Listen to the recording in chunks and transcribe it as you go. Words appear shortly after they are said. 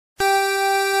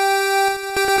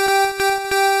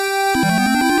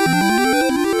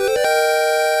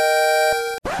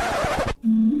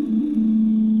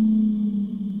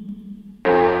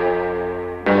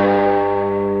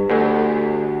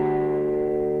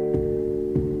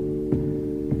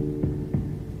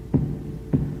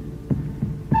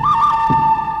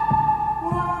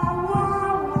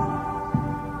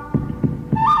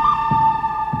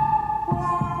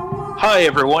Hi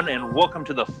everyone, and welcome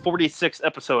to the 46th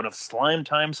episode of Slime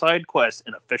Time Side Quest,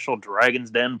 an official Dragon's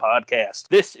Den podcast.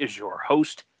 This is your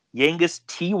host, Yangus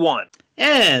T1.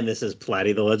 And this is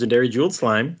Platy, the legendary Jeweled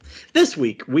Slime. This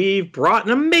week, we've brought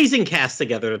an amazing cast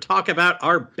together to talk about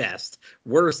our best,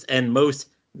 worst, and most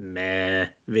meh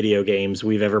video games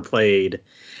we've ever played.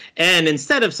 And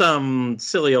instead of some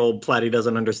silly old Platy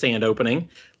doesn't understand opening,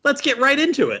 let's get right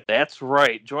into it. That's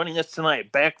right. Joining us tonight,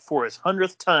 back for his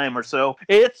 100th time or so,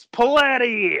 it's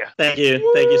Platy. Thank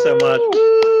you. Thank you so much.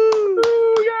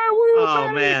 Woo! Yeah, woo, Oh,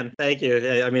 Platy. man. Thank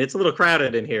you. I mean, it's a little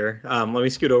crowded in here. Let me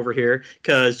scoot over here,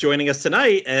 because joining us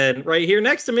tonight, and right here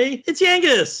next to me, it's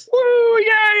Yangus. Woo!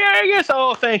 Yeah, yes.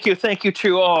 Oh, thank you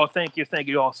too. Oh, thank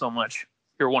you all so much.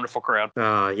 You're a wonderful crowd.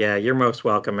 Oh, yeah, you're most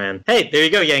welcome, man. Hey, there you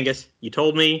go, Yangus. You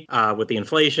told me with the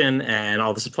inflation and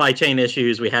all the supply chain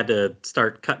issues, we had to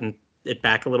start cutting it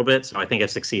back a little bit, so I think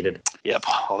I've succeeded. Yep,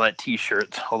 all those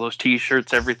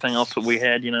t-shirts, everything else that we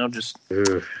had, just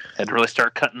had to really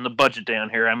start cutting the budget down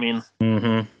here. I mean,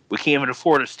 we can't even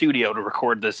afford a studio to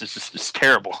record this. It's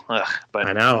terrible. But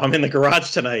I know. I'm in the garage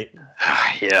tonight.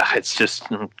 Yeah, it's just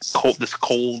cold. This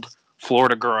cold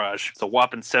Florida garage. It's a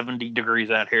whopping 70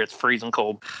 degrees out here. It's freezing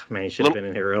cold. Man, you should have been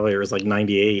in here earlier. It was like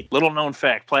 98. Little known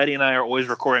fact, Platy and I are always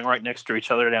recording right next to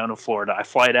each other down in Florida. I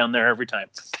fly down there every time.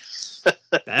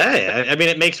 Hey, I mean,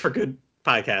 it makes for good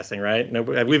podcasting, right? No,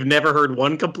 we've never heard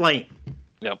one complaint.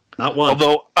 Yep. Not one.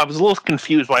 Although I was a little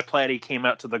confused why Platy came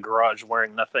out to the garage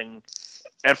wearing nothing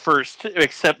at first,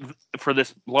 except for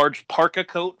this large parka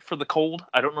coat for the cold.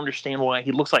 I don't understand why.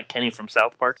 He looks like Kenny from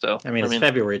South Park. So I mean, it's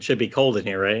February. It should be cold in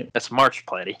here, right? That's March,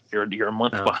 Platy. You're a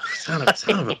month behind.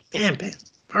 Son of a damn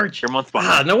March. You're a month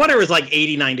behind. No wonder it was like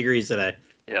 89 degrees today.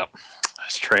 Yep.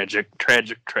 It's tragic.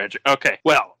 Okay.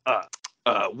 Well,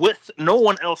 with no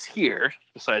one else here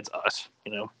besides us,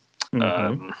 and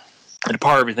to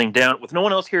par everything down, with no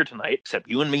one else here tonight except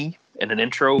you and me, and an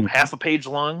intro half a page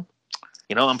long.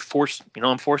 I'm forced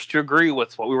to agree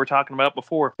with what we were talking about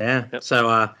before. Yeah. Yep.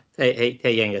 So, hey,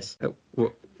 Yangus,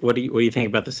 what do you think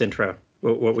about this intro?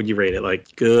 What would you rate it?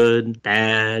 Like good,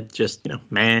 bad, just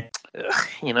meh?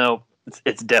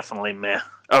 It's definitely meh.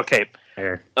 Okay.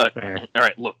 Fair. All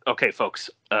right. Look. Okay, folks.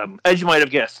 As you might have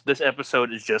guessed, this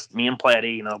episode is just me and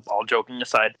Platy. All joking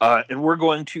aside, and we're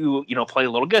going to play a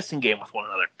little guessing game with one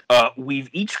another. We've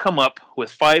each come up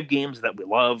with 5 games that we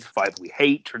love, 5 we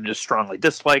hate or just strongly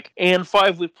dislike, and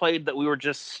 5 we've played that we were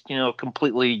just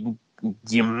completely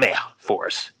meh for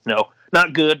us.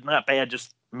 Not good, not bad,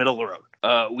 just middle of the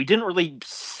road. We didn't really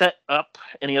set up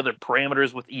any other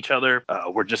parameters with each other.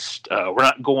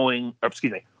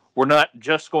 We're not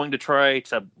just going to try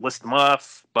to list them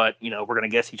off, but, we're going to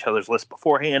guess each other's list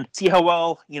beforehand, see how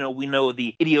well, we know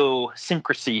the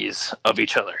idiosyncrasies of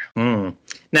each other.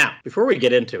 Now, before we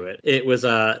get into it, it was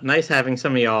nice having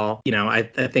some of y'all. I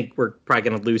think we're probably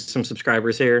going to lose some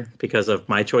subscribers here because of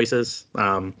my choices.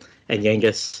 And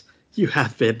Yangus, you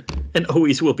have been and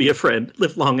always will be a friend.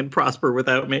 Live long and prosper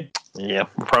without me. Yeah,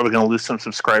 we're probably going to lose some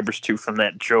subscribers, too, from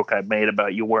that joke I made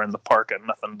about you wearing the parka and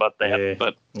nothing but that. Yeah.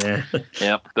 But, yeah.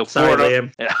 The Sorry, Florida,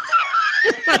 Liam. Yeah.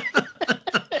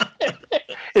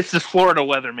 It's just Florida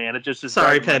weather, man. It just is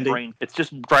Sorry, driving Pendy. my brain. It's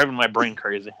just driving my brain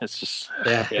crazy. It's just...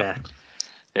 Yeah.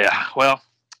 Well,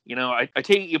 I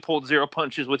take it you pulled 0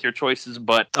 punches with your choices,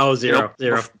 but... Oh, zero.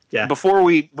 Yeah. Before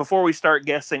we start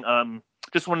guessing,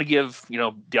 just want to give,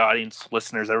 the audience,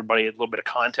 listeners, everybody a little bit of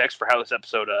context for how this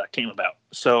episode came about.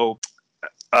 So,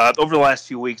 over the last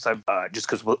few weeks, I've just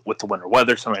because with the winter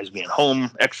weather, sometimes being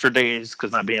home extra days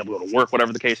because not being able to go to work,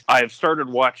 whatever the case, I've started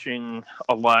watching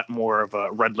a lot more of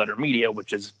Red Letter Media,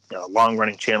 which is a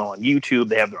long-running channel on YouTube.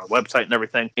 They have their own website and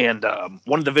everything. And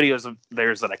one of the videos of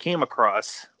theirs that I came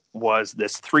across was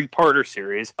this 3-parter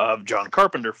series of John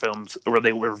Carpenter films where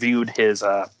they reviewed his...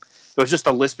 It was just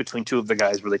a list between 2 of the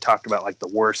guys where they talked about like the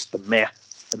worst, the meh,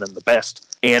 and then the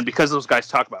best. And because those guys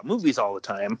talk about movies all the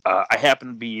time, I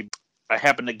happen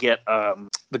to get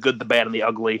The Good, the Bad, and the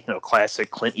Ugly,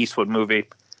 classic Clint Eastwood movie,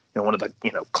 one of the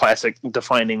classic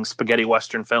defining spaghetti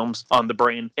western films on the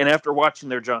brain. And after watching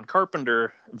their John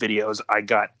Carpenter videos, I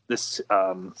got this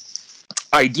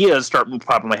idea start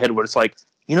popping in my head where it's like,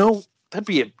 that'd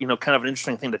be a kind of an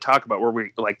interesting thing to talk about, where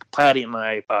we, like, Platy and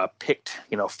I picked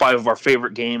 5 of our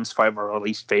favorite games, 5 of our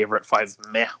least favorite, 5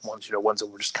 meh ones, ones that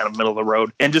were just kind of middle of the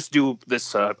road, and just do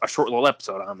this a short little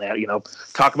episode on that.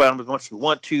 Talk about them as much as we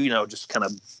want to. Just kind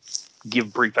of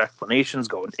give brief explanations,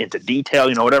 go into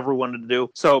detail. Whatever we wanted to do.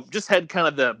 So just had kind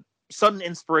of the sudden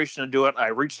inspiration to do it. I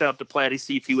reached out to Platy,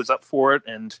 see if he was up for it,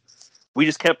 and we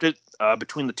just kept it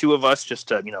between the two of us, just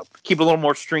to, keep it a little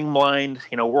more streamlined.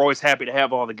 We're always happy to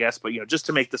have all the guests, but, just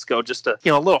to make this go just a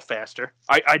little faster.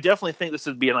 I definitely think this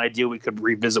would be an idea we could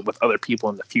revisit with other people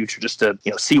in the future, just to,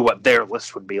 see what their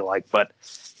list would be like. But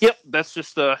yep, that's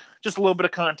just a little bit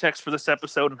of context for this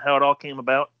episode and how it all came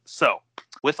about. So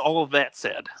with all of that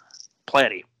said,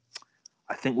 Platty,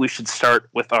 I think we should start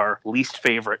with our least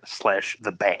favorite /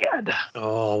 the bad.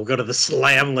 Oh, we'll go to the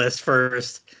slam list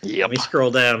first. Yep. Let me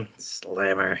scroll down.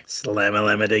 Slammer,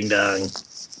 ding dong.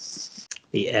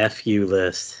 The FU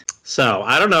list. So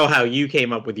I don't know how you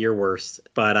came up with your worst,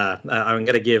 but I'm going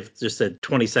to give just a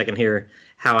 20-second here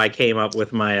how I came up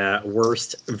with my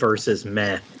worst versus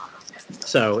meh.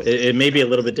 So it may be a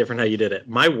little bit different how you did it.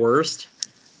 My worst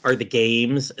are the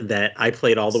games that I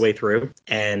played all the way through,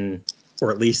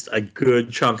 or at least a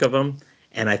good chunk of them.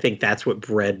 And I think that's what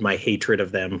bred my hatred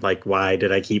of them. Like, why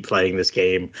did I keep playing this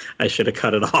game? I should have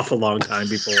cut it off a long time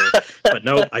before. But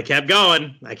no, I kept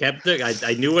going.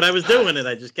 I knew what I was doing, and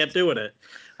I just kept doing it.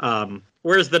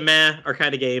 Whereas the meh are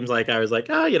kind of games like I was like,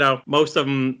 most of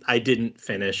them I didn't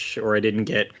finish or I didn't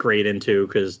get great into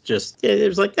because it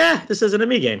was like, this isn't a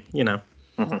me game,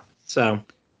 Mm-hmm. So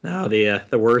no,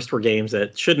 the worst were games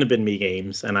that shouldn't have been me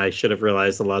games, and I should have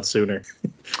realized a lot sooner.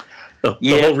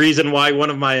 The whole reason why one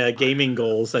of my gaming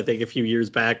goals, I think a few years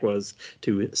back, was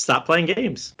to stop playing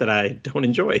games that I don't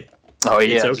enjoy. Oh,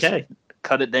 yeah. It's okay.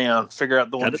 Cut it down. Figure out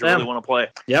the ones you really want to play.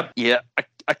 Yep. Yeah.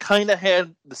 I kind of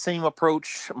had the same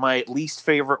approach. My least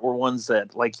favorite were ones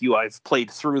that, like you, I've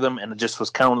played through them, and it just was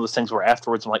kind of one of those things where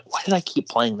afterwards I'm like, why did I keep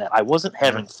playing that? I wasn't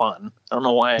having fun. I don't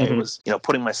know why I was,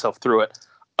 putting myself through it.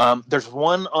 There's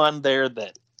one on there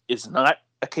that is not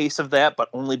a case of that, but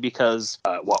only because,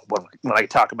 when I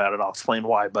talk about it, I'll explain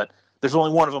why. But there's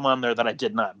only one of them on there that I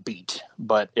did not beat.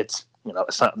 But it's,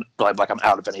 it's not like I'm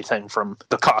out of anything from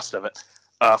the cost of it.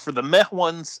 For the meh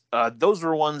ones, those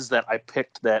were ones that I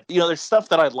picked that, there's stuff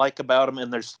that I like about them,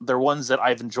 and they're ones that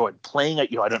I've enjoyed playing. I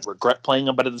don't regret playing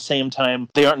them, but at the same time,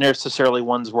 they aren't necessarily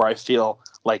ones where I feel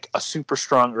like a super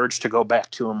strong urge to go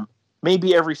back to them.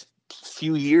 Maybe every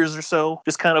few years or so,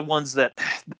 just kind of ones that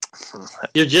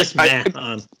you're just meh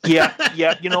on. Yeah.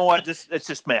 You know what? It's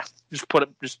just meh.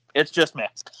 It's just meh.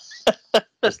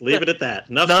 Just leave it at that.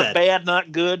 Not bad,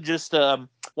 not good. Just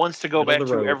ones to go back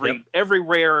to every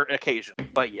rare occasion.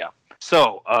 But yeah.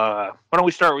 So why don't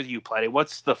we start with you, Platty?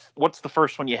 What's the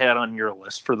first one you had on your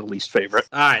list for the least favorite?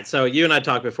 All right. So you and I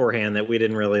talked beforehand that we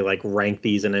didn't really rank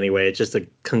these in any way. It's just a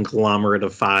conglomerate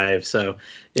of 5. So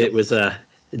it was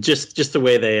just the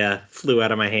way they flew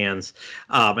out of my hands.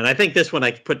 And I think this one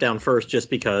I put down first just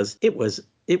because it was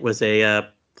a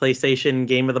PlayStation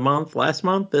Game of the Month this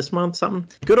month, something.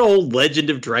 Good old Legend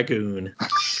of Dragoon.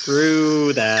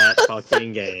 Screw that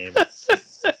fucking game.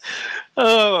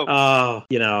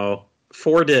 Oh,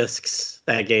 4 discs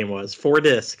that game was. 4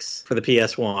 discs for the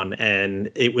PS1,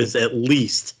 and it was at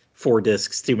least 4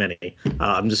 discs too many.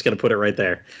 I'm just going to put it right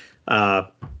there.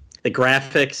 The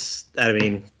graphics, I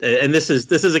mean, and this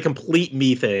is a complete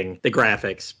me thing, the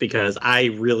graphics, because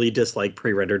I really dislike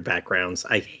pre-rendered backgrounds.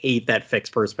 I hate that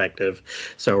fixed perspective.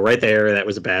 So right there, that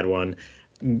was a bad one.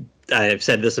 I've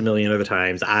said this a million other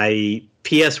times.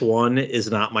 PS1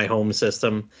 is not my home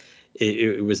system.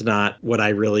 It was not what I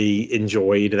really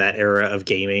enjoyed, that era of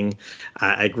gaming.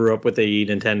 I grew up with the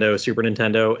Nintendo, Super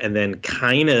Nintendo, and then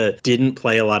kind of didn't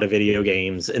play a lot of video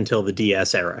games until the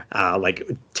DS era, like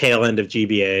tail end of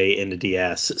GBA into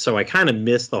DS. So I kind of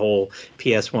missed the whole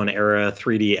PS1 era,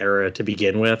 3D era to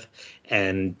begin with.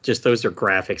 And just those are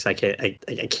graphics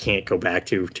I can't go back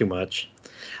to too much.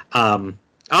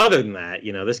 Other than that,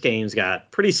 this game's got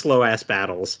pretty slow-ass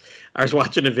battles. I was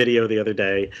watching a video the other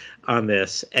day on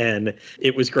this, and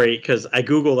it was great because I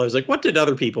Googled, I was like, what did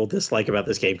other people dislike about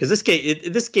this game? Because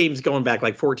this game's going back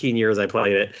 14 years I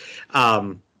played it.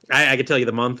 I could tell you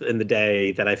the month and the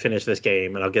day that I finished this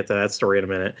game, and I'll get to that story in a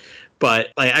minute.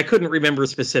 But I couldn't remember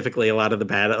specifically a lot of the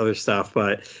bad other stuff,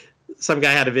 but some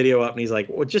guy had a video up and he's like,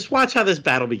 well, just watch how this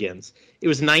battle begins. It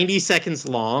was 90 seconds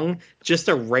long, just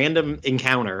a random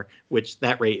encounter, which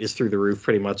that rate is through the roof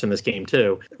pretty much in this game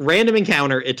too. Random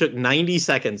encounter, it took 90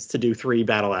 seconds to do 3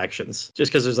 battle actions,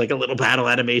 just because there's a little battle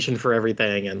animation for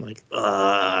everything. And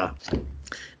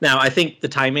Now, I think the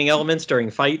timing elements during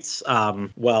fights,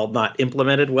 while not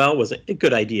implemented well, was a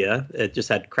good idea. It just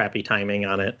had crappy timing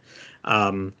on it.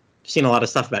 Seen a lot of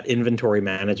stuff about inventory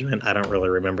management. I don't really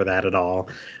remember that at all.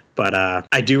 But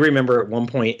I do remember at one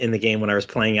point in the game when I was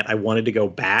playing it, I wanted to go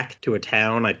back to a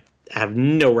town. I have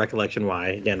no recollection why.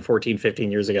 Again, 14,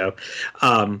 15 years ago.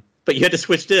 But you had to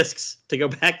switch discs to go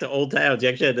back to old towns. You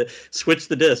actually had to switch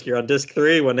the disc. You're on disc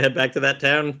 3. Want to head back to that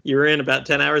town you were in about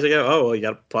 10 hours ago? Oh, well, you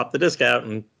got to pop the disc out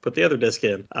and put the other disc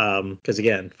in. Because,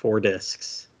 again, 4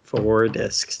 discs. 4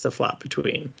 discs to flop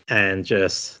between. And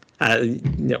just,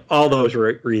 all those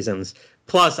reasons.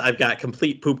 Plus, I've got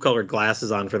complete poop-colored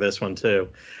glasses on for this one, too.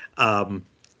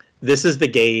 This is the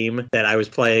game that I was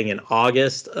playing in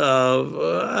August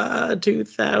of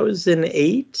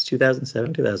 2008,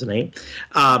 2007, 2008.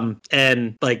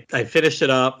 And like I finished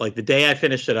it up, like the day I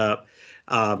finished it up,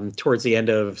 towards the end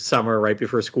of summer, right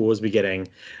before school was beginning,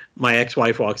 my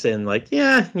ex-wife walks in like,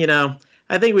 yeah,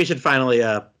 I think we should finally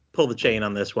pull the chain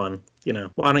on this one.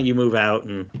 Why don't you move out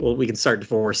and we can start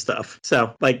divorce stuff.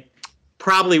 So like,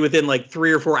 probably within like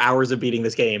 3 or 4 hours of beating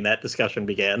this game, that discussion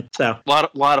began. So a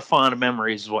lot of fond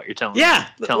memories is what you're telling me. Yeah,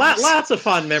 lots of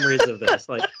fond memories of this.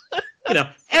 Like,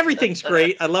 everything's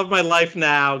great. I love my life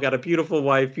now. Got a beautiful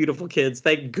wife, beautiful kids.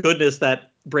 Thank goodness that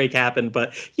break happened.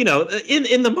 But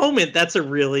in the moment, that's a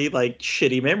really like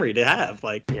shitty memory to have.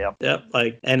 Like, yep.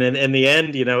 Like, and in the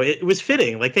end, it was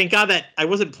fitting. Like, thank God that I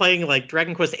wasn't playing like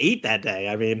Dragon Quest VIII that day.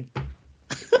 I mean.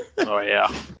 Oh,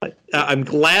 yeah. I'm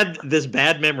glad this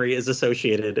bad memory is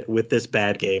associated with this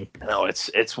bad game. No,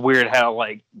 it's weird how,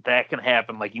 like, that can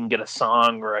happen. Like, you can get a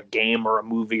song or a game or a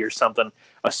movie or something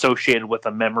associated with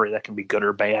a memory that can be good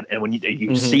or bad. And when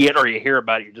you see it or you hear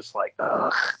about it, you're just like,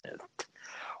 ugh.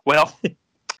 Well,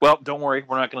 don't worry.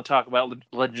 We're not going to talk about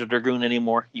Legend of Dragoon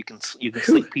anymore. You can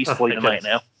sleep peacefully tonight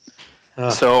now.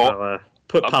 I'll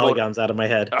put polygons out of my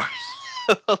head.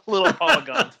 Little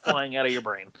polygons flying out of your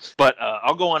brain. But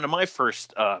I'll go on to my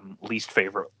first least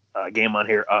favorite game on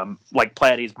here. Like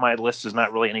Platty's, my list is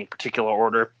not really in any particular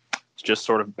order. It's just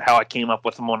sort of how I came up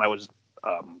with them when I was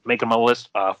making my list.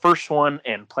 First one,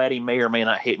 and Platty may or may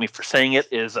not hate me for saying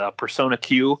it, is Persona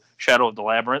Q, Shadow of the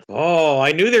Labyrinth. Oh,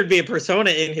 I knew there'd be a Persona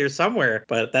in here somewhere,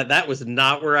 but that was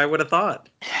not where I would have thought.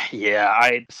 Yeah,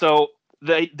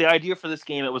 The idea for this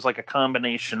game, it was like a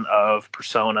combination of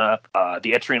Persona,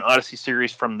 the Etrian Odyssey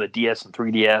series from the DS and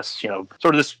 3DS,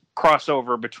 sort of this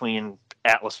crossover between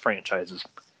Atlas franchises.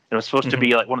 It was supposed to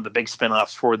be like one of the big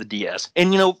spin-offs for the DS.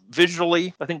 And,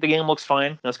 visually, I think the game looks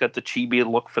fine. It's got the chibi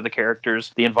look for the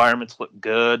characters. The environments look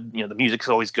good. The music's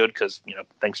always good because,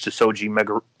 thanks to Soji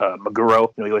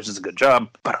Meguro, he always does a good job.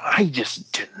 But I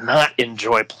just did not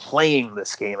enjoy playing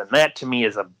this game. And that, to me,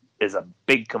 is a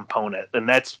big component, and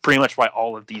that's pretty much why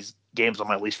all of these games are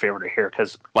my least favorite are here.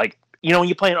 Because, like, when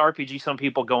you play an RPG, some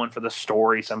people go in for the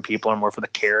story, some people are more for the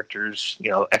characters,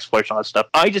 exploration, all that stuff.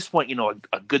 I just want,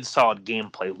 a good solid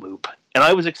gameplay loop. And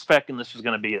I was expecting this was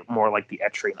going to be more like the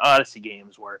Etrian Odyssey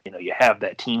games where, you have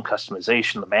that team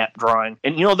customization, the map drawing,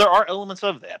 and, there are elements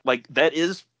of that. Like, that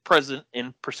is present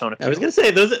in Persona 2. I was going to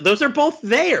say, those are both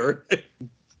there.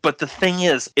 But the thing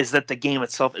is that the game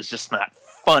itself is just not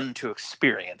fun to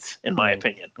experience, in my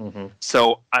opinion.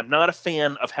 So I'm not a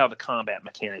fan of how the combat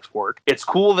mechanics work. It's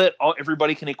cool that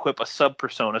everybody can equip a sub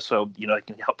persona, so they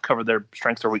can help cover their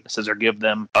strengths or weaknesses, or give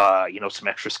them some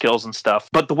extra skills and stuff.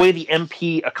 But the way the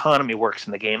MP economy works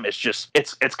in the game is just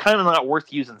it's kind of not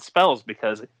worth using spells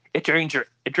because it drains your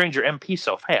MP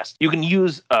so fast. You can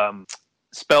use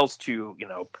spells to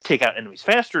take out enemies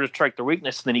faster to strike their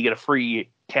weakness, and then you get a free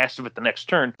cast of it the next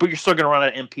turn, but you're still going to run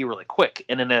out of MP really quick.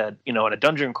 And in a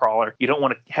dungeon crawler, you don't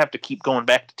want to have to keep going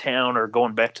back to town or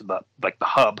going back to the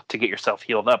hub to get yourself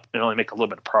healed up and only make a little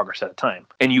bit of progress at a time.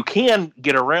 And you can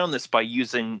get around this by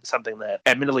using something that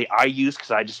admittedly I use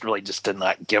because I just did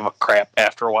not give a crap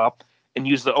after a while, and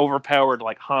use the overpowered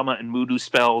like Hama and Mudu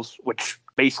spells, which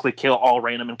basically kill all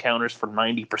random encounters for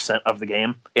 90% of the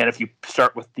game. And if you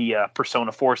start with the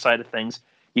Persona 4 side of things,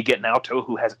 you get Naoto,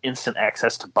 who has instant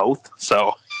access to both.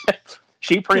 So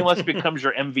she pretty much becomes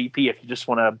your MVP if you just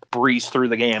want to breeze through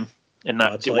the game and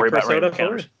not worry about random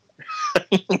encounters.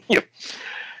 Yep.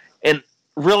 And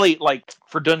really, like,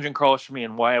 for dungeon crawlers for me,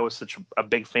 and why I was such a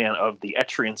big fan of the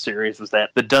Etrian series, was that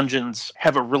the dungeons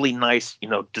have a really nice,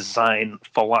 design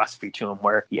philosophy to them,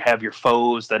 where you have your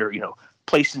foes that are,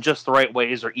 placed in just the right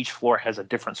ways, or each floor has a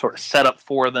different sort of setup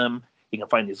for them. You can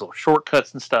find these little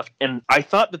shortcuts and stuff. And I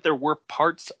thought that there were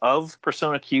parts of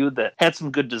Persona Q that had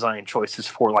some good design choices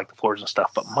for like the floors and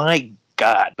stuff. But my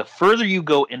God, the further you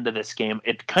go into this game,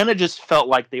 it kind of just felt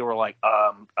like they were like,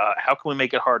 how can we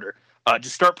make it harder?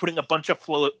 Just start putting a bunch of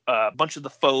the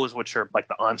foes, which are like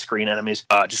the on-screen enemies,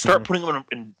 just start putting them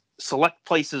in select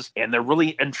places, and they're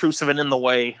really intrusive and in the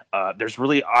way. There's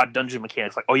really odd dungeon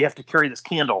mechanics, like, you have to carry this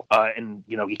candle, and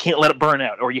you can't let it burn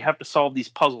out, or you have to solve these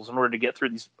puzzles in order to get through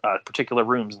these particular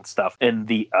rooms and stuff. In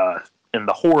the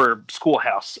horror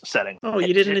schoolhouse setting. Oh,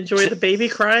 you didn't enjoy the baby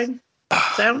crying?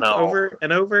 sound over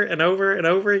and over and over and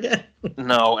over again?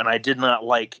 No, and I did not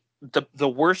like the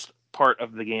worst part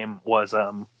of the game was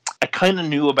I kind of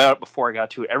knew about it before I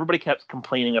got to it. Everybody kept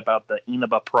complaining about the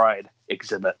Inaba Pride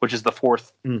exhibit, which is the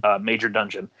fourth major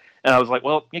dungeon. And I was like,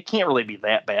 well, it can't really be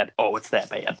that bad. Oh, it's that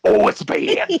bad. Oh, it's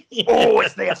bad. Oh,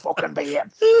 it's that fucking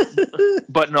bad.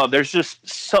 But no, there's just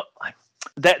so...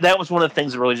 That was one of the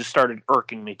things that really just started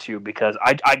irking me too, because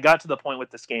I got to the point with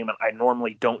this game, and I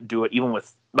normally don't do it, even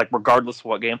with, like, regardless of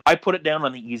what game. I put it down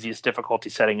on the easiest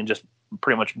difficulty setting and just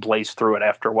pretty much blaze through it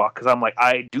after a while, because I'm like,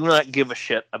 I do not give a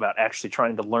shit about actually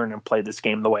trying to learn and play this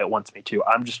game the way it wants me to.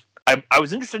 I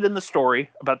was interested in the story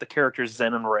about the characters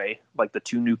Zen and Ray, like the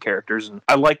two new characters, and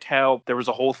I liked how there was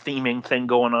a whole theming thing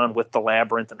going on with the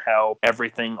labyrinth and how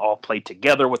everything all played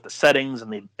together with the settings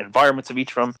and the environments of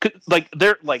each of them. Like,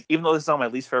 even though this is on my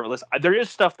least favorite list, there is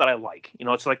stuff that I like. You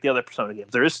know, it's like the other Persona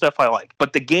games. There is stuff I like,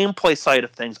 but the gameplay side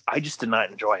of things, I just did not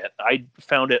enjoy it. I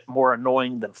found it more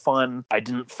annoying than fun. I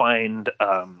didn't find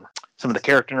some of the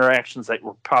character interactions that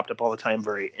were popped up all the time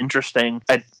very interesting.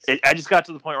 I just got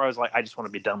to the point where I was like, I just want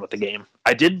to be done with the game.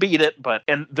 I did beat it, but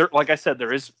there, like I said,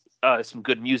 there is some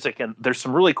good music, and there's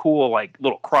some really cool, like,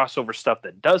 little crossover stuff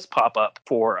that does pop up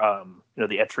for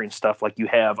the Etrian stuff. Like, you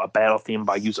have a battle theme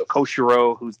by Yuzo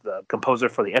Koshiro, who's the composer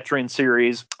for the Etrian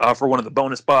series, for one of the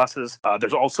bonus bosses.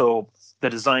 There's also the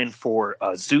design for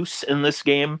Zeus in this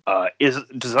game is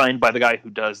designed by the guy who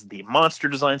does the monster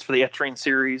designs for the Etrian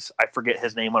series. I forget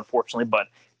his name, unfortunately, but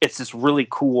it's this really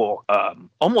cool,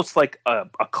 almost like a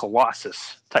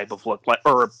Colossus type of look,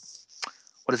 or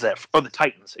what is that? Oh, the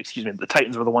Titans. Excuse me. The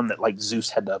Titans were the one that, like, Zeus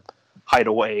had to hide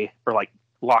away, or, like,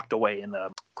 locked away in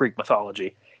Greek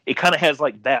mythology. It kind of has,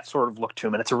 like, that sort of look to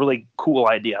him, and it's a really cool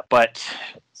idea. But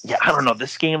yeah, I don't know.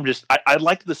 This game just, I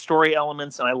liked the story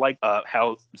elements, and I liked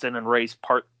how Zen and Ray's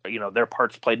their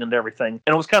parts played into everything.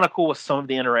 And it was kind of cool with some of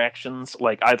the interactions.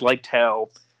 Like, I liked how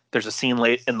there's a scene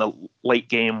late in the late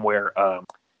game where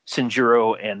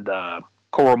Shinjiro and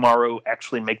Koromaru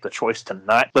actually make the choice to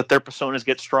not let their personas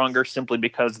get stronger simply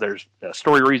because there's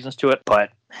story reasons to it.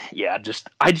 But yeah,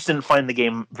 I just didn't find the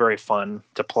game very fun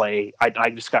to play. I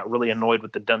just got really annoyed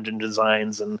with the dungeon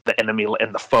designs and the enemy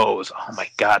and the foes. Oh my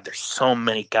god, there's so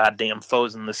many goddamn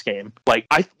foes in this game.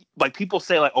 Like people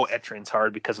say, like, oh, Etrian's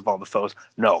hard because of all the foes.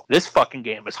 No, this fucking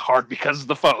game is hard because of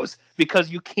the foes. Because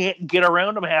you can't get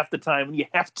around them half the time, and you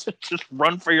have to just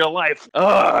run for your life.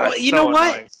 Well, you know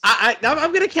what?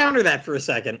 I'm going to counter that for a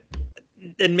second.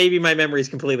 And maybe my memory is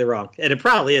completely wrong. And it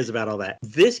probably is about all that.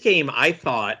 This game, I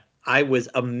thought, I was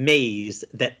amazed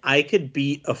that I could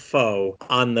beat a foe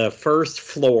on the first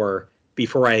floor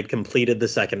before I had completed the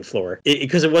second floor.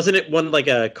 Because it wasn't one like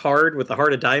a card with the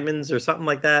heart of diamonds or something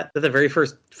like that? Is that the very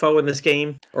first foe in this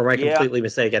game? Or am I completely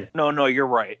mistaken? No, you're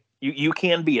right. You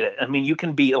can beat it. I mean, you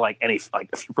can beat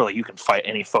you can fight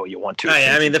any foe you want to. Oh,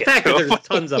 yeah, I mean, the fact that there's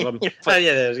tons of them.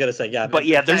 I was gonna say, yeah. But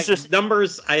yeah, there's just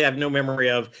numbers I have no memory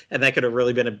of, and that could have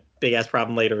really been a big ass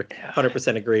problem later.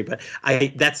 100% agree. But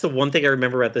that's the one thing I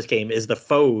remember about this game is the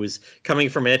foes coming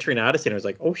from Etrian Odyssey, and I was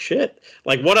like, oh shit!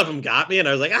 Like, one of them got me, and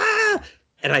I was like, ah!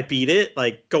 And I beat it,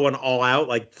 like, going all out,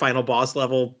 like final boss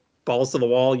level. Balls to the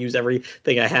wall, use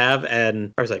everything I have,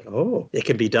 and I was like, oh, it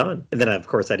can be done. And then, of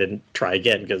course, I didn't try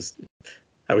again because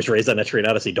I was raised on Etrian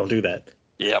Odyssey. Don't do that.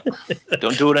 Yep.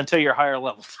 Don't do it until you're higher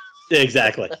levels.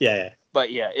 Exactly. Yeah.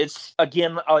 But yeah, it's,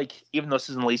 again, like, even though this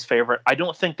isn't least favorite, I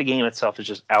don't think the game itself is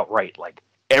just outright, like,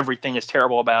 everything is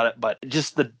terrible about it, but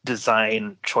just the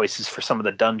design choices for some of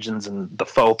the dungeons and the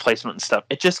foe placement and stuff,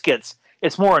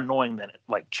 it's more annoying than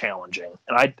like challenging,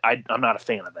 and I'm not a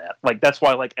fan of that. Like, that's why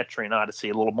I like Etrian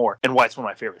Odyssey a little more, and why it's one of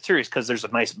my favorite series, because there's a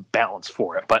nice balance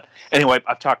for it. But anyway,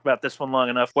 I've talked about this one long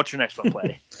enough. What's your next one,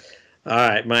 Platty? All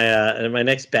right, my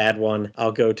next bad one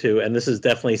I'll go to, and this is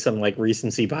definitely some like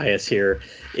recency bias here.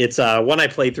 It's one I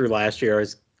played through last year. I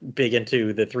was big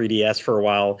into the 3DS for a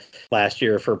while last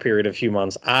year for a period of a few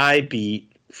months. I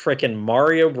beat frickin'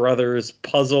 Mario Brothers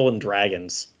Puzzle and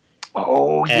Dragons.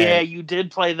 Oh, yeah, you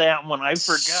did play that one. I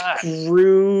forgot.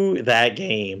 Screw that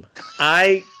game.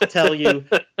 I tell you,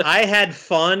 I had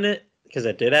fun because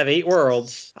it did have 8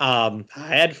 worlds. I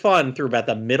had fun through about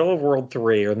the middle of World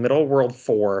 3 or the middle of World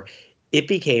 4. It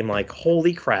became like,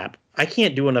 holy crap, I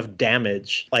can't do enough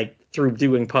damage like through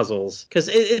doing puzzles, because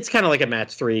it's kind of like a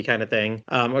match 3 kind of thing.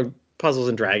 Or Puzzles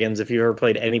and Dragons, if you've ever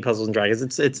played any Puzzles and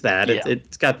Dragons, it's that. Yeah.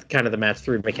 It's got kind of the match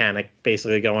 3 mechanic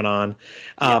basically going on.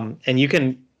 And you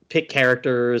can pick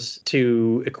characters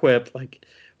to equip, like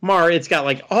Mario. It's got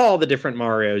like all the different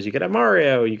Marios. You can have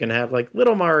Mario, you can have like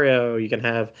little Mario, you can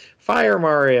have Fire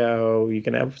Mario, you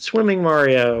can have Swimming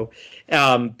Mario,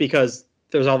 because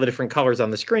there's all the different colors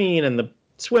on the screen, and the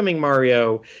Swimming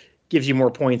Mario gives you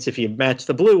more points if you match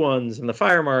the blue ones, and the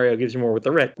Fire Mario gives you more with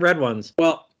the red ones.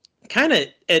 Well, kind of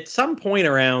at some point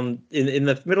around in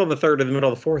the middle of the third or the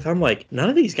middle of the fourth, I'm like, none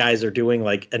of these guys are doing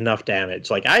like enough damage.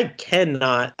 Like I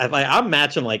cannot, I'm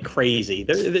matching like crazy.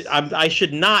 I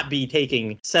should not be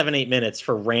taking 7-8 minutes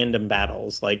for random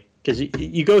battles. Like, because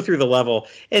you go through the level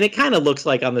and it kind of looks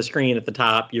like on the screen at the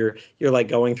top you're like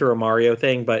going through a Mario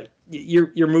thing, but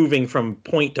you're moving from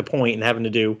point to point and having to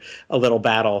do a little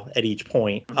battle at each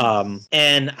point.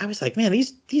 And I was like, man,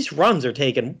 these runs are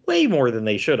taking way more than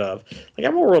they should have. Like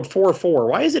I'm on World 4-4.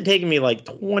 Why is it taking me like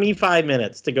 25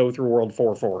 minutes to go through World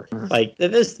 4-4? Like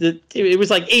it was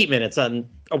like 8 minutes on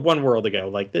one world ago.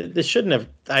 Like this shouldn't have.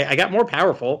 I got more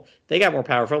powerful. They got more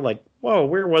powerful. Like, whoa,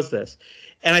 where was this?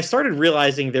 And I started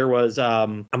realizing there was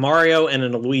a Mario and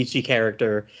a Luigi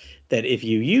character that if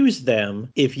you use them,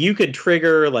 if you could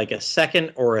trigger like a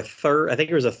second or a third, I think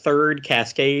it was a third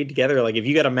cascade together. Like if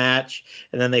you got a match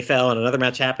and then they fell and another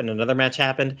match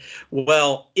happened.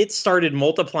 Well, it started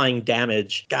multiplying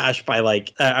damage, gosh, by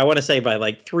like, I want to say by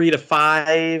like 3 to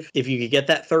 5. If you could get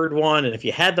that third one, and if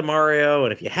you had the Mario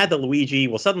and if you had the Luigi,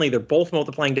 well, suddenly they're both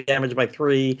multiplying damage by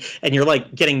 3 and you're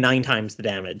like getting 9 times the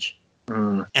damage.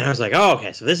 And I was like, oh,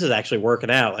 okay, so this is actually working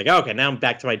out. Like, okay, now I'm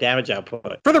back to my damage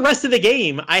output. For the rest of the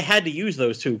game, I had to use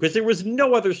those two because there was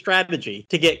no other strategy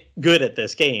to get good at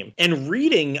this game. And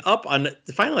reading up on it,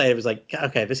 finally I was like,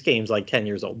 okay, this game's like 10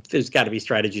 years old. There's got to be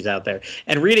strategies out there.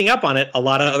 And reading up on it, a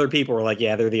lot of other people were like,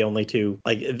 yeah, they're the only two.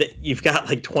 Like, you've got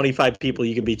like 25 people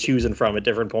you can be choosing from at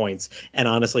different points. And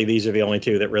honestly, these are the only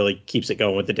two that really keeps it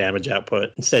going with the damage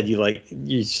output. Instead,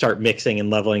 you start mixing and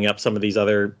leveling up some of these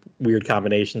other weird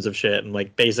combinations of shit. And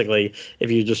like basically, if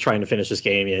you're just trying to finish this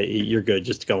game, you're good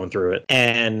just going through it.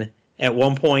 And at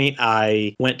one point,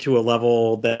 I went to a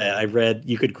level that I read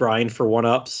you could grind for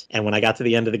 1-ups. And when I got to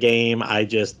the end of the game, I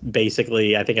just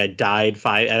basically, I think I died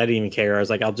 5. I didn't even care. I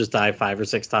was like, I'll just die 5 or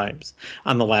 6 times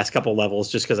on the last couple levels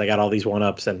just because I got all these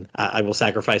 1-ups. And I will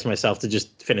sacrifice myself to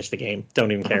just finish the game.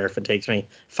 Don't even care if it takes me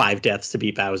 5 deaths to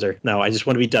beat Bowser. No, I just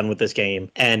want to be done with this game.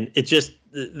 And it just,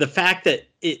 the fact that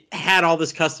it had all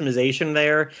this customization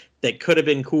there that could have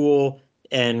been cool,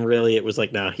 and really it was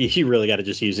like, no, you really got to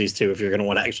just use these two if you're going to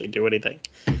want to actually do anything.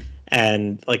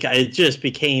 And like it just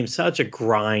became such a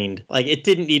grind. Like it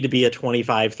didn't need to be a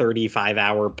 25, 35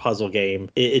 hour puzzle game.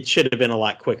 It should have been a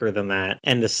lot quicker than that.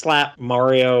 And to slap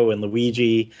Mario and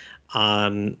Luigi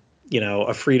on,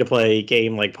 a free-to-play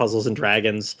game like Puzzles and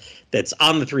Dragons that's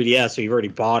on the 3DS, so you've already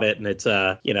bought it, and it's,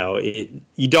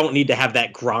 you don't need to have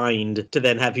that grind to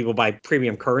then have people buy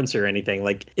premium currency or anything.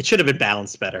 Like, it should have been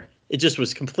balanced better. It just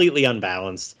was completely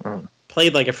unbalanced.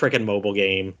 Played like a freaking mobile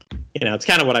game. It's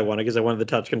kind of what I wanted, because I wanted the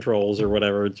touch controls or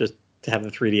whatever, just to have the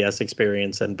 3DS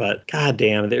experience. But,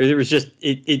 goddamn, there was just,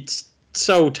 it's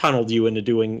so tunneled you into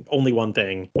doing only one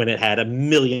thing when it had a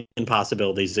million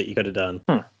possibilities that you could have done.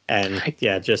 And,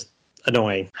 yeah, just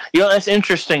annoying. That's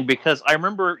interesting, because I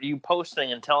remember you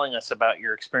posting and telling us about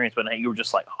your experience when you were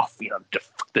just like, oh,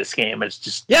 fuck this game. It's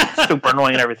just super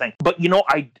annoying and everything. But,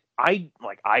 I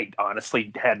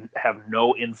honestly have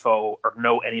no info or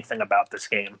know anything about this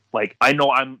game. Like, I know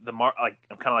I'm kind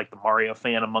of like the Mario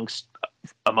fan amongst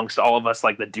all of us,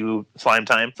 like that do Slime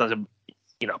Time. So,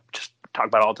 just talk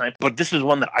about it all the time. But this is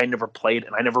one that I never played,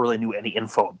 and I never really knew any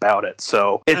info about it.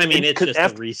 So it's just a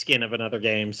reskin of another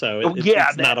game. So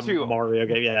it's not a Mario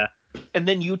game. Yeah. And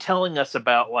then you telling us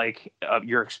about like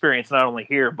your experience, not only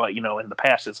here but in the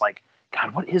past. It's like,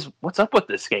 God, what's up with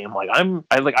this game? Like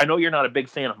I know you're not a big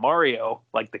fan of Mario,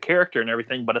 like the character and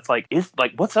everything, but it's like,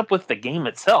 what's up with the game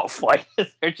itself? Like, is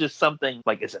there just something,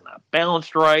 like, is it not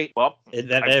balanced right? Well,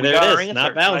 there it is,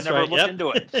 not balanced right. I never looked into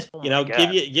it. Oh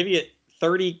give you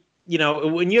 30.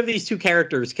 When you have these two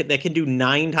characters that can do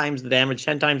 9 times the damage,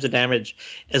 10 times the damage,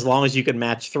 as long as you can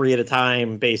match 3 at a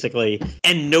time, basically,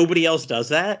 and nobody else does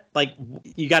that, like,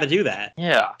 you got to do that.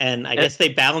 Yeah. And I guess they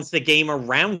balance the game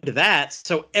around that,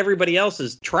 so everybody else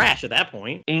is trash at that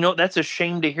point. And, that's a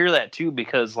shame to hear that, too,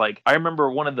 because, like, I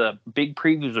remember one of the big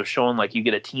previews was showing, like, you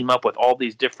get a team up with all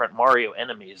these different Mario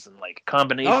enemies and, like,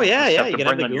 combinations. Oh, yeah, you can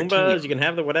have the Goombas, you can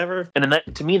have the whatever. And then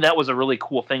to me, that was a really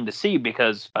cool thing to see,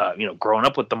 because, growing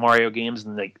up with the Mario games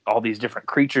and like all these different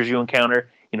creatures you encounter,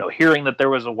 hearing that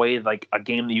there was a way, like a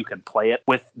game that you could play it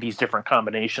with these different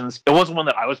combinations. It wasn't one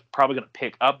that I was probably going to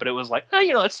pick up, but it was like,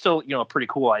 it's still, a pretty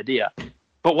cool idea.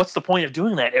 But what's the point of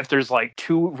doing that if there's like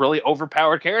 2 really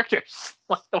overpowered characters?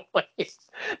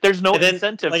 There's no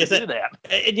incentive to do that.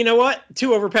 And you know what?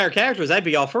 2 overpowered characters, I'd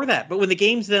be all for that. But when the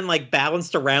game's then like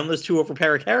balanced around those 2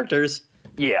 overpowered characters,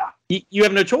 yeah, you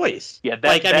have no choice. Yeah,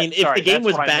 if the game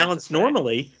was balanced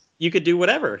normally, you could do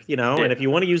whatever, and if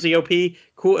you want to use EOP,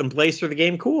 cool, and blaze through the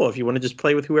game, cool. If you want to just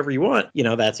play with whoever you want,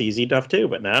 that's easy enough too.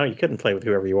 But now you couldn't play with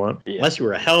whoever you want. Yeah. Unless you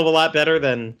were a hell of a lot better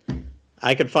than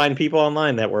I could find people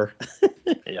online that were.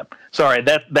 Yep. Sorry,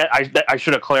 I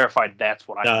should have clarified. That's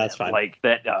what I meant. That's fine. Like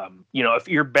that, if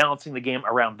you're balancing the game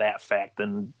around that fact,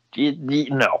 then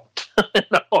no,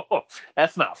 no,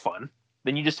 that's not fun.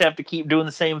 Then you just have to keep doing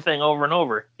the same thing over and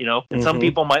over, And some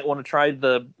people might want to try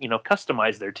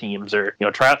customize their teams or,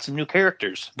 try out some new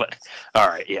characters. But all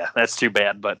right, yeah, that's too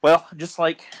bad. But well, just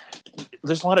like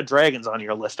there's a lot of dragons on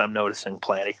your list, I'm noticing,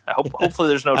 Platty. Hopefully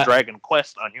there's no Dragon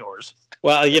Quest on yours.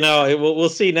 Well, we'll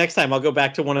see next time. I'll go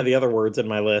back to one of the other words in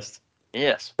my list.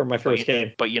 Yes, for my first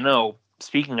game. But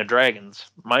speaking of dragons,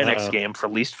 my next game for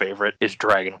least favorite is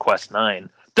Dragon Quest IX.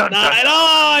 Dun, dun,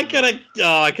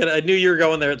 dun. I knew you were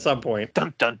going there at some point.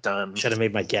 Dun, dun, dun. Should have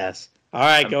made my guess. All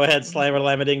right, go ahead, slam or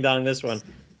lamma ding dong this one.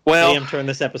 Well, Liam, turn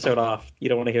this episode off. You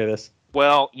don't want to hear this.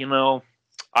 Well,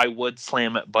 I would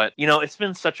slam it, but it's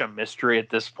been such a mystery at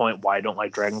this point why I don't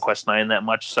like Dragon Quest IX that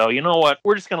much. So you know what?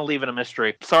 We're just gonna leave it a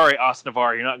mystery. Sorry,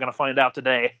 Osnavar, you're not gonna find out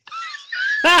today.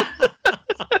 All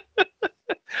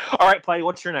right, Platty,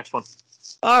 what's your next one?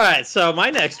 All right, so my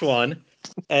next one,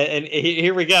 and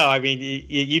here we go. I mean,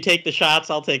 you take the shots,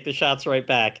 I'll take the shots right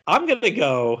back. I'm going to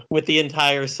go with the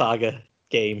entire Saga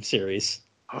game series.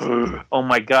 Oh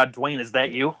my God, Dwayne, is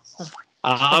that you?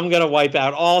 I'm going to wipe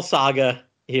out all Saga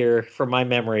here from my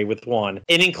memory with one,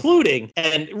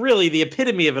 and really the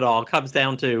epitome of it all comes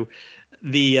down to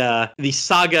the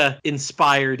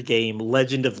Saga-inspired game,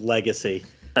 Legend of Legacy.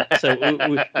 So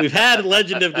we've had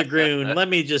Legend of Dragoon. Let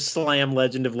me just slam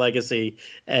Legend of Legacy,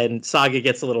 and Saga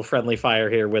gets a little friendly fire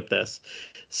here with this.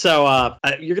 So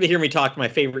you're going to hear me talk my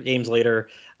favorite games later.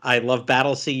 I love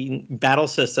battle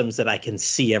systems that I can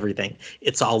see everything.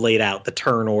 It's all laid out, the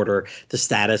turn order, the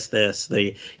status, I was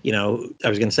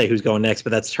going to say who's going next,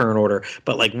 but that's turn order.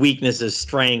 But like weaknesses,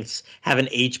 strengths, have an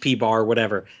HP bar,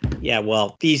 whatever. Yeah,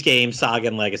 well, these games, Saga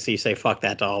and Legacy, say fuck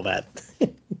that to all that.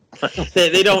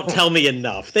 They don't tell me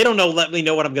enough. They don't let me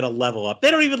know what I'm going to level up.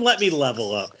 They don't even let me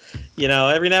level up.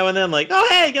 Every now and then, like, oh,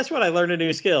 hey, guess what? I learned a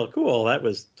new skill. Cool. That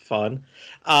was fun.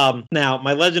 Now,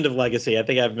 my Legend of Legacy, I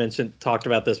think I've talked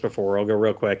about this before. I'll go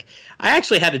real quick. I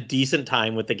actually had a decent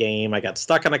time with the game. I got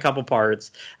stuck on a couple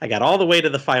parts. I got all the way to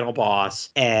the final boss,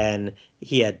 and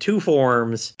he had 2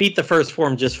 forms. Beat the first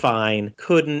form just fine.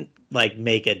 Couldn't,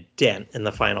 make a dent in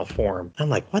the final form. I'm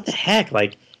like, what the heck?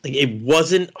 Like it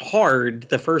wasn't hard,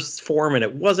 the first form, and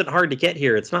it wasn't hard to get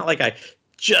here. It's not like I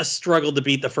just struggled to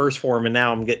beat the first form and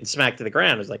now I'm getting smacked to the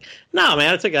ground. It's like, no,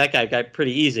 man, I took that guy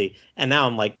pretty easy. And now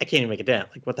I'm like, I can't even make a dent.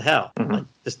 Like, what the hell? Mm-hmm. Like,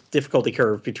 this difficulty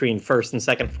curve between first and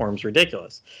second form is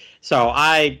ridiculous. So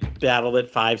I battled it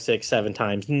 5, 6, 7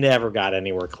 times, never got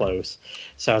anywhere close.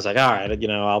 So I was like, all right,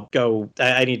 I'll go.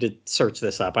 I need to search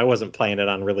this up. I wasn't playing it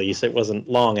on release. It wasn't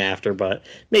long after, but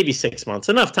maybe 6 months.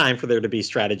 Enough time for there to be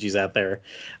strategies out there.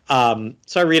 So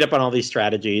I read up on all these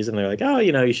strategies, and they're like, oh,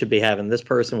 you should be having this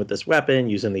person with this weapon,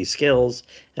 using these skills.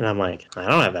 And I'm like, I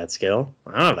don't have that skill.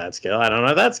 I don't have that skill. I don't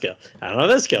have that skill. I don't have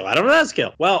this skill. I don't have that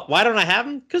skill. Well, why don't I have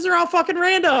them? Because they're all fucking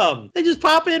random. They just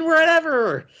pop in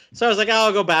wherever. So I was like, oh,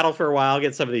 I'll go battle for a while,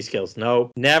 get some of these skills.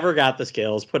 Nope, never got the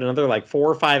skills. Put another 4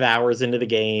 or 5 hours into the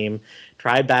game.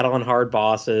 Tried battling hard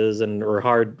bosses or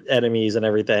hard enemies and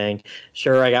everything.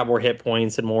 Sure, I got more hit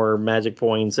points and more magic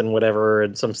points and whatever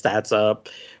and some stats up,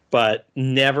 but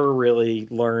never really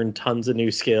learned tons of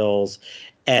new skills.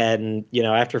 And,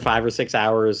 after 5 or 6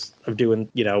 hours of doing,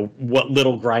 what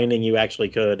little grinding you actually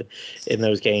could in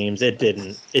those games, it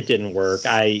didn't work.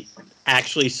 I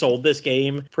actually sold this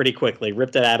game pretty quickly,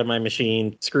 ripped it out of my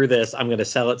machine. Screw this. I'm going to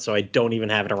sell it so I don't even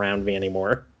have it around me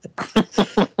anymore.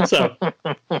 So,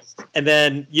 and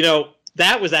then,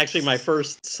 that was actually my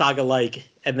first Saga-like.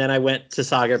 And then I went to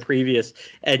Saga previous.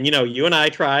 And, you and I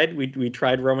tried. We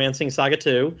tried Romancing Saga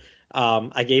 2.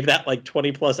 I gave that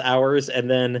 20 plus hours, and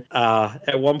then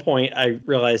at one point I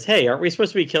realized, hey, aren't we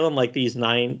supposed to be killing these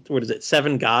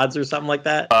 7 gods or something like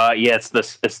that? Yeah, it's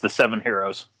the 7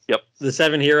 heroes. Yep, the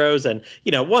 7 heroes, and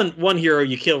one hero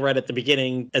you kill right at the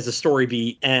beginning as a story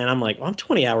beat, and I'm like, well, I'm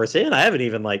 20 hours in, I haven't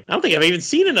even I don't think I've even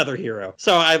seen another hero.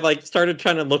 So I started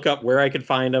trying to look up where I could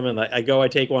find them, and I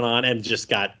take one on, and just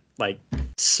got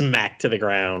smacked to the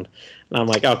ground. And I'm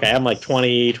like, okay, I'm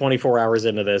 24 hours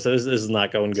into this. This is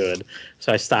not going good.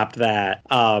 So I stopped that.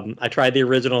 I tried the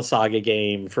original Saga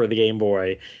game for the Game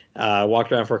Boy.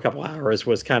 Walked around for a couple hours,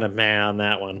 was kind of meh on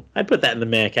that one. I'd put that in the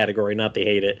meh category, not the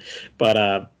hate it. But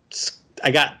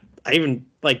I even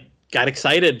got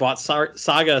excited, bought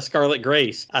Saga Scarlet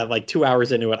Grace. 2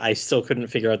 hours into it, I still couldn't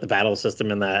figure out the battle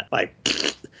system in that.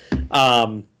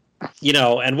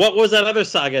 And what was that other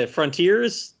saga?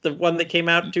 Frontiers, the one that came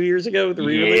out 2 years ago, the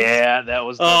re-release? Yeah, that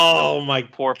was. My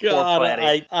poor God,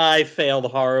 Platty. I failed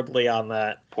horribly on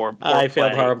that. Poor I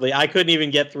failed Platty. horribly. I couldn't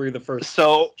even get through the first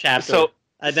chapter.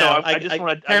 I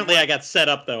got set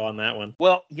up though on that one.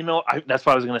 Well, that's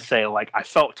what I was going to say. Like, I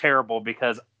felt terrible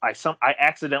because I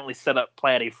accidentally set up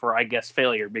Platty for, I guess,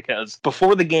 failure, because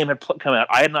before the game had come out,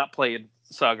 I had not played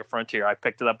Saga Frontier. I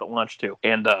picked it up at launch too,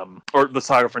 and or the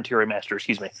Saga Frontier remaster,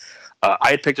 excuse me.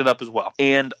 I had picked it up as well,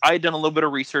 and I had done a little bit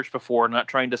of research before, not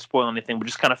trying to spoil anything, but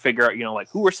just kind of figure out, like,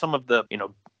 who are some of the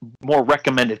more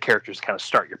recommended characters to kind of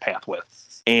start your path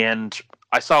with. And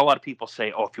I saw a lot of people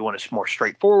say, if you want a more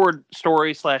straightforward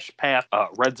story / path,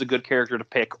 Red's a good character to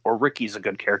pick, or Ricky's a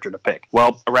good character to pick.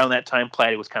 Well, around that time,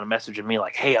 Platty was kind of messaging me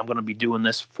like, hey, I'm going to be doing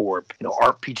this for,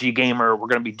 RPG Gamer. We're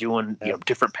going to be doing,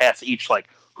 different paths each. Like,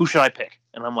 who should I pick?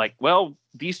 And I'm like, well,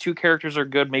 these two characters are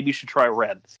good. Maybe you should try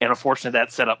Red. And unfortunately,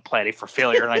 that set up Platty for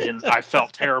failure, and I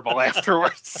felt terrible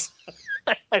afterwards.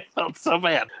 I felt so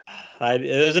bad.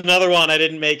 There's another one. I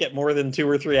didn't make it more than 2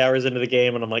 or 3 hours into the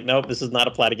game, and I'm like, nope, this is not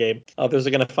a Platty game. Others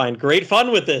are going to find great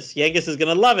fun with this. Yangus is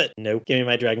going to love it. Nope, give me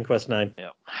my Dragon Quest IX.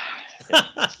 Yeah.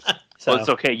 So it's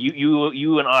okay.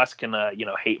 You and Os can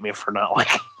hate me for not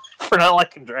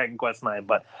liking Dragon Quest IX,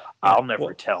 but I'll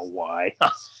never tell why.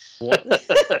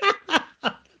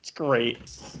 It's great.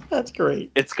 That's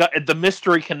great. It's got the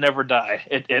mystery can never die.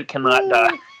 It cannot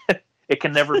die. It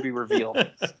can never be revealed.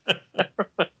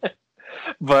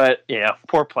 But yeah,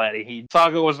 poor Platty.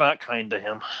 Saga was not kind to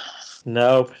him.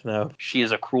 Nope. She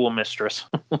is a cruel mistress.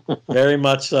 Very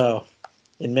much so,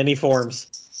 in many forms.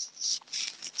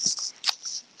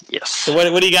 Yes. So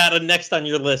what do you got next on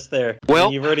your list there?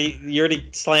 Well, you already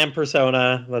slammed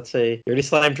Persona. Let's see. You already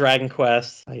slammed Dragon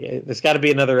Quest. There's got to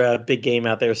be another big game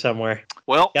out there somewhere.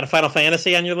 Well, got a Final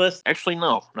Fantasy on your list? Actually,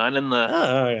 no, not in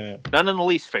the not in the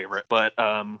least favorite, but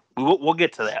we'll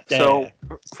get to that. Yeah. So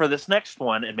for this next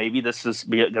one, and maybe this is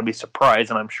going to be a surprise,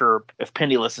 and I'm sure if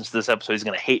Penny listens to this episode, he's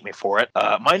going to hate me for it.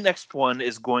 My next one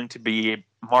is going to be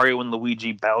Mario and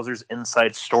Luigi Bowser's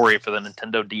Inside Story for the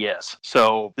Nintendo DS.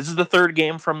 So this is the third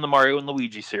game from the Mario and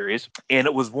Luigi series, and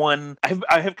it was one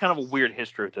I have kind of a weird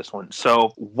history with this one.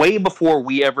 So way before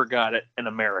we ever got it in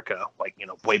America, like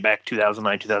way back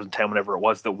 2009, 2010, whenever it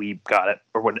was that we got it,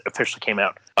 or when it officially came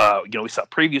out, we saw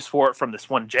previews for it from this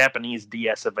one Japanese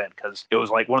DS event, because it was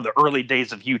like one of the early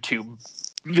days of YouTube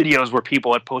videos where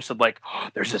people had posted like,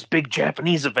 there's this big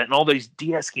Japanese event and all these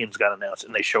DS games got announced,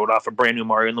 and they showed off a brand new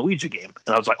Mario and Luigi game,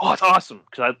 and I was like, it's awesome,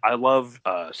 because I love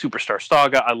Superstar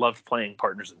Saga. I loved playing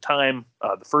Partners in Time,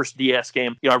 the first DS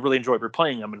game. I really enjoyed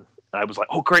replaying them, and I was like,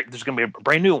 great, there's going to be a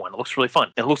brand new one. It looks really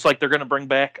fun. It looks like they're going to bring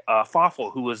back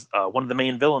Fawful, who was one of the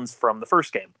main villains from the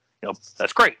first game.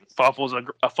 That's great. Fawful was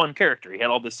a fun character. He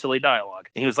had all this silly dialogue.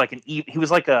 And he was like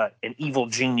an evil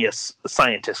genius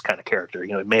scientist kind of character.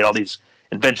 He made all these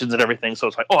inventions and everything. So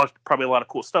it's like, there's probably a lot of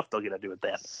cool stuff they'll get to do with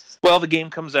that. Well, the game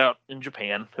comes out in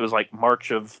Japan. It was like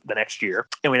March of the next year,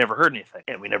 and we never heard anything.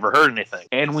 And we never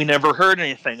heard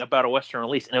anything about a Western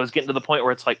release. And it was getting to the point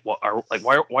where it's like, why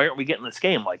aren't we getting this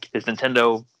game? Like, is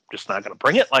Nintendo just not going to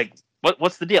bring it? Like,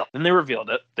 what's the deal? Then they revealed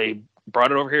it. They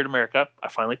brought it over here to America. I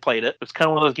finally played it. It was kind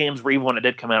of one of those games where even when it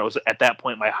did come out, it was at that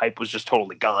point my hype was just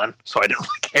totally gone, so I didn't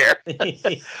really care.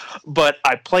 But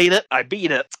I played it. I beat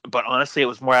it. But honestly, it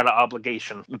was more out of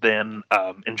obligation than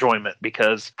enjoyment,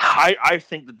 because I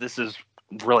think that this is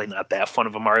really not that fun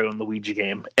of a Mario and Luigi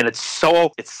game. And it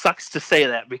sucks to say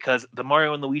that, because the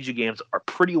Mario and Luigi games are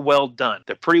pretty well done.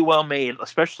 They're pretty well made,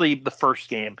 especially the first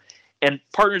game. And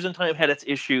Partners in Time had its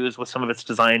issues with some of its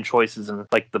design choices, and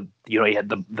like you had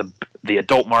the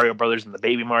adult Mario Brothers and the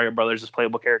baby Mario Brothers as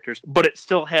playable characters, but it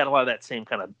still had a lot of that same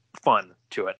kind of fun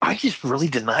to it. I just really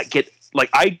did not get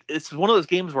it's one of those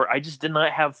games where I just did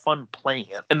not have fun playing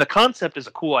it. And the concept is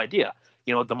a cool idea.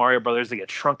 The Mario Brothers, they get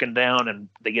shrunken down and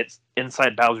they get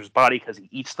inside Bowser's body because he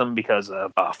eats them, because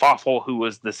of Fawful, who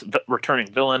was this returning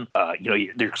villain.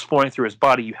 They're exploring through his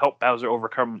body. You help Bowser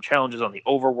overcome challenges on the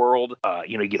overworld.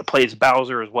 You get to play as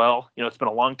Bowser as well. It's been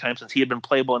a long time since he had been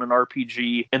playable in an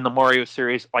RPG in the Mario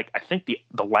series. Like, I think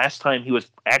the last time he was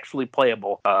actually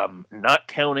playable, not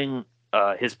counting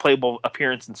his playable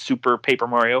appearance in Super Paper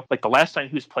Mario, like the last time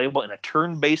he was playable in a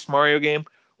turn-based Mario game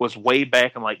was way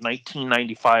back in like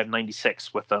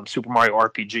 1995-96 with Super Mario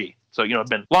RPG. So, it's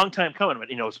been a long time coming,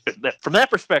 but, from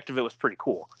that perspective, it was pretty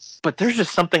cool. But there's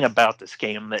just something about this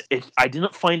game that I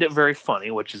didn't find it very funny,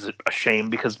 which is a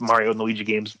shame, because Mario and Luigi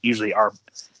games usually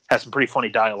have some pretty funny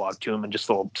dialogue to them and just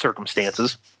little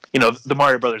circumstances. The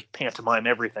Mario Brothers pantomime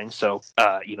everything, so,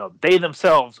 they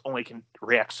themselves only can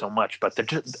react so much, but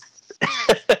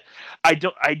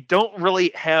I don't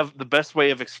really have the best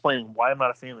way of explaining why I'm not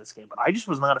a fan of this game, but I just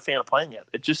was not a fan of playing it.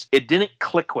 It didn't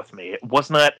click with me. It was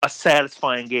not a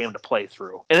satisfying game to play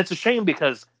through. And it's a shame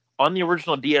because on the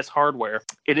original DS hardware,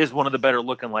 it is one of the better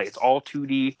looking. Like, it's all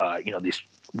 2D. These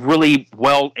really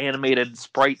well animated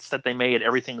sprites that they made.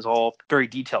 Everything's all very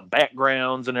detailed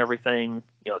backgrounds and everything.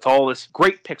 It's all this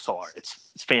great pixel art. It's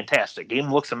fantastic.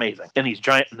 Game looks amazing. And the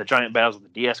giant battles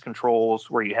with the DS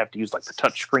controls, where you have to use like the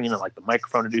touch screen and like the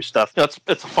microphone to do stuff. It's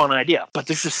a fun idea. But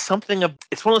there's just something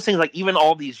it's one of those things, like, even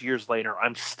all these years later,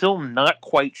 I'm still not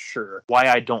quite sure why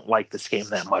I don't like this game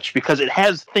that much, because it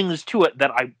has things to it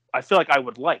that I feel like I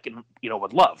would like and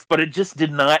would love, but it just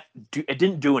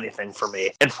didn't do anything for me.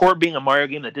 And for it being a Mario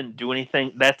game that didn't do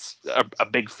anything, that's a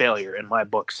big failure in my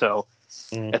book. So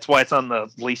that's why it's on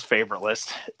the least favorite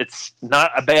list. It's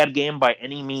not a bad game by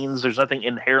any means. There's nothing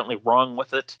inherently wrong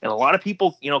with it. And a lot of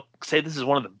people, say this is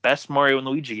one of the best Mario and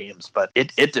Luigi games, but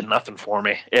it did nothing for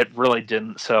me. It really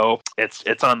didn't. So it's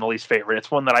on the least favorite. It's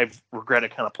one that I've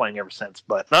regretted kind of playing ever since,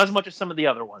 but not as much as some of the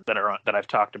other ones that I've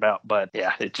talked about. But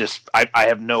yeah, I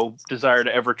have no desire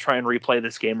to ever try and replay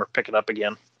this game or pick it up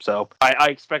again. So I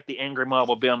expect the angry mob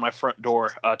will be on my front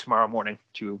door tomorrow morning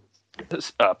to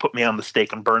put me on the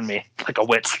stake and burn me like a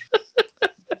witch.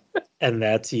 And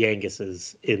that's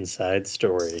Yangus's inside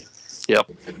story. Yep.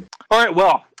 All right.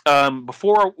 Well,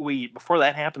 before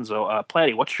that happens, though,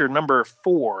 Platty, what's your number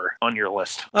 4 on your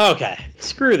list? Okay,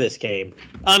 screw this game.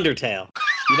 Undertale.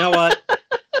 You know what?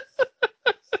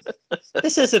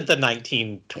 This isn't the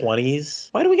 1920s.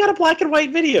 Why do we got a black and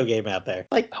white video game out there?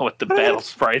 Like, with the battle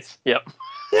sprites. Yep.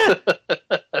 Yeah.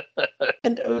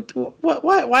 And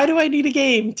why do I need a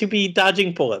game to be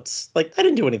dodging bullets? Like, I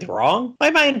didn't do anything wrong. Why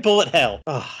am I in bullet hell?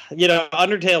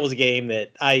 Undertale was a game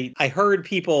that I heard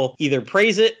people either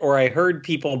praise it or I heard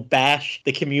people bash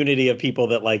the community of people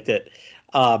that liked it.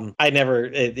 I'd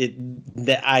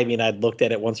looked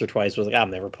at it once or twice, was like,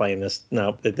 I'm never playing this.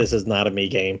 No, this is not a me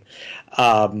game.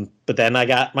 But then I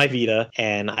got my Vita,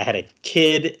 and I had a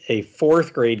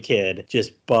 4th grade kid,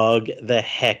 just bug the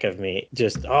heck of me.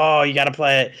 Just, you gotta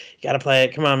play it. You gotta play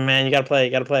it. Come on, man. You gotta play it.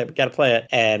 You gotta play it.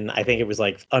 And I think it was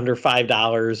like under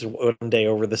 $5 one day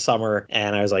over the summer.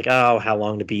 And I was like, How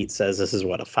Long to Beat says this is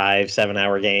what, a 5-7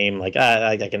 hour game. Like,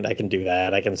 I can do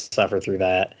that. I can suffer through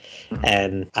that.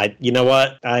 And you know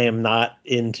what? I am not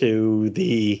into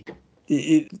the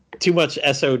too much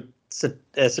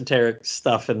esoteric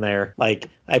stuff in there. Like,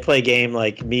 I play a game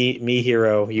like me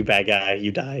hero, you bad guy,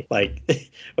 you die. Like,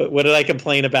 what did I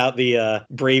complain about the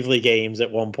Bravely games at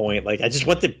one point? Like, I just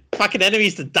want the fucking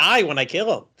enemies to die when I kill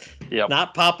them. Yep.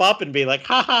 Not pop up and be like,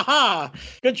 ha ha ha,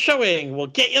 good showing, we'll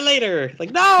get you later. Like,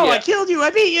 no, yeah. I killed you,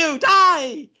 I beat you,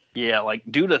 die. Yeah, like,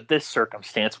 due to this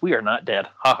circumstance, we are not dead.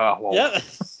 Ha ha. Yeah.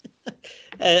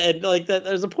 And like that,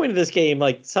 there's a point of this game,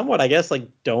 like, somewhat, I guess, like,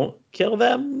 don't kill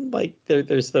them. Like,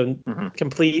 there's the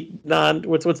complete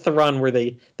what's the run where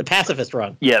the pacifist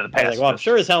run. Yeah, the pacifist. Like, well, I'm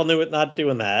sure as hell not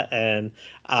doing that, and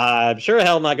I'm sure as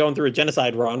hell not going through a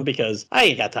genocide run because I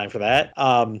ain't got time for that.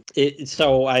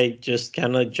 So I just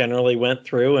kind of generally went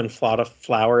through and fought a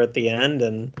flower at the end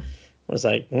and was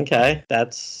like, okay,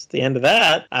 that's the end of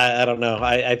that. I don't know.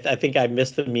 I think I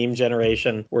missed the meme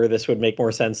generation where this would make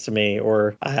more sense to me,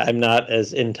 or I'm not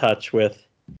as in touch with,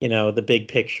 the big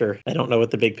picture. I don't know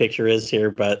what the big picture is here,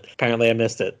 but apparently I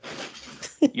missed it.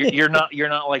 You're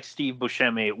not like Steve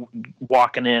Buscemi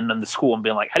walking in the school and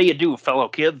being like, "How do you do, fellow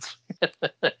kids?"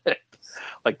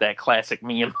 Like that classic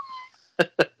meme.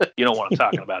 You know what I'm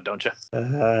talking about, don't you?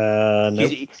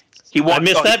 Nope. I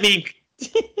missed that meme.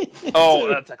 Oh,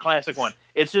 that's a classic one.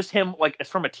 It's just him, like, it's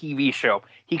from a TV show.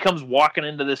 He comes walking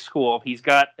into this school. He's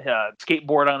got a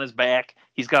skateboard on his back.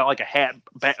 He's got like a hat,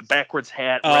 backwards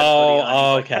hat.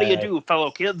 Oh, okay. Like, how do you do, fellow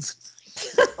kids?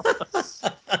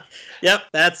 Yep,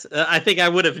 that's. I think I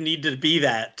would have needed to be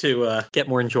that to get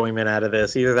more enjoyment out of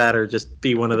this. Either that, or just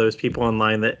be one of those people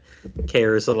online that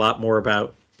cares a lot more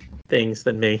about things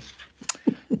than me.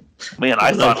 Man,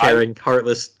 I thought uncaring,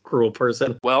 heartless, cruel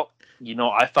person. Well,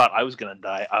 I thought I was going to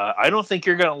die. I don't think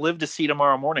you're going to live to see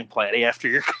tomorrow morning, Platty,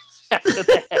 after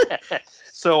that.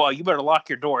 So you better lock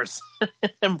your doors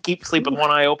and keep sleeping one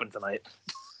eye open tonight.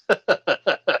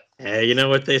 Hey, you know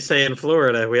what they say in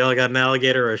Florida? We all got an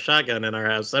alligator or a shotgun in our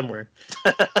house somewhere.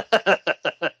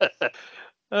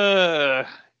 I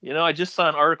just saw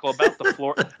an article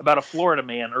about a Florida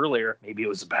man earlier. Maybe it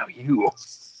was about you.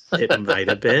 It might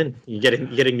have been. You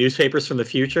getting newspapers from the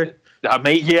future?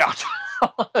 Yeah.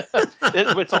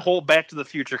 It's a whole Back to the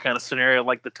Future kind of scenario,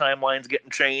 like the timeline's getting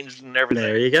changed and everything.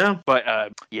 There you go. But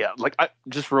yeah, like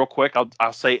just real quick,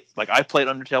 I'll say, like, I played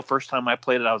Undertale first time I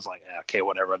played it. I was like, okay,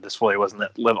 whatever. This really wasn't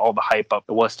all the hype up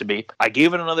it was to be. I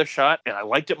gave it another shot, and I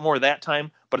liked it more that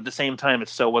time. But at the same time, it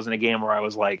still wasn't a game where I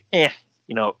was like, I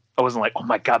wasn't like, oh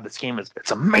my god, this game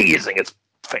it's amazing, it's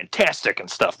fantastic and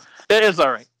stuff. It is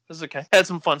all right. It's okay. Had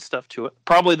some fun stuff to it.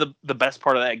 Probably the best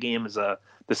part of that game is the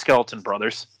Skeleton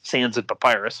Brothers, Sans and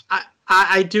Papyrus.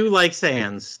 I do like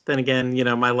Sans. Then again,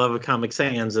 my love of Comic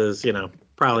Sans is,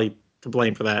 probably to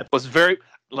blame for that. Was very,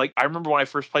 like, I remember when I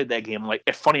first played that game, like,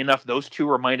 funny enough, those two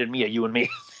reminded me of you and me.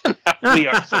 We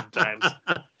are sometimes.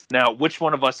 Now, which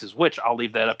one of us is which, I'll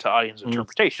leave that up to audience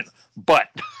interpretation. But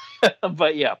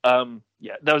yeah,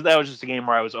 that was just a game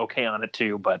where I was okay on it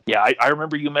too. But yeah, I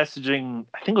remember you messaging,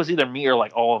 I think it was either me or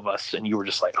like all of us, and you were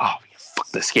just like, oh, fuck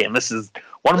this game.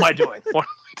 What am I doing? What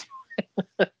am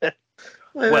I doing?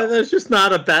 Well, that's just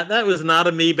not that was not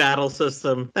a me battle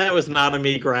system. That was not a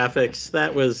me graphics.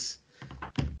 That was,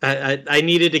 I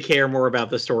needed to care more about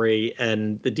the story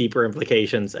and the deeper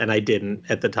implications, and I didn't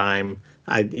at the time.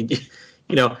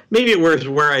 Maybe it was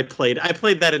where I played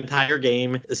that entire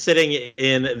game sitting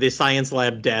in the science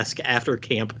lab desk after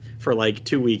camp for like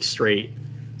 2 weeks straight.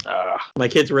 My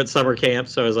kids were at summer camp,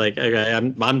 so I was like, okay,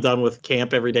 I'm done with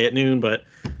camp every day at noon, but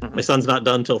my son's not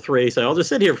done till 3, so I'll just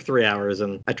sit here for 3 hours.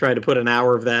 And I tried to put an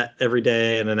hour of that every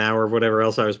day and an hour of whatever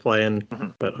else I was playing,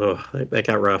 but that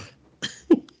got rough.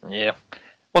 Yeah.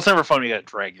 Well, it's never fun when you got to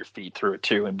drag your feet through it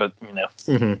too, but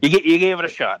you gave it a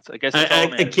shot. So I guess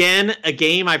again, a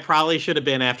game I probably should have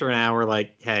been after an hour.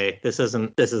 Like, hey, this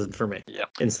isn't for me. Yeah.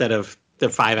 Instead of the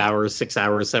 5 hours, 6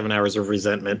 hours, 7 hours of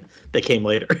resentment that came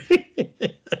later.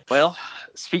 Well,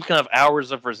 speaking of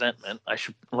hours of resentment,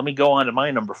 let me go on to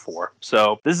my number 4.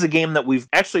 So this is a game that we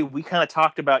kind of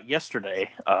talked about yesterday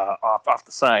off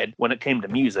the side when it came to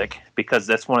music, because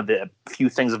that's one of the few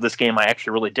things of this game I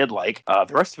actually really did like.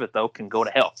 The rest of it, though, can go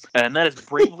to hell. And that is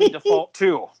Bravely Default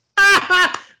 2.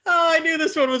 Oh, I knew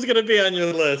this one was going to be on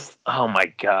your list. Oh,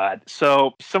 my God.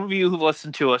 So some of you who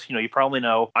listen to us, you probably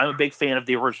know I'm a big fan of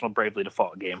the original Bravely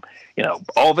Default game.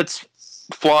 All of its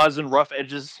flaws and rough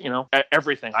edges,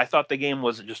 everything. I thought the game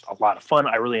was just a lot of fun.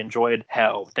 I really enjoyed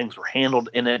how things were handled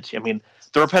in it. I mean,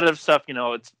 the repetitive stuff,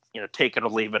 it's, take it or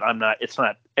leave it.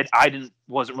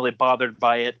 Wasn't really bothered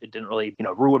by it. It didn't really,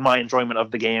 ruin my enjoyment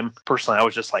of the game. Personally, I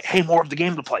was just like, hey, more of the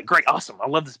game to play. Great, awesome. I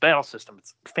love this battle system.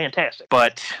 It's fantastic.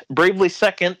 But Bravely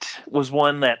Second was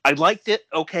one that I liked it.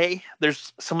 Okay.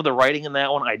 There's some of the writing in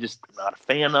that one I'm just not a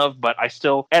fan of, but I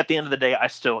still, at the end of the day, I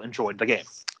still enjoyed the game.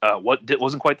 It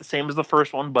wasn't quite the same as the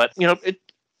first one, but it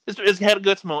had a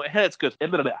good moment. It had its good.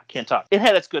 I can't talk. It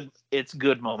had its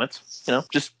good moments.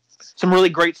 Just some really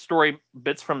great story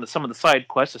bits from some of the side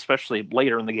quests, especially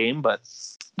later in the game. But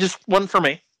just one for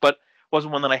me. But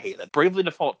wasn't one that I hated. Bravely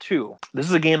Default 2. This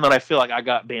is a game that I feel like I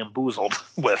got bamboozled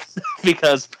with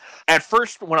because at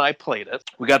first when I played it,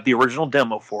 we got the original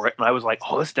demo for it, and I was like,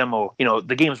 oh, this demo,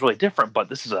 the game's really different, but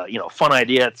this is a fun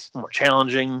idea. It's more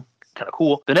challenging. Kind of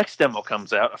cool. The next demo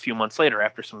comes out a few months later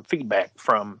after some feedback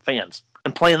from fans.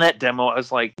 And playing that demo, I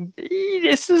was like,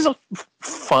 this is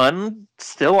fun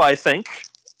still, I think.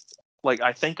 Like,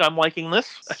 I think I'm liking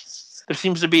this. There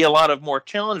seems to be a lot of more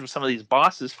challenge with some of these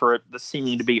bosses for it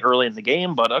seeming to be early in the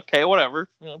game, but okay, whatever.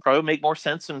 Probably make more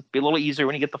sense and be a little easier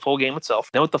when you get the full game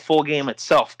itself. Then with the full game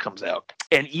itself comes out.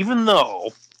 And even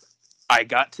though I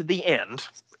got to the end,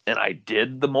 and I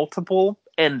did the multiple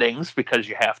endings, because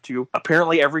you have to.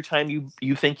 Apparently, every time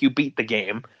you think you beat the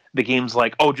game's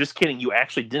like, oh, just kidding, you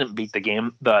actually didn't beat the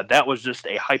game. That was just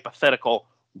a hypothetical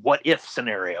what if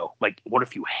scenario. Like, what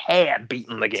if you had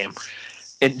beaten the game?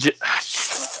 And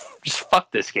just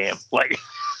fuck this game. Like,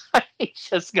 I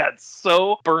just got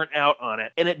so burnt out on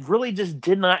it. And it really just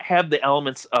did not have the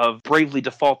elements of Bravely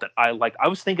Default that I like. I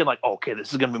was thinking like, okay,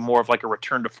 this is going to be more of like a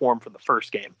return to form for the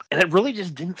first game. And it really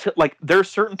just didn't feel like there are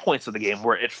certain points of the game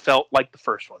where it felt like the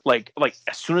first one. Like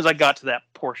as soon as I got to that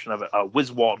portion of it,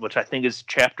 Wiswald, which I think is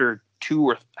chapter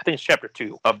 2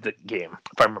 of the game,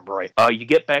 if I remember right. You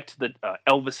get back to the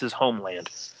Elvis's homeland.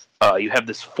 You have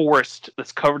this forest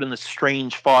that's covered in this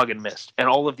strange fog and mist, and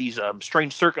all of these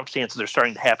strange circumstances are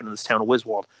starting to happen in this town of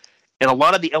Wiswald. And a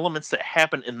lot of the elements that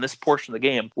happen in this portion of the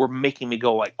game were making me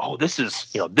go like, oh, this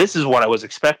is what I was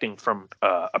expecting from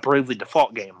a Bravely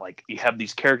Default game. Like, you have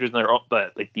these characters that are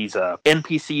like these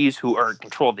NPCs who are in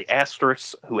control of the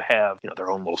Asterisks, who have their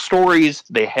own little stories.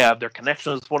 They have their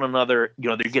connections with one another.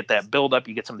 They get that build up.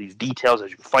 You get some of these details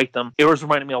as you fight them. It was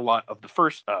reminding me a lot of the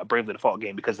first Bravely Default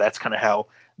game, because that's kind of how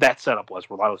that setup was,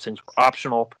 where a lot of those things were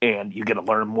optional, and you get to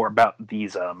learn more about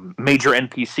these major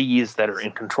NPCs that are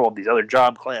in control of these other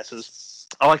job classes.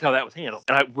 I like how that was handled,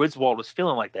 and Wiswald was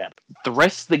feeling like that. The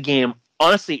rest of the game,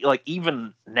 honestly, like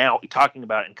even now talking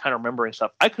about it and kind of remembering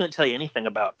stuff, I couldn't tell you anything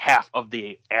about half of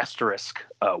the asterisk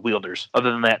wielders,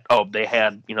 other than that, they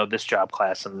had, this job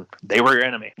class and they were your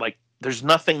enemy. Like, there's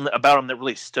nothing about them that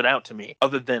really stood out to me,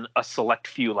 other than a select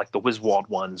few, like the Wiswald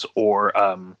ones, or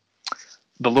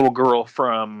the little girl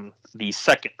from the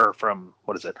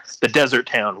the desert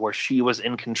town, where she was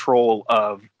in control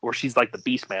of, where she's like the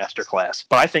Beastmaster class.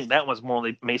 But I think that was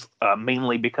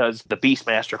mainly because the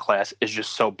Beastmaster class is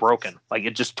just so broken. Like,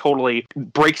 it just totally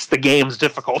breaks the game's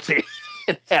difficulty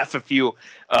in half if you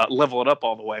level it up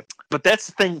all the way. But that's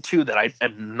the thing, too, that I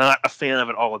am not a fan of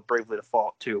at all with Bravely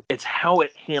Default 2. It's how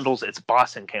it handles its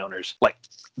boss encounters. Like,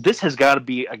 this has got to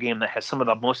be a game that has some of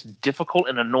the most difficult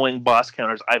and annoying boss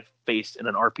counters I've faced in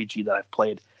an RPG that I've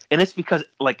played. And it's because,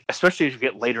 like, especially as you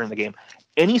get later in the game,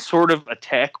 any sort of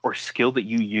attack or skill that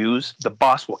you use, the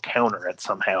boss will counter it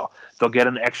somehow. They'll get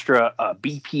an extra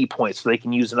BP point so they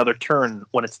can use another turn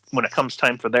when it comes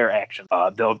time for their action.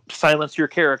 They'll silence your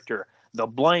character. They'll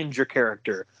blind your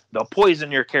character. They'll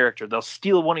poison your character. They'll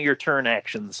steal one of your turn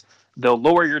actions. They'll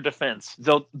lower your defense.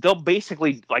 They'll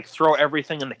basically like throw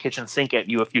everything in the kitchen sink at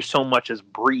you if you so much as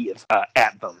breathe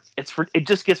at them. It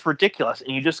just gets ridiculous,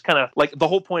 and you just kind of like, the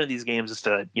whole point of these games is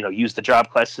to use the job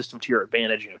class system to your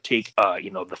advantage. Take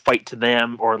the fight to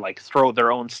them, or like throw their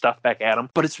own stuff back at them.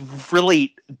 But it's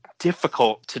really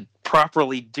difficult to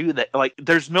properly do that. Like,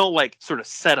 there's no like sort of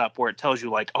setup where it tells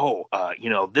you like,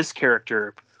 this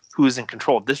character who is in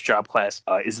control of this job class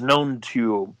is known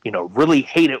to really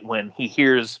hate it when he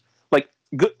hears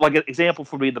like an example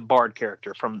would be the Bard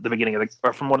character from the beginning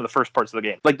or from one of the first parts of the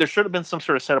game. Like, there should have been some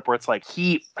sort of setup where it's like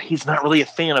he's not really a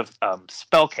fan of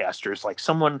spellcasters. Like,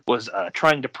 someone was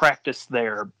trying to practice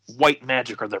their white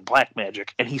magic or their black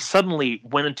magic, and he suddenly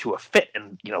went into a fit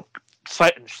and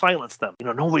silenced them.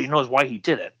 Nobody knows why he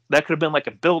did it. That could have been like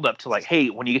a build up to like, hey,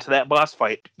 when you get to that boss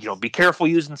fight, be careful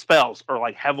using spells, or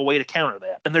like have a way to counter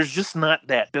that. And there's just not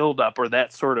that build up or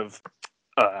that sort of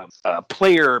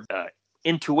player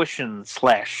intuition /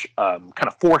 kind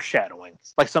of foreshadowing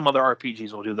like some other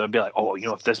RPGs will do. They'll be like,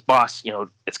 if this boss,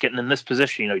 it's getting in this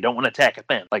position, you don't want to attack it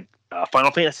then. Like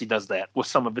Final Fantasy does that with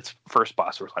some of its first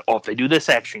boss, where it's like, if they do this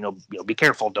action, be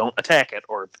careful, don't attack it,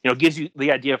 or gives you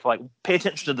the idea of like, pay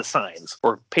attention to the signs,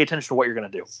 or pay attention to what you're going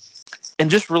to do. And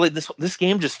just really, this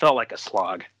game just felt like a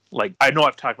slog. Like, I know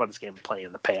I've talked about this game playing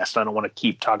in the past. I don't want to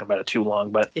keep talking about it too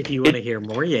long, but if you want to hear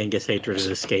more Yangus hatred of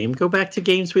this game, go back to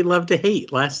Games We Love to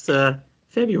Hate last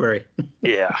February.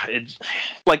 Yeah,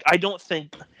 I don't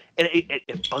think, and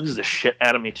it bugs the shit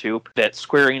out of me too, that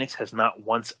Square Enix has not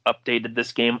once updated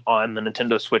this game on the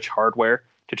Nintendo Switch hardware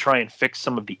to try and fix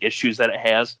some of the issues that it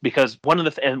has. Because one of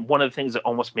the things that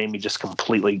almost made me just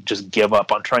completely just give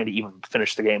up on trying to even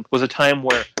finish the game was a time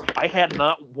where I had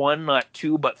not one, not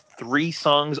two, but 3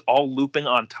 songs all looping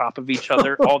on top of each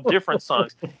other, all different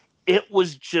songs. It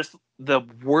was just the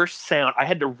worst sound. I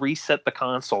had to reset the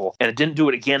console, and it didn't do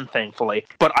it again, thankfully,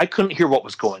 but I couldn't hear what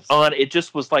was going on. It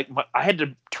just was like, I had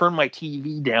to turn my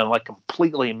TV down like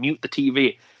completely and mute the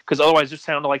TV, because otherwise it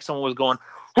sounded like someone was going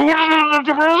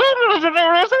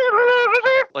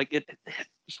like it.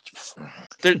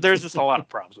 There's just a lot of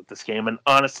problems with this game, and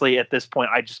honestly, at this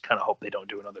point, I just kind of hope they don't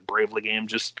do another Bravely game.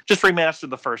 Just remaster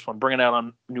the first one, bring it out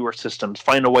on newer systems,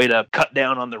 find a way to cut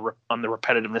down on the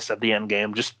repetitiveness of the end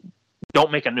game. Just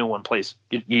don't make a new one, please.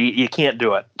 You can't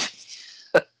do it.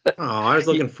 I was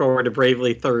looking forward to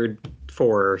Bravely 3rd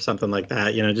 4 or something like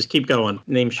that. Just keep going.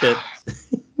 Name shit.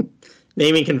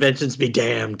 Naming conventions be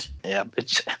damned. Yeah,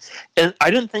 and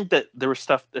I didn't think that there was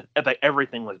stuff that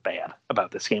everything was bad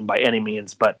about this game by any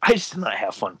means, but I just did not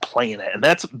have fun playing it, and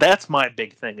that's my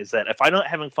big thing, is that if I'm not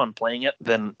having fun playing it,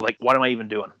 then like, what am I even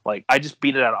doing? Like, I just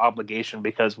beat it out of obligation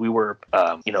because we were,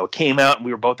 came out and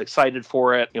we were both excited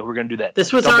for it. We're gonna do that.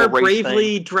 This was our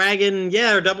Bravely Dragon,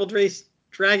 our double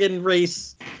dragon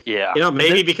race. Yeah,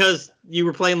 maybe because you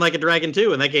were playing like a dragon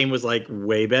too, and that game was like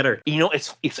way better.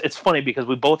 It's funny because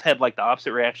we both had like the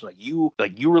opposite reaction. Like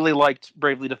you really liked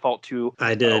Bravely Default 2.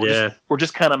 I did, yeah. We're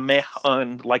just kind of meh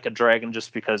on Like a Dragon,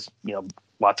 just because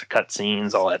lots of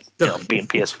cutscenes, all that, being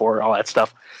PS4, all that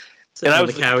stuff. Sitting on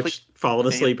the couch, falling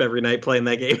asleep every night playing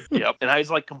that game. Yep. And I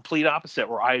was like complete opposite,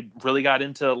 where I really got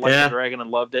into Like a Dragon and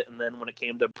loved it, and then when it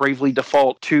came to Bravely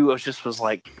Default 2, I was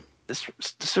like, this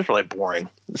is really boring.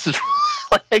 This is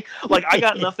like I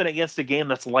got nothing against a game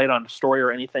that's light on story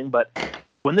or anything, but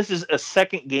when this is a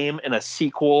second game in a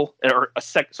sequel, or a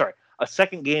a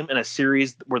second game in a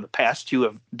series where the past two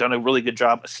have done a really good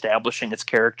job establishing its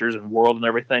characters and world and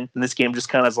everything. And this game just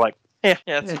kind of is like,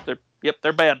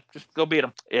 they're bad. Just go beat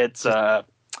them. It's kind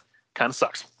of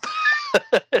sucks,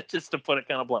 just to put it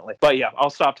kind of bluntly. But yeah, I'll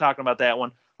stop talking about that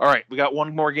one. All right, we got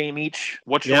one more game each.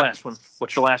 What's your last one?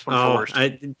 What's your last one first?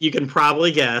 You can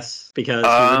probably guess because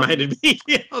you reminded me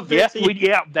of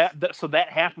it. So that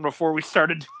happened before we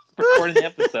started recording the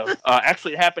episode.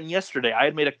 Actually, it happened yesterday. I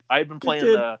had been playing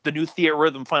the new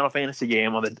Theatrhythm Final Fantasy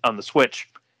game on the Switch,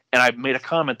 and I made a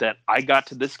comment that I got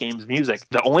to this game's music.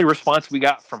 The only response we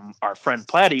got from our friend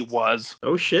Platty was,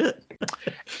 "Oh shit,"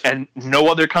 and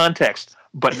no other context.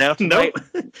 But now tonight,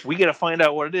 we got to find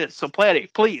out what it is. So, Platty,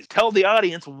 please tell the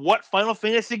audience what Final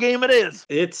Fantasy game it is.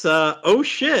 It's, oh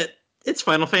shit, it's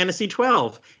Final Fantasy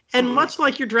 12. And much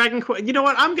like your Dragon Quest, you know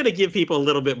what? I'm going to give people a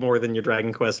little bit more than your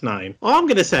Dragon Quest 9. All I'm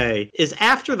going to say is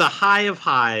after the high of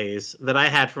highs that I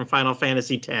had from Final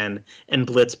Fantasy 10 and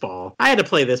Blitzball, I had to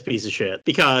play this piece of shit.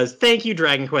 Because thank you,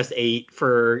 Dragon Quest 8,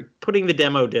 for putting the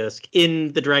demo disc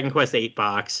in the Dragon Quest 8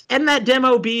 box. And that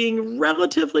demo being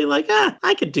relatively like,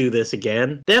 I could do this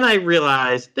again. Then I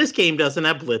realized this game doesn't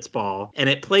have Blitzball, and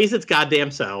it plays its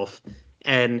goddamn self.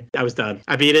 And I was done.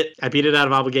 I beat it. I beat it out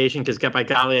of obligation because, by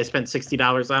golly, I spent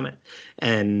 $60 on it.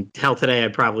 And hell, today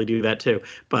I'd probably do that too.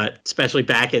 But especially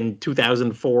back in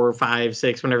 2004, 5,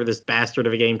 6, whenever this bastard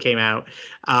of a game came out,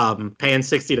 paying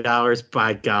 $60,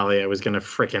 by golly, I was going to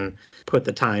frickin' put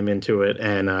the time into it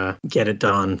and get it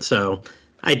done. So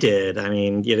I did. I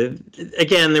mean,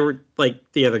 again, there were like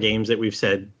the other games that we've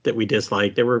said that we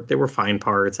disliked. There were fine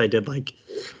parts. I did like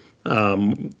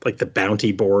the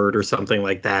bounty board or something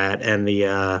like that, and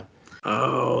the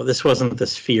this wasn't the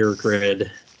sphere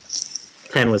grid.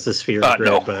 10 was the sphere grid,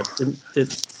 no. But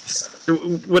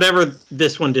whatever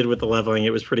this one did with the leveling, it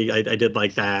was pretty. I did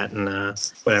like that, and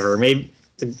whatever. Maybe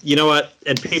you know what?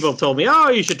 And people have told me, oh,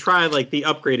 you should try like the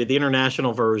upgraded, the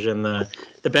international version, the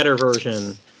better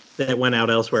version that went out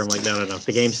elsewhere. I'm like, no.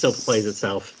 The game still plays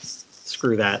itself.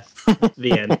 Screw that.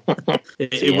 The end.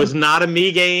 It was not a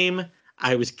me game.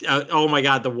 I was, oh my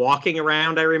God, the walking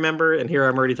around I remember, and here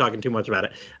I'm already talking too much about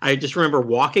it. I just remember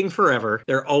walking forever,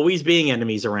 there always being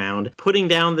enemies around, putting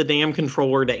down the damn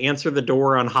controller to answer the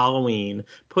door on Halloween,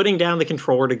 putting down the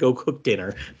controller to go cook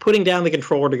dinner, putting down the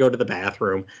controller to go to the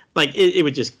bathroom. Like, it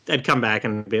would just, I'd come back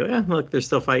and be like, look, they're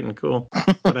still fighting, cool.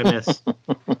 What I miss.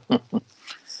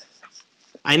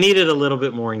 I needed a little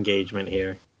bit more engagement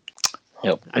here.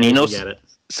 Yep. I need to get it.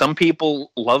 Some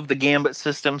people love the Gambit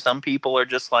system, some people are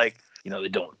just like, they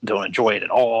don't enjoy it at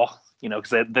all,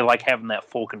 because they like having that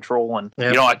full control. And,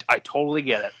 I totally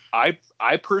get it.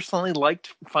 I personally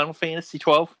liked Final Fantasy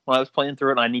 12 when I was playing through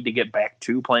it, and I need to get back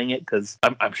to playing it because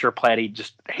I'm sure Platty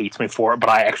just hates me for it, but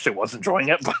I actually was enjoying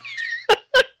it.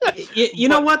 You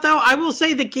know what, though? I will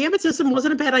say the Gambit system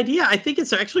wasn't a bad idea. I think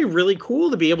it's actually really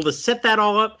cool to be able to set that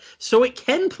all up so it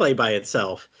can play by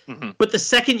itself. Mm-hmm. But the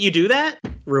second you do that,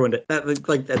 ruined it.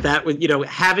 That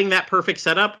having that perfect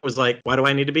setup was like, why do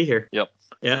I need to be here? Yep.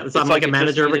 Yeah, I'm like a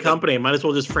manager of a company. I might as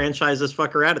well just franchise this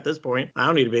fucker out at this point. I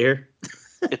don't need to be here.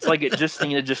 It's like it just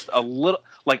needed just a little.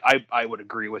 Like I would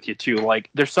agree with you too. Like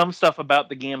there's some stuff about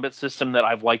the Gambit system that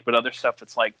I've liked, but other stuff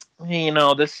it's like, hey,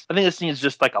 I think this needs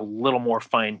just like a little more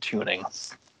fine tuning.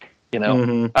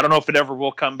 Mm-hmm. I don't know if it ever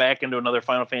will come back into another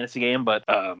Final Fantasy game, but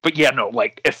yeah, no,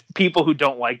 like if people who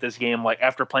don't like this game, like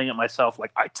after playing it myself,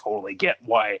 like I totally get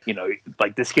why,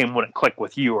 like this game wouldn't click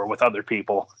with you or with other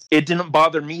people. It didn't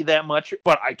bother me that much,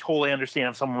 but I totally understand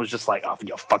if someone was just like, oh,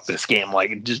 fuck this game.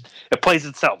 Like it plays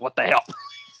itself. What the hell?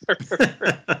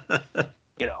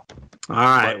 All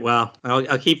right. Well,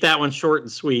 I'll keep that one short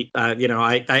and sweet.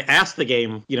 I asked the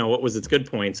game, what was its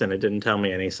good points, and it didn't tell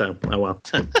me any. So, oh well.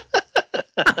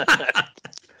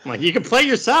 I'm like, you can play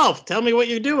yourself. Tell me what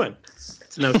you're doing.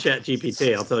 It's no Chat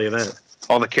GPT, I'll tell you that.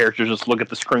 All the characters just look at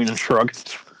the screen and shrug.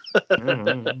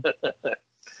 Mm-hmm.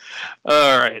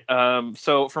 All right.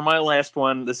 So for my last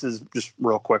one, this is just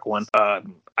real quick one.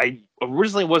 I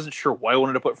originally wasn't sure why I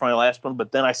wanted to put for my last one,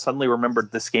 but then I suddenly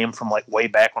remembered this game from like way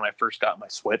back when I first got my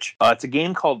Switch. It's a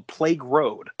game called Plague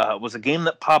Road. It was a game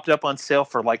that popped up on sale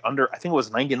for like I think it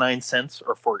was 99 cents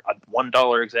or for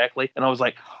 $1 exactly. And I was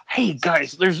like, hey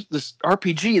guys, there's this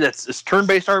RPG this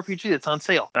turn-based RPG that's on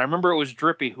sale. And I remember it was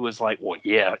Drippy who was like, well,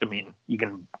 yeah, I mean, you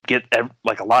can get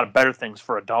like a lot of better things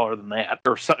for $1 than that,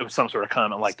 or some sort of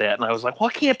comment like that. And I was like, well,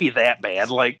 it can't be that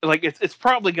bad. Like it's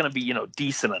probably going to be,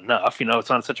 decent enough. It's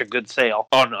on such a good sale.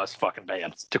 Oh no, it's fucking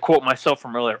bad. To quote myself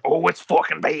from earlier, oh, it's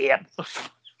fucking bad.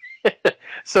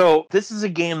 So this is a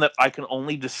game that I can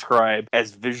only describe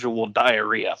as visual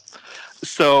diarrhea.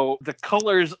 So the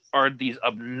colors are these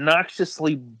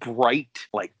obnoxiously bright,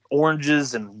 like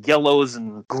oranges and yellows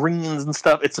and greens and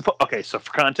stuff. Okay, so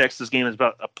for context, this game is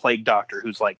about a plague doctor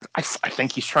who's like, I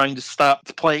think he's trying to stop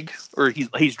the plague, or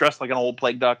he's dressed like an old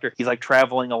plague doctor. He's like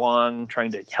traveling along,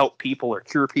 trying to help people or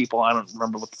cure people. I don't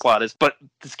remember what the plot is, but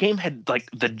this game had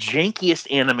like the jankiest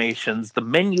animations. The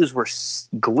menus were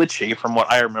glitchy from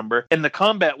what I remember, and the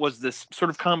combat was this sort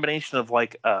of combination of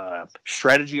like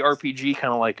strategy RPG,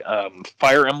 kind of like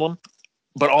Fire Emblem,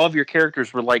 but all of your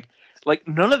characters were like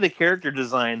none of the character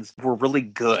designs were really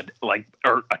good, like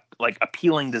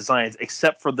appealing designs,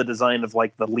 except for the design of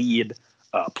like the lead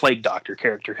plague doctor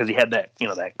character, because he had that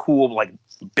that cool like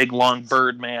big long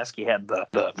bird mask. He had the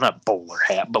not bowler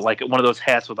hat, but like one of those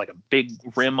hats with like a big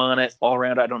rim on it all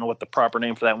around. I don't know what the proper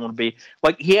name for that one would be.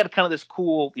 Like he had kind of this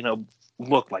cool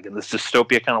look like in this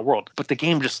dystopia kind of world, but the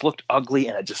game just looked ugly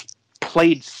and it just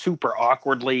played super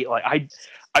awkwardly. Like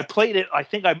I played it. I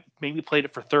think I maybe played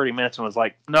it for 30 minutes and was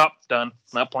like, nope, done.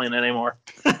 Not playing it anymore.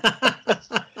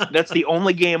 That's the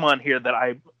only game on here that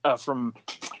I, from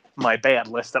my bad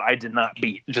list, that I did not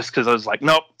beat, just because I was like,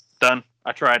 nope, done.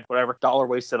 I tried. Whatever. $1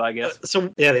 wasted, I guess.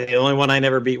 So, yeah, the only one I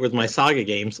never beat was my Saga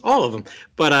games. All of them.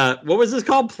 But what was this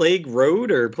called? Plague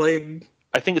Road or Plague...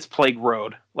 I think it's Plague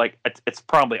Road. Like it's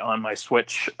probably on my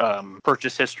Switch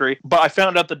purchase history. But I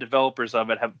found out the developers of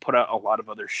it have put out a lot of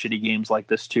other shitty games like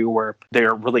this too, where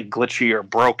they're really glitchy or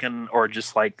broken, or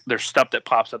just like there's stuff that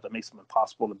pops up that makes them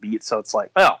impossible to beat. So it's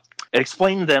like, well, it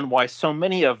explained then why so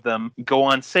many of them go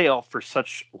on sale for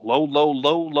such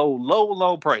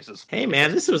low prices. Hey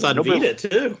man, this was on Vita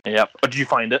too. Yep. Did you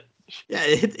find it? Yeah,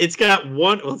 it's got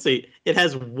one. Let's see. It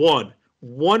has one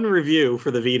review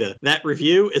for the Vita. That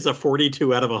review is a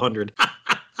 42 out of 100.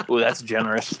 Oh, that's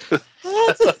generous.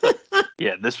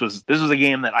 Yeah, this was a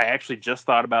game that I actually just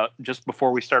thought about just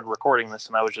before we started recording this,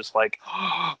 and I was just like,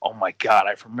 oh my god,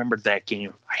 I remembered that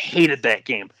game. I hated that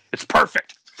game. It's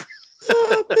perfect.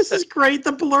 Oh, this is great.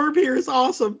 The blurb here is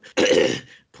awesome.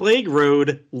 Plague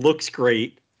Road looks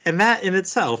great. And that in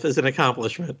itself is an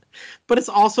accomplishment. But it's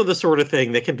also the sort of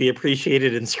thing that can be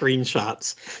appreciated in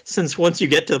screenshots, since once you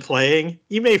get to playing,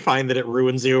 you may find that it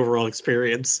ruins the overall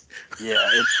experience. Yeah,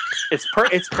 it's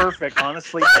perfect.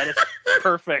 Honestly, that is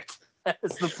perfect. That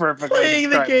is the perfect way to Playing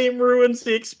the describe game ruins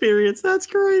the experience. That's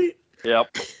great.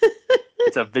 Yep.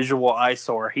 It's a visual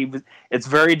eyesore. It's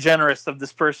very generous of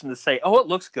this person to say, "Oh, it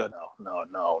looks good." No.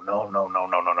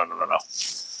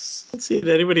 Let's see, did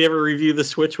anybody ever review the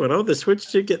Switch one? Oh, the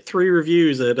Switch did get 3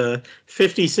 reviews at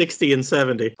 50, 60, and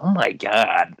 70. Oh my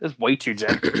god, that's way too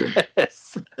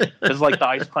generous. It's like the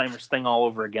Ice Climbers thing all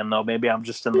over again, though. Maybe I'm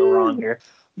just in the wrong here.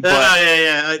 But,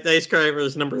 yeah. Ice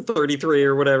Climbers number 33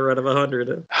 or whatever out of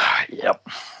 100. Yep.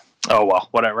 Oh, well,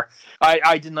 whatever.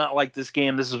 I did not like this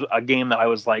game. This is a game that I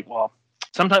was like, well,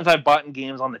 sometimes I've bought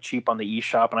games on the cheap on the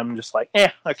eShop, and I'm just like,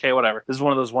 okay, whatever. This is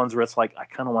one of those ones where it's like, I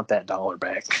kind of want that $1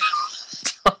 back.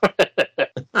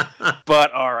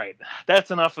 But all right,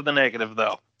 that's enough of the negative,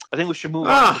 though. I think we should move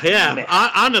on.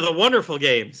 On to the wonderful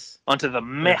games. Onto the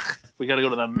meh. We got to go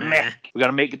to the meh. We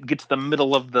got to get to the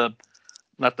middle of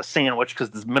not the sandwich, because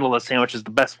the middle of the sandwich is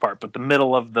the best part, but the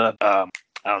middle of the I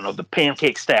don't know, the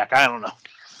pancake stack. I don't know.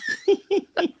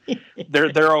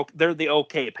 They're the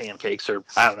okay pancakes, or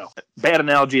I don't know. Bad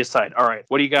analogy aside. All right,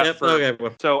 what do you got for? Okay.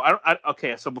 So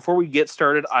So before we get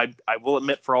started, I will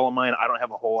admit for all of mine, I don't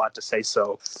have a whole lot to say.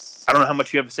 So I don't know how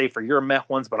much you have to say for your meh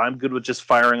ones, but I'm good with just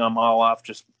firing them all off.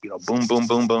 Just boom, boom,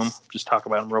 boom, boom. Just talk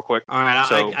about them real quick. All right.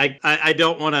 So, I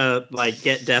don't want to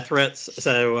get death threats.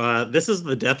 So this is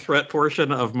the death threat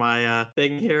portion of my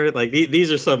thing here. Like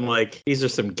these are some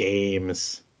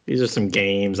games. These are some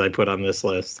games I put on this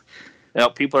list.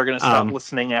 Well, people are going to stop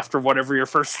listening after whatever your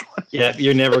first one. Yeah,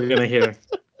 you're never going to hear.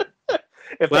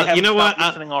 If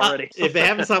they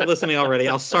haven't stopped listening already,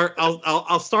 I'll start.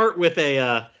 I'll start with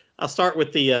a. I'll start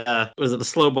with the. Was it the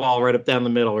slow ball right up down the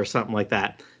middle or something like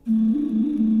that?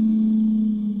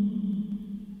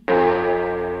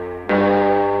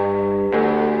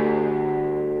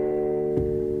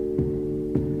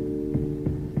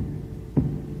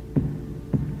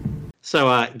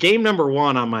 So, game number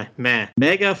 1 on my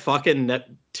Mega fucking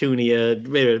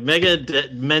Neptunia, Mega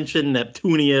Dimension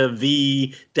Neptunia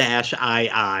V-II.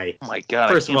 Oh my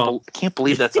god! I can't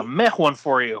believe that's a meh one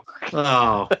for you.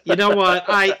 Oh, you know what?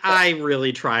 I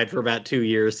really tried for about 2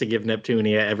 years to give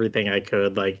Neptunia everything I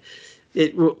could. Like,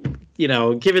 it,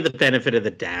 give it the benefit of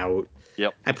the doubt.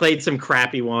 Yep. I played some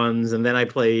crappy ones, and then I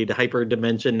played Hyper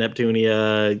Dimension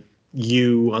Neptunia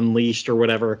U Unleashed or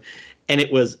whatever. And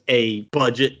it was a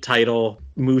budget title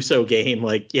Muso game.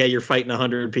 Like, yeah, you're fighting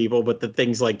 100 people, but the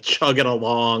thing's like chugging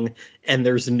along and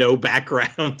there's no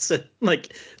backgrounds.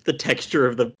 Like the texture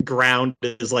of the ground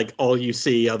is like all you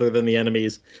see other than the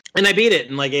enemies. And I beat it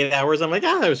in like 8 hours. I'm like,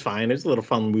 that was fine. It was a little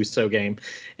fun Muso game.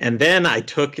 And then I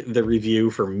took the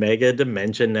review for Mega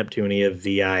Dimension Neptunia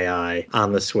VII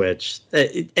on the Switch.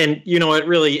 And you know what?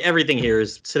 Really, everything here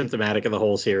is symptomatic of the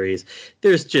whole series.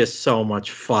 There's just so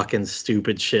much fucking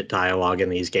stupid shit dialogue in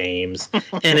these games.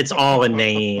 And it's all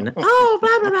inane. Oh,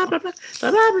 blah, blah, blah, blah,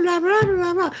 blah, blah, blah,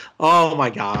 blah, blah. Oh my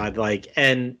God. Like,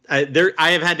 and I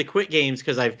have had to quit games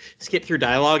because I've skipped through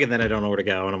dialogue and then I don't know where to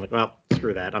go. And I'm like, well,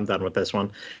 screw that. I'm done with this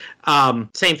one.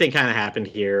 Same thing kind of happened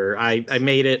here. I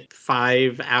made it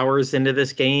 5 hours into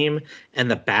this game, and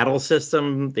the battle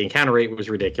system, the encounter rate was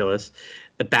ridiculous.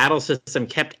 The battle system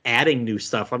kept adding new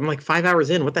stuff. I'm like 5 hours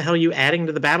in. What the hell are you adding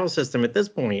to the battle system at this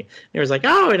point? And it was like,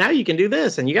 oh, and now you can do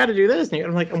this, and you got to do this. And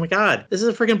I'm like, oh my God, this is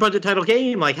a freaking budget title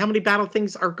game. Like, how many battle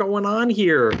things are going on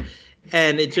here?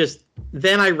 And it just,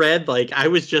 then I read, like, I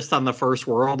was just on the first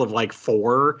world of like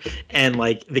 4, and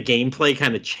like the gameplay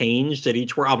kind of changed at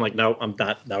each world. I'm like, no, I'm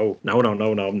not.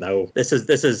 No. This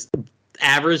is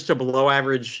average to below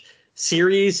average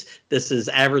series. This is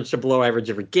average to below average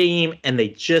every game, and they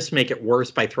just make it worse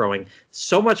by throwing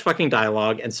so much fucking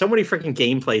dialogue and so many freaking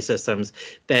gameplay systems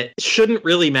that shouldn't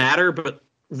really matter, but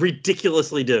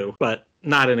ridiculously do, but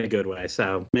not in a good way.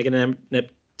 So Mega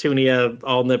Neptunia,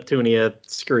 all Neptunia,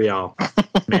 screw y'all.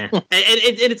 Man. And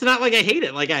it's not like I hate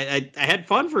it. Like I had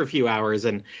fun for a few hours,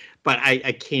 but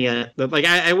I can't. Like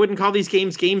I wouldn't call these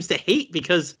games to hate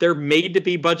because they're made to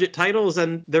be budget titles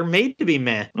and they're made to be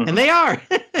meh, and they are.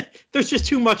 There's just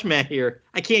too much meh here.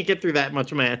 I can't get through that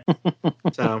much meh.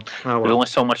 So There's only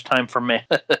so much time for meh.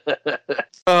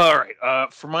 All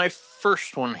right. For my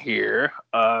first one here,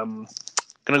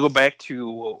 going to go back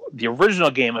to the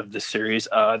original game of this series,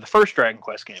 the first Dragon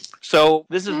Quest game. So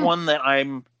this is one that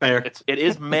it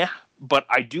is meh, but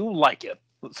I do like it.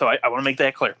 So I want to make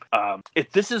that clear.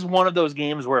 If this is one of those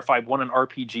games where if I want an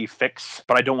RPG fix,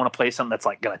 but I don't want to play something that's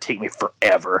like going to take me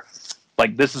forever,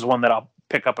 like this is one that I'll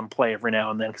pick up and play every now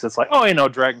and then because it's like, oh,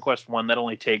 Dragon Quest 1, that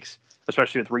only takes,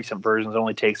 especially with recent versions, it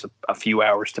only takes a few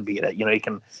hours to beat it. You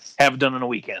can have it done in a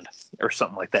weekend or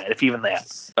something like that, if even that.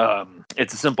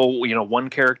 It's a simple, one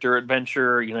character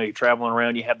adventure. You're traveling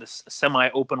around. You have this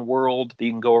semi-open world that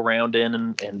you can go around in,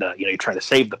 and you're trying to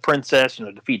save the princess,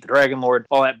 defeat the Dragon Lord,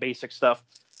 all that basic stuff.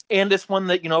 And it's one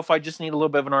that, if I just need a little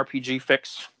bit of an RPG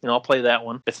fix, I'll play that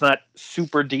one. It's not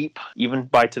super deep, even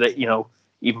by today,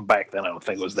 even back then, I don't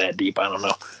think it was that deep. I don't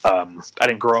know. I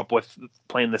didn't grow up with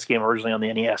playing this game originally on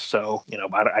the NES, so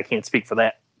I can't speak for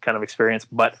that kind of experience.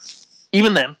 But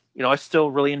even then, I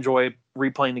still really enjoy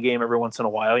replaying the game every once in a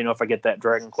while. If I get that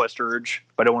Dragon Quest urge,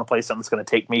 but I don't want to play something that's going to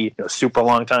take me a super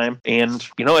long time. And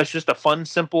it's just a fun,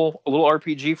 simple little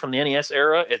RPG from the NES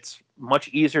era. It's much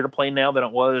easier to play now than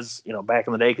it was back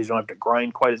in the day because you don't have to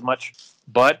grind quite as much.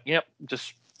 But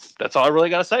just. That's all I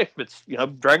really got to say. It's,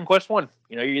 Dragon Quest 1.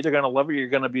 You're either going to love it or you're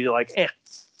going to be like,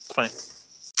 it's fine.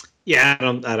 Yeah,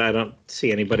 I don't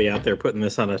see anybody out there putting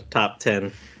this on a top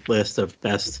 10 list of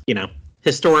best,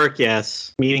 historic,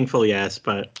 yes, meaningful, yes,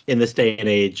 but in this day and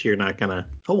age, you're not going to,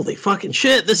 holy fucking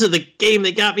shit, this is the game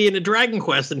that got me into Dragon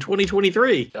Quest in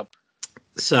 2023. Yep.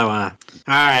 So, all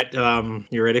right,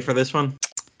 you ready for this one?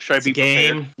 Should I be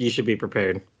prepared? You should be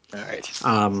prepared. All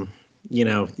right.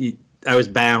 I was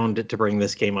bound to bring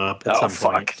this game up at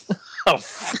some point.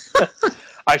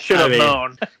 I should have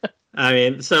known. I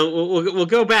mean, so we'll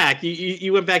go back.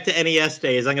 You went back to NES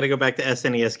days. I'm going to go back to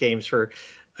SNES games for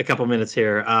a couple minutes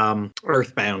here.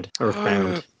 Earthbound.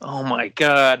 Oh my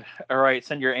God! All right,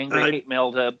 send your angry hate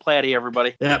mail to Platty,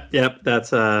 everybody. Yep. That's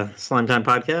Slimetime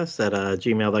Podcast at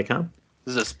gmail.com.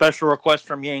 This is a special request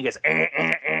from Yangus.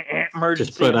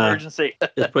 Emergency.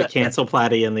 Just put cancel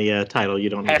Platty in the title. You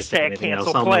don't need to say anything else.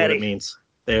 I'll know what it means.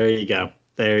 There you go.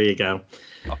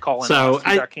 I'll call in. So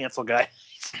our cancel guy.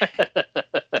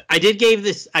 I gave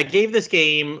this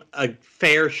game a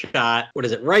fair shot. What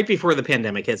is it? Right before the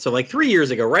pandemic hit. So like 3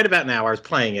 years ago, right about now, I was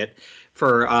playing it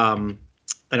for an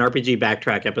RPG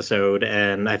backtrack episode,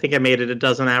 and I think I made it a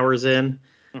dozen hours in.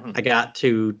 Mm-hmm. I got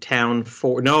to town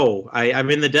 4. No, I'm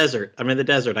in the desert.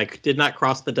 I did not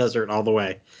cross the desert all the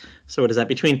way. So what is that,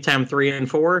 between town 3 and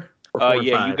 4?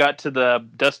 You got to the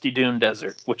Dusty Dune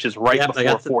Desert, which is right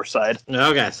before Fourside.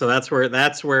 Okay, so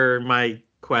that's where my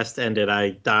quest ended.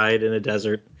 I died in a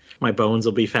desert. My bones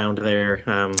will be found there.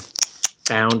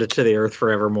 Bound to the earth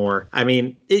forevermore. I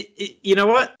mean, you know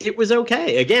what? It was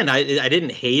okay. Again, I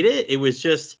didn't hate it. It was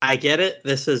just, I get it.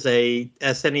 This is a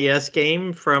SNES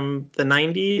game from the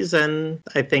 90s, and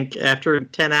I think after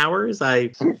 10 hours,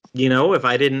 if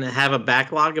I didn't have a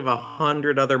backlog of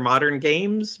 100 other modern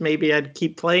games, maybe I'd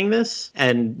keep playing this.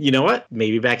 And you know what?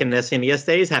 Maybe back in SNES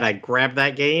days, had I grabbed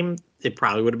that game, it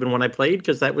probably would have been one I played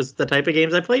because that was the type of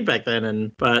games I played back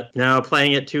then. But now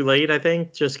playing it too late, I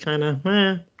think, just kind of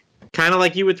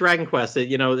like you with Dragon Quest.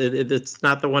 It's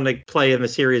not the one to play in the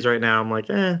series right now. I'm like,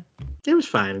 it was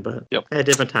fine, but I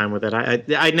did my time with it.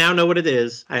 I now know what it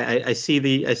is. I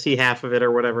see half of it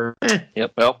or whatever.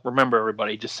 Yep. Well, remember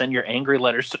everybody, just send your angry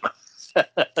letters to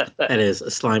That is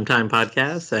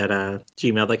slimetimepodcast at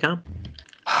gmail.com.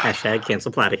 Hashtag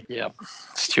cancel Platty. Yep.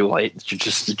 It's too late. You're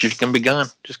just gonna be gone.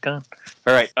 Just gone.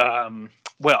 All right.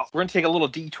 Well, we're gonna take a little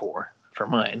detour for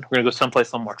mine. We're gonna go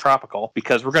someplace a little more tropical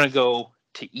because we're gonna go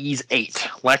to Ys 8,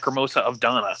 Lacrimosa of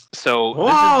Dana. So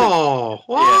whoa.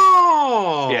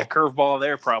 Yeah, curveball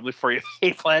there probably for you.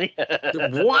 Hey, Platty.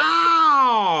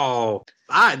 Wow.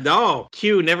 I know.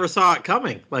 Q never saw it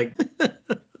coming. Like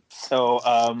So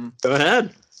go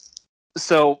ahead.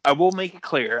 So I will make it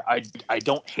clear, I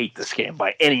don't hate this game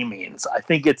by any means. I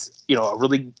think it's a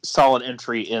really solid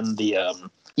entry in the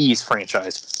Ys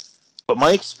franchise. But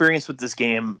my experience with this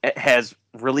game has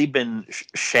really been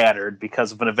shattered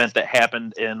because of an event that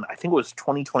happened in, I think it was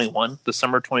 2021,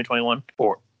 December 2021,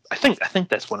 or I think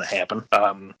that's when it happened.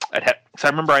 I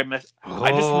remember I just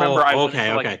remember I was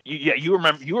okay. You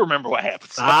remember what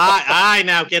happened. So. I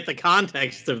now get the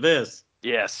context of this.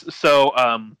 Yes. So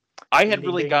I had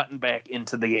really gotten back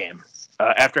into the game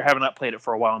after having not played it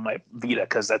for a while on my Vita,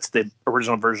 because that's the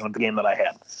original version of the game that I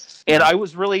had. And I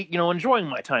was really, enjoying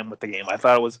my time with the game. I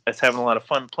thought I was having a lot of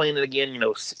fun playing it again,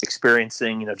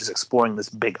 experiencing, just exploring this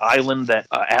big island that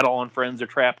Adol and friends are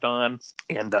trapped on.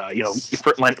 And,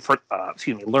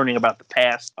 learning about the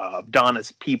past of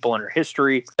Donna's people and her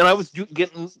history. And I was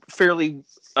getting fairly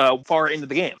far into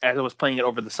the game as I was playing it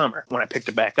over the summer when I picked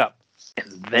it back up.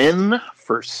 And then,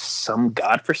 for some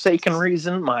godforsaken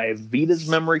reason, my Vita's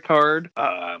memory card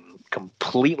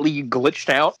completely glitched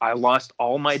out. I lost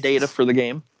all my data for the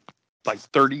game, like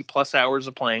 30 plus hours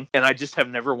of playing, and I just have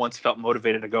never once felt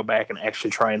motivated to go back and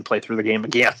actually try and play through the game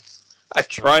again. I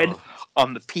tried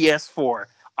on the PS4.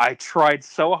 I tried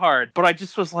so hard, but I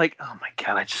just was like, oh my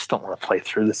God, I just don't want to play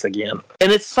through this again.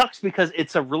 And it sucks because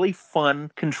it's a really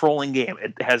fun controlling game.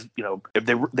 It has,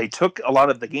 they took a lot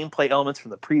of the gameplay elements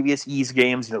from the previous Ys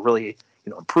games, really,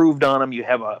 improved on them. You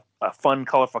have a fun,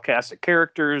 colorful cast of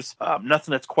characters.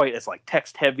 Nothing that's quite as like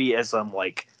text heavy as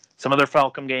like some other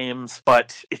Falcom games,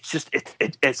 but it's just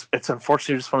it's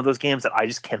unfortunately just one of those games that I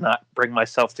just cannot bring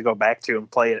myself to go back to and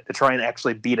play it, to try and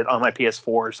actually beat it on my PS4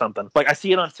 or something. Like I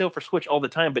see it on sale for Switch all the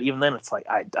time, but even then it's like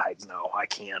I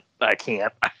can't.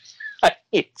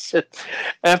 It's just,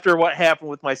 after what happened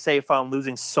with my save file,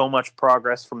 losing so much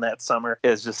progress from that summer,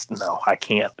 is just no, I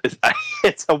can't.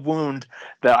 It's a wound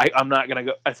that I'm not gonna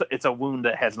go. It's a wound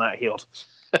that has not healed.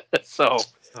 So,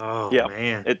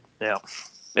 man,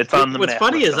 It's on the What's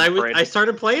funny is I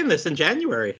started playing this in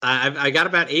January. I got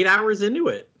about 8 hours into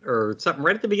it or something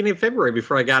right at the beginning of February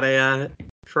before I got a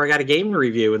game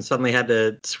review and suddenly had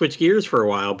to switch gears for a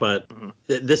while. But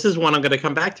this is one I'm going to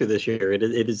come back to this year. It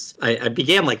is. I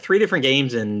began like 3 different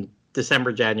games in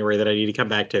December, January that I need to come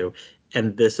back to.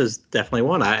 And this is definitely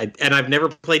one. I've never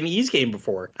played an Ys game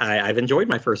before. I've enjoyed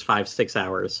my first 5-6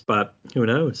 hours, but who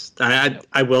knows?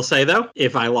 I will say though,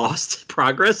 if I lost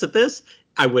progress at this,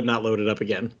 I would not load it up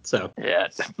again. So yeah,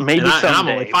 maybe someday. I'm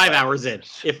only 5 hours in.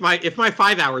 If my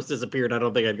 5 hours disappeared, I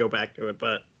don't think I'd go back to it.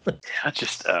 But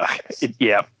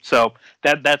So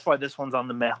that's why this one's on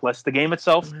the meh list. The game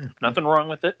itself, nothing wrong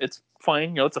with it. It's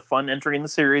fine. It's a fun entry in the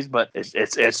series, but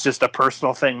it's just a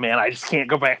personal thing, man. I just can't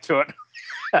go back to it.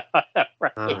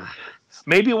 Right.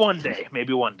 Maybe one day,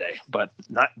 but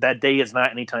not that day is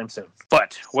not anytime soon.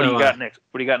 But what do you got next?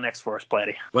 What do you got next for us,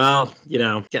 Platty? Well,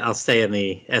 I'll stay in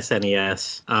the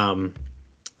SNES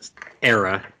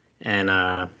era,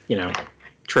 and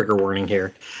trigger warning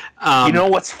here. You know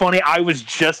what's funny? I was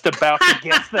just about to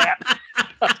guess that.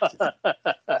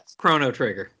 Chrono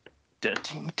Trigger.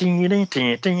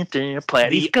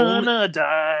 Platty's gonna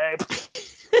die.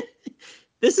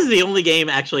 This is the only game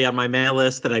actually on my mail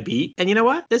list that I beat. And you know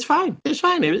what? It's fine.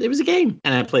 It was a game.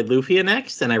 And I played Lufia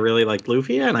next, and I really liked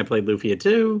Lufia. And I played Lufia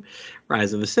 2,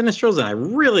 Rise of the Sinistrals, and I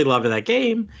really loved that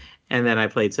game. And then I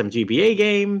played some GBA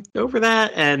game over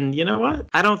that. And you know what?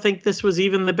 I don't think this was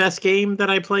even the best game that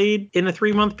I played in a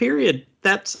 3-month period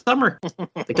that summer.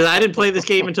 Because I didn't play this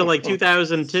game until like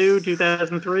 2002,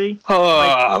 2003.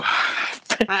 I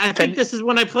think this is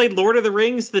when I played Lord of the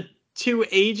Rings, the Two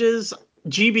Ages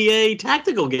GBA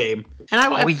tactical game, and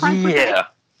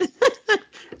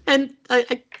and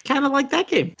I kind of like that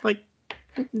game. Like,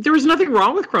 there was nothing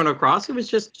wrong with Chrono Cross. It was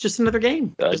just another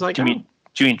game. It was like, do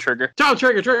you mean Trigger? Oh,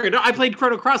 Trigger. No, I played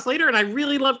Chrono Cross later, and I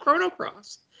really love Chrono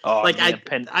Cross. Oh, Like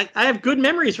man, I have good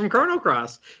memories from Chrono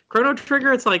Cross. Chrono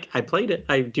Trigger, it's like I played it.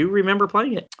 I do remember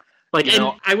playing it. Like,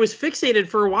 and I was fixated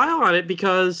for a while on it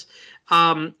because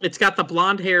it's got the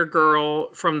blonde hair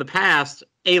girl from the past,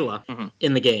 Ayla,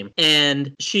 in the game,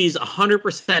 and she's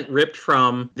 100% ripped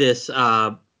from this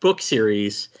book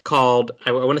series called,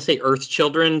 I want to say Earth's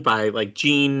Children by like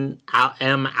Jean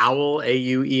M. Auel,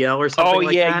 Auel or something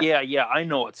like that. Yeah. I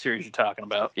know what series you're talking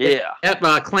about. Yeah. At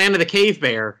Clan of the Cave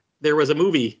Bear, there was a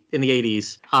movie in the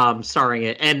 80s starring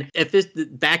it. And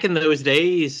back in those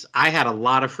days, I had a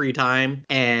lot of free time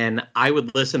and I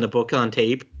would listen to books on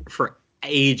tape for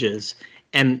ages.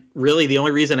 And really, the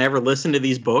only reason I ever listened to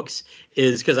these books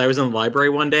is because I was in the library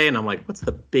one day and I'm like, what's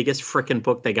the biggest freaking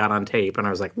book they got on tape? And I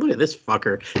was like, look at this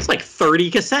fucker. It's like 30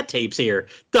 cassette tapes here.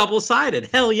 Double-sided.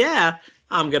 Hell yeah.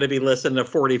 I'm going to be listening to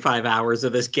 45 hours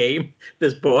of this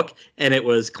book. And it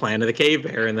was Clan of the Cave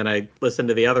Bear. And then I listened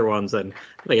to the other ones. And I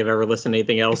don't think I've ever listened to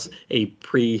anything else, a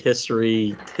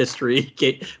history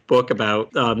book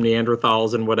about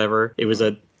Neanderthals and whatever. It was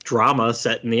a drama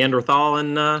set in Neanderthal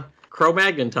and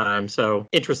Cro-Magnon time. So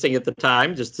interesting at the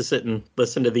time just to sit and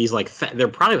listen to these, like, they're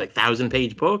probably like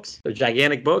 1,000-page books. They're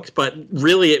gigantic books. But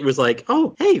really it was like,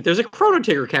 oh, hey, there's a Chrono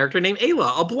Trigger character named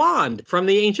Ayla, a blonde from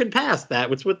the ancient past. That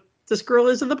was what this girl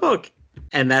is in the book.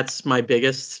 And that's my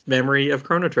biggest memory of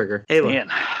Chrono Trigger. Ayla. Man,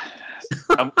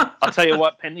 I'll tell you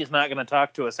what, Penny's not going to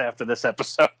talk to us after this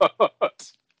episode.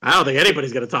 I don't think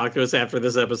anybody's going to talk to us after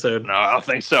this episode. No, I don't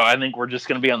think so. I think we're just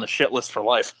going to be on the shit list for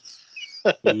life.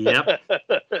 Yep. I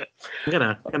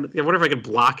wonder if I could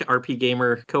block RP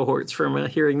Gamer cohorts from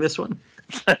hearing this one.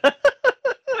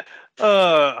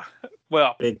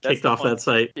 Well, they kicked off that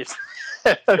site.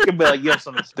 They're gonna be like, you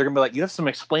have some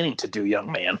explaining to do,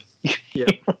 young man. Yeah.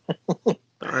 All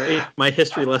right. My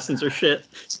history lessons are shit.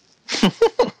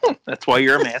 That's why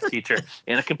you're a math teacher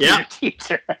and a computer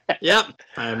teacher. Yep.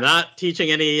 I'm not teaching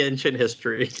any ancient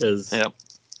history because. Yep.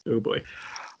 Oh boy.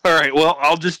 All right, well,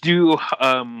 I'll just do,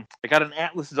 I got an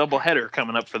Atlas doubleheader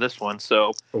coming up for this one.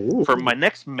 So for my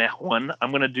next meh one,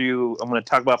 I'm going to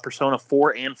talk about Persona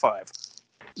 4 and 5.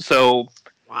 So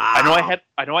wow. I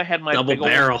know I had my double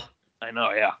barrel. I know,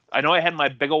 yeah. I know I had my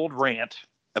big old rant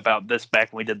about this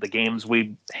back when we did the games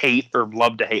we hate or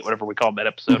love to hate, whatever we called that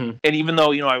episode. Mm-hmm. And even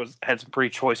though, I had some pretty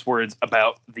choice words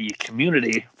about the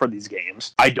community for these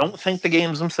games, I don't think the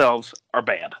games themselves are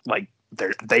bad. Like,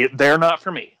 they're not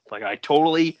for me. Like, I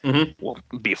totally will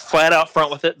be flat out front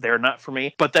with it. They're not for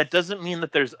me. But that doesn't mean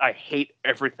that I hate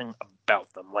everything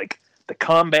about them. Like, the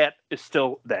combat is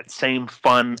still that same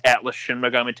fun Atlas Shin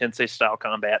Megami Tensei style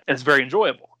combat. And it's very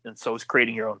enjoyable. And so is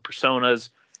creating your own personas.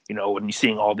 When you're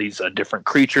seeing all these different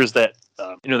creatures that,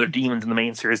 they're demons in the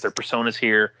main series, they're personas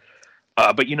here.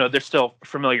 But, they're still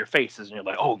familiar faces. And you're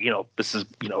like, oh, this is,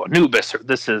 Anubis, or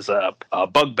this is a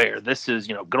Bugbear. This is,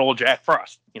 good old Jack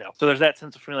Frost. So there's that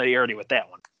sense of familiarity with that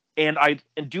one. And I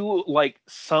do like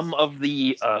some of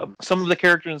the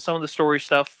characters and some of the story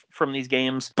stuff from these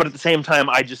games. But at the same time,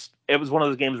 it was one of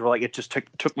those games where like it just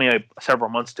took me several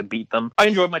months to beat them. I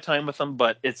enjoyed my time with them,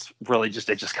 but it's really it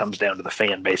just comes down to the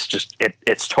fan base.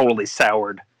 It's totally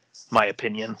soured my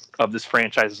opinion of this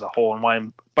franchise as a whole,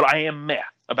 and but I am meh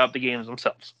about the games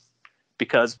themselves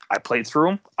because I played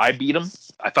through them, I beat them.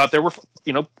 I thought they were,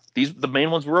 the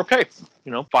main ones were okay.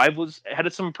 5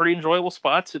 had some pretty enjoyable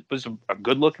spots. It was a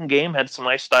good looking game, had some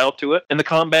nice style to it. And the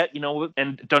combat,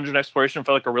 and dungeon exploration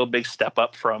felt like a real big step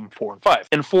up from 4 and 5.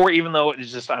 And 4, even though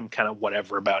it's just, I'm kind of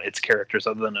whatever about its characters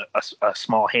other than a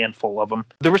small handful of them,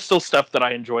 there was still stuff that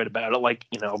I enjoyed about it, like,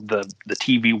 the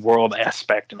TV world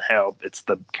aspect and how it's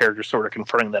the characters sort of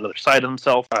confronting that other side of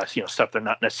themselves. Stuff they're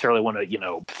not necessarily want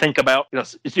to, think about.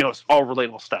 It's all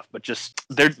relatable stuff, but just,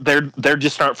 they're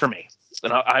just aren't for me.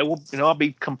 And I will, I'll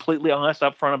be completely honest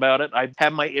up front about it. I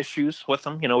have my issues with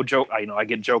them, I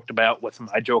get joked about with them.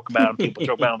 I joke about them. People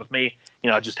joke about them with me,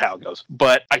 just how it goes.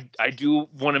 But I do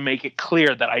want to make it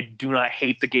clear that I do not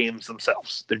hate the games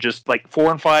themselves. They're just like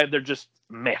 4 and 5. They're just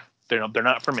meh. They're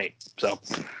not for me. So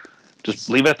just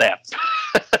leave it at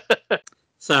that.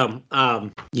 So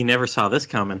you never saw this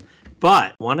coming.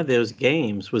 But one of those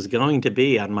games was going to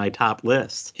be on my top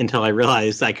list until I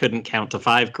realized I couldn't count to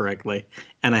 5 correctly.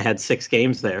 And I had 6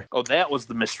 games there. Oh, that was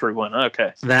the mystery one.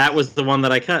 Okay. That was the one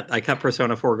that I cut. I cut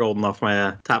Persona 4 Golden off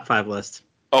my top 5 list.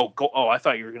 Oh, I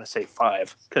thought you were going to say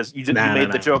 5. Because you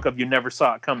made the joke of you never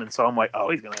saw it coming. So I'm like,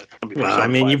 oh, he's going to be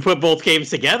Persona 5. You put both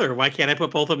games togetger. Why can't I put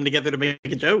both of them together to make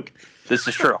a joke? This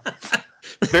is true.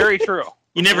 Very true.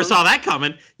 You never saw that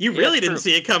coming. You really didn't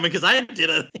see it coming because I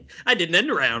did an end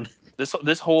around.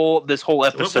 This whole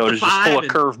episode is just full of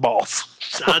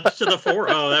curveballs. Dodge to the 4.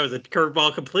 Oh, that was a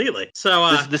curveball completely.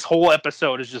 So this whole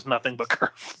episode is just nothing but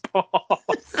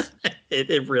curveballs.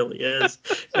 It really is.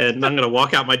 And I'm going to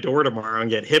walk out my door tomorrow and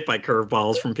get hit by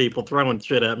curveballs from people throwing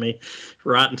shit at me,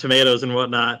 rotten tomatoes and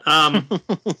whatnot. All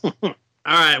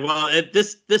right, well,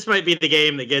 this might be the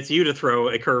game that gets you to throw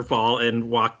a curveball and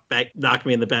knock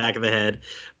me in the back of the head.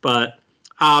 But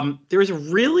there was a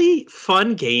really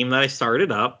fun game that I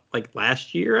started up like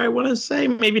last year, I want to say,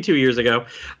 maybe 2 years ago,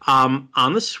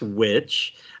 on the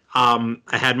Switch. I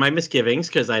had my misgivings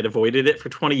because I'd avoided it for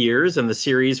 20 years and the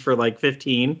series for like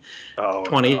 15,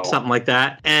 20, something like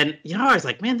that. And, I was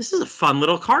like, man, this is a fun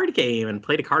little card game, and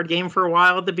played a card game for a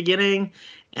while at the beginning.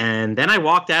 And then I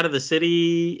walked out of the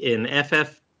city in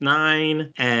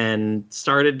FF9 and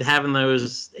started having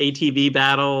those ATV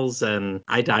battles, and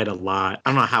I died a lot. I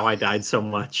don't know how I died so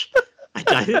much. I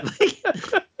died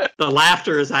the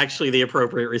laughter is actually the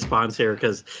appropriate response here,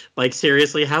 because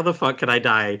seriously, how the fuck could I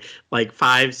die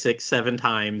 5, 6, 7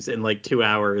 times in 2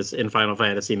 hours in Final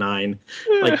Fantasy IX?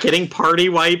 Getting party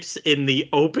wipes in the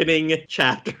opening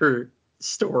chapter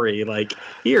story.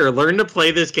 Here, learn to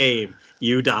play this game.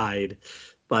 You died.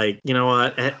 You know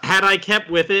what? Had I kept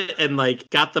with it and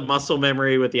got the muscle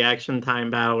memory with the action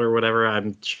time battle or whatever,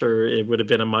 I'm sure it would have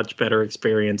been a much better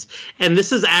experience. And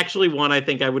this is actually one I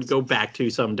think I would go back to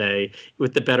someday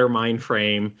with the better mind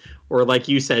frame, or like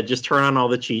you said, just turn on all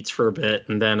the cheats for a bit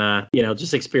and then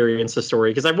just experience the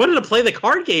story, because I wanted to play the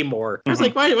card game more. I was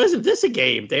like, why wasn't this a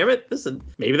game? Damn it!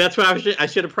 Maybe that's what I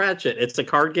should have Pratchett. It's a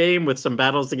card game with some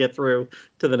battles to get through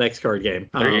to the next card game.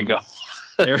 There you go.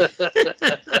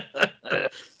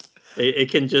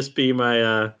 It can just be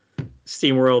my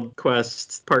SteamWorld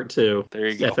Quest Part 2. There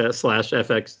you go.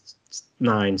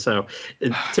 FS/FX9. So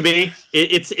to me,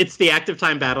 it's the active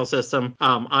time battle system.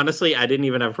 Honestly, I didn't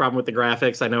even have a problem with the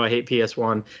graphics. I know I hate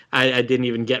PS1. I didn't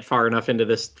even get far enough into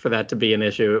this for that to be an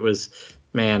issue. It was,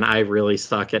 man, I really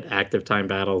suck at active time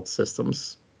battle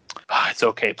systems. It's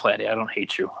okay, Platty. I don't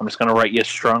hate you. I'm just going to write you a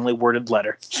strongly worded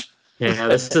letter. Yeah,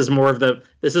 this is more of the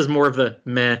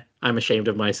meh. I'm ashamed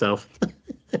of myself.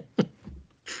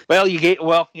 Well,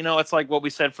 it's like what we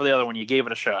said for the other one. You gave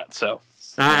it a shot, so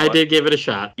I did give it a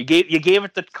shot. You gave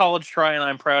it the college try, and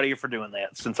I'm proud of you for doing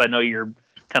that. Since I know you're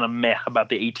kind of meh about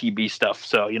the ATB stuff,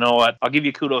 so you know what? I'll give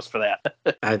you kudos for that.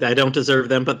 I don't deserve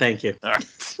them, but thank you. All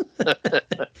right.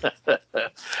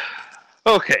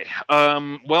 Okay.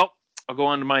 Well, I'll go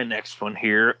on to my next one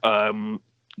here. Again,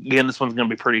 this one's going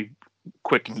to be pretty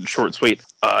quick and short and sweet.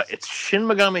 It's Shin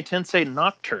Megami Tensei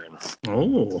Nocturne.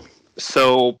 Oh.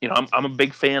 So, I'm a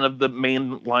big fan of the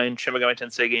mainline Shin Megami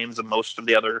Tensei games and most of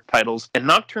the other titles. And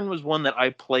Nocturne was one that I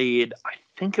played, I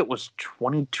think it was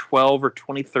 2012 or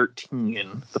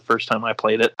 2013 the first time I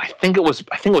played it. I think it was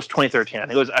 2013. I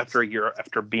think it was after a year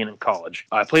after being in college.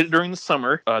 I played it during the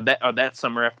summer, that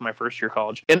summer after my first year of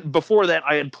college. And before that,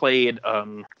 I had played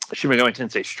Shin Megami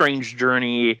Tensei Strange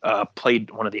Journey, played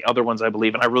one of the other ones, I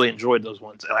believe, and I really enjoyed those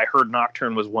ones. And I heard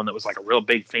Nocturne was one that was a real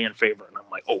big fan favorite. And I'm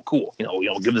like, oh, cool.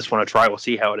 Give this one a try. We'll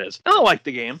see how it is. And I like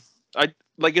the game.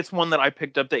 It's one that I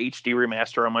picked up the HD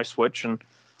remaster on my Switch, and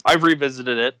I've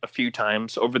revisited it a few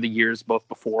times over the years, both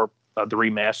before the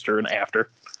remaster and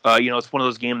after. It's one of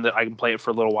those games that I can play it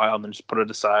for a little while and then just put it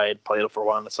aside, play it for a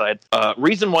while on the side.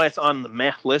 Reason why it's on the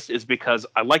meh list is because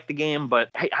I like the game, but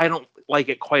I don't like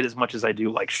it quite as much as I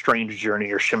do Strange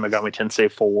Journey or Shin Megami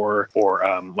Tensei 4 or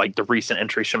the recent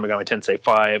entry Shin Megami Tensei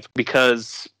 5,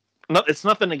 because it's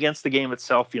nothing against the game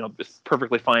itself. It's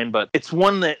perfectly fine, but it's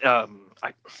one that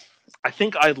I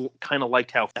think I kind of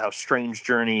liked how Strange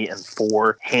Journey and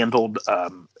 4 handled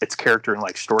its character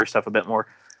and story stuff a bit more.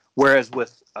 Whereas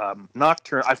with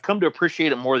Nocturne, I've come to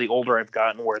appreciate it more the older I've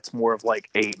gotten, where it's more of a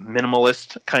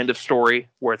minimalist kind of story,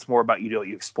 where it's more about you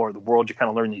explore the world, you kind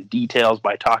of learn these details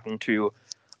by talking to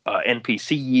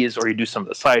NPCs, or you do some of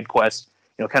the side quests.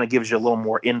 Kind of gives you a little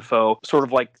more info, sort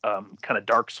of kind of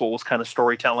Dark Souls kind of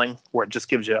storytelling, where it just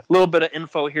gives you a little bit of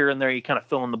info here and there. You kind of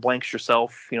fill in the blanks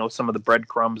yourself, some of the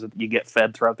breadcrumbs that you get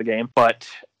fed throughout the game. But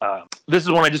this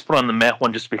is one I just put on the meh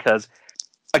one just because,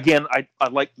 again, I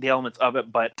like the elements of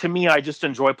it, but to me, I just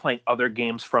enjoy playing other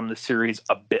games from the series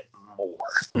a bit more.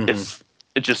 Mm-hmm. It's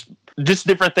just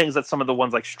different things that some of the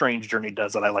ones like Strange Journey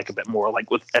does that I like a bit more, like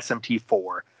with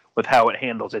SMT4, with how it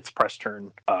handles its press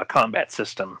turn combat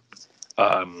system.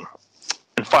 And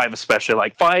 5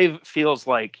 especially, 5 feels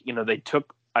like, they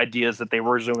took ideas that they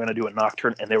were originally going to do at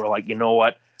Nocturne, and they were like, you know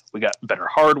what, we got better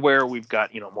hardware, we've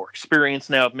got, more experience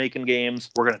now of making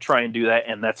games, we're going to try and do that,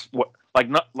 and that's what,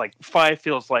 5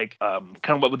 feels like kind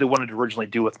of what they wanted to originally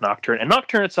do with Nocturne. And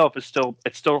Nocturne itself is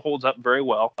still holds up very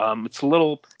well. It's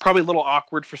probably a little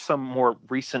awkward for some more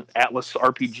recent Atlas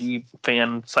RPG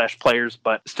fan / players,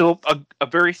 but still a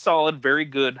very solid, very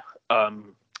good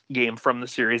game from the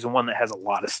series, and one that has a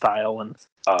lot of style and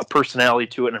personality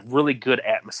to it, and a really good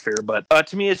atmosphere. But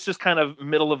to me, it's just kind of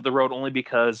middle of the road, only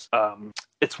because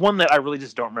it's one that I really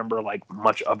just don't remember like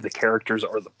much of the characters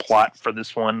or the plot for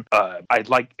this one. I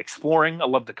like exploring. I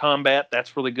love the combat.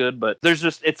 That's really good. But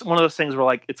it's one of those things where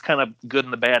like it's kind of good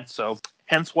and the bad. So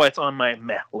hence why it's on my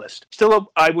meh list.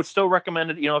 Still, I would still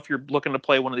recommend it, if you're looking to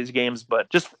play one of these games. But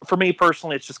just for me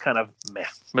personally, it's just kind of meh,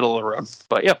 middle of the road.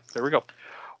 But yeah, there we go.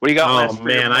 What do you got? Oh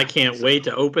man, I can't wait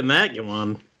to open that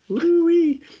one.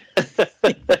 Woo-wee.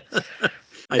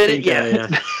 I think, yeah.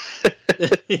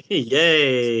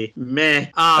 Yay, meh.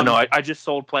 No, I just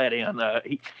sold Platty on.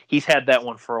 He's had that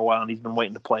one for a while and he's been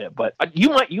waiting to play it. But you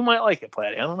might like it,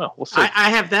 Platty. I don't know. We'll see. I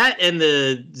have that and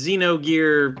the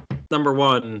Xenogear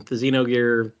 #1, the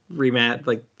Xenogear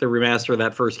the remaster of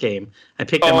that first game. I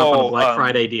picked them up on a Black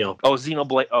Friday deal.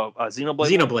 Xenoblade.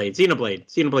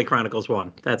 Xenoblade Chronicles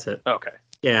 1. That's it. Okay.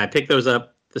 Yeah, I picked those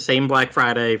up the same Black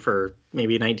Friday for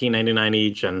maybe $19.99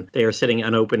 each, and they are sitting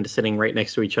unopened, sitting right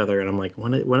next to each other. And I'm like,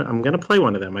 when I'm going to play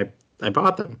one of them. I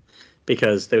bought them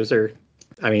because those are.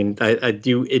 I mean, I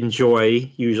do enjoy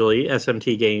usually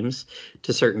SMT games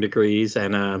to certain degrees,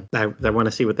 and I want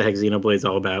to see what the heck Xenoblade's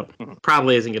all about. Mm-hmm.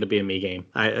 Probably isn't going to be a me game.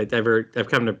 I've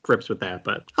come to grips with that,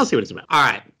 but I'll see what it's about. All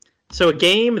right, so a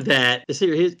game that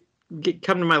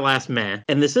come to my last meh,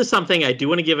 and this is something I do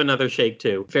want to give another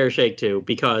fair shake to,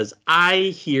 because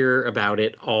I hear about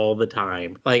it all the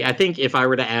time. Like, I think if I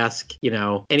were to ask,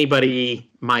 anybody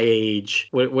my age,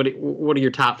 what are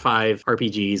your top 5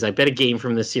 RPGs? I bet a game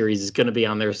from this series is going to be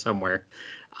on there somewhere.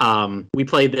 We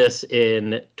played this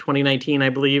in 2019, I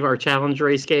believe, our challenge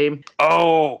race game.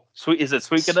 Oh, sweet! Is it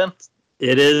Suikoden?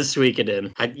 It is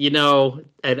Suikoden. I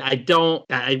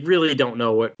really don't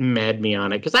know what mad me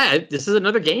on it, because this is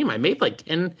another game I made like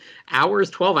 10 hours,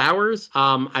 12 hours.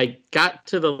 I got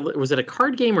to was it a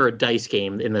card game or a dice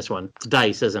game in this one? It's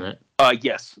dice, isn't it?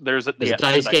 Yes. There's a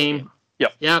dice game.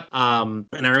 Yep. And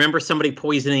I remember somebody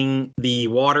poisoning the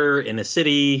water in a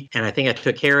city, and I think I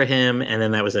took care of him, and then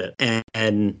that was it.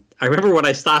 And I remember when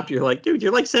I stopped, you're like, dude,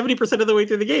 you're like 70% of the way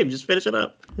through the game. Just finish it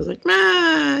up. I was like,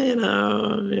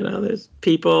 there's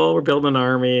people. We're building an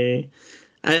army.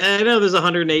 I know there's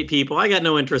 108 people. I got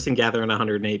no interest in gathering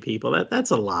 108 people. That's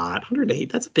a lot.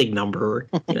 108. That's a big number.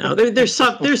 There's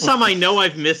some I know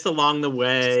I've missed along the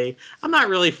way. I'm not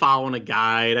really following a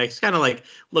guide. I just kind of like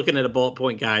looking at a bullet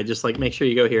point guide, just like make sure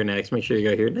you go here next. Make sure you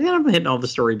go here. And I'm hitting all the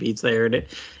story beats there, and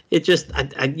it just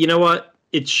you know what?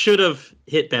 It should have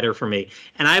hit better for me.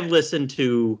 And I've listened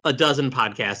to a dozen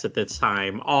podcasts at this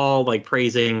time, all like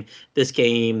praising this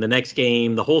game, the next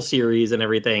game, the whole series and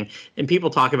everything. And people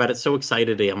talk about it so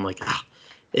excitedly. I'm like,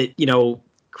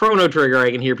 Chrono Trigger,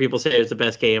 I can hear people say it's the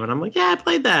best game. And I'm like, yeah, I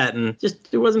played that. And just,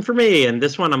 it wasn't for me. And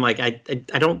this one, I'm like, I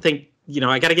don't think,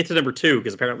 I got to get to number 2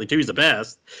 because apparently 2 is the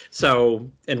best. So,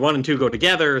 and 1 and 2 go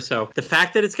together. So the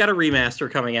fact that it's got a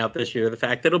remaster coming out this year, the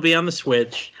fact that it'll be on the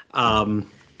Switch,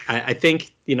 I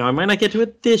think, I might not get to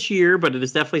it this year, but it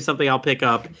is definitely something I'll pick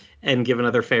up and give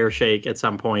another fair shake at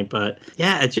some point. But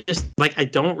yeah, it's just like, I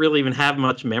don't really even have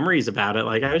much memories about it.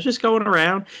 Like, I was just going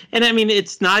around, and I mean,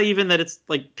 it's not even that it's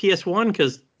like PS1,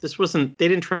 because they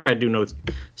didn't try to do no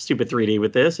stupid 3D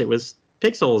with this. It was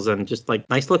pixels and just like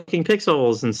nice looking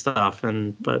pixels and stuff.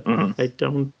 But I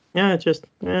don't, just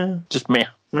meh. Just meh.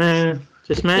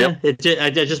 Just meh. Yep. I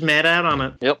just mad out on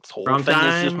it. Yep. The whole thing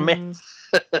is just meh.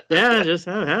 Yeah, just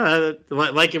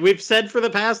like we've said for the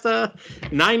past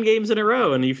 9 games in a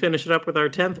row, and you finish it up with our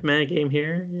 10th meh game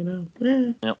here.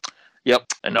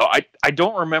 Yep. And no, I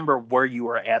don't remember where you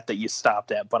were at that you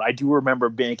stopped at, but I do remember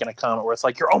making a comment where it's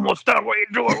like, "You're almost done. What are you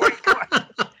doing? Wait, come on.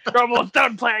 You're almost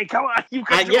done playing. Come on, you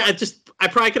can." I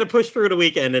probably could have pushed through the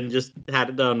weekend and just had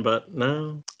it done, but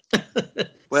no.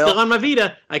 Well, still on my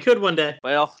Vita. I could one day.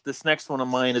 Well, this next one of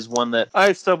mine is one that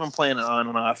I've still been playing on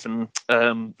and off, and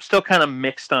still kind of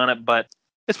mixed on it, but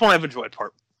it's one I've enjoyed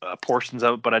portions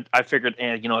of it. But I figured,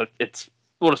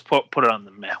 we'll just put it on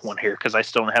the meh one here, because I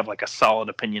still don't have like a solid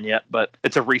opinion yet, but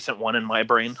it's a recent one in my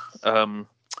brain. And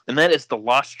that is The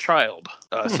Lost Child.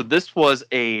 So this was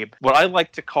what I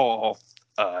like to call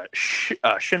Shin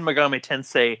Megami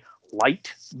Tensei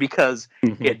Light, because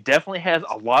it definitely has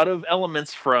a lot of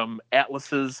elements from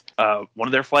Atlus's one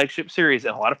of their flagship series,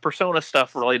 and a lot of Persona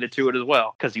stuff related to it as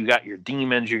well, because you got your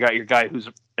demons, you got your guy who's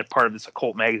a part of this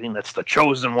occult magazine that's the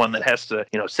chosen one that has to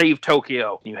save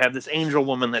Tokyo. You have this angel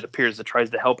woman that appears that tries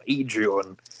to help aid you,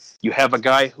 and you have a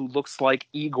guy who looks like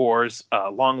Igor's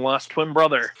long lost twin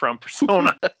brother from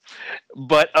Persona.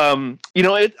 But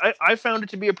I found it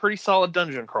to be a pretty solid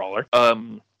dungeon crawler.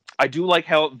 I do like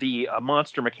how the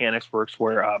monster mechanics works,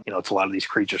 where it's a lot of these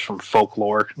creatures from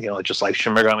folklore, just like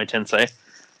Shin Megami Tensei.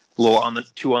 A little on the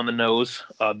two on the nose,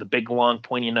 the big long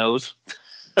pointy nose.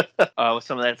 With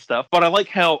some of that stuff, but I like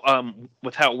how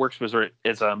with how it works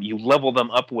is you level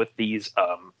them up with these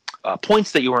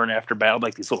points that you earn after battle,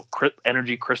 like these little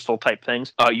energy crystal type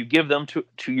things. You give them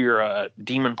to your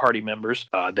demon party members.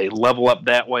 They level up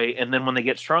that way, and then when they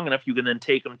get strong enough, you can then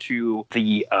take them to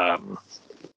the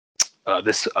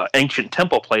this ancient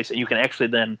temple place, and you can actually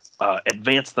then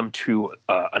advance them to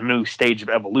a new stage of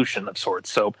evolution of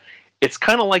sorts. So it's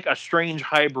kind of like a strange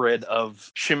hybrid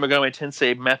of Shin Megami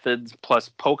Tensei methods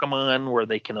plus Pokemon, where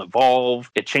they can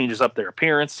evolve. It changes up their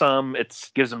appearance some.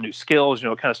 It gives them new skills.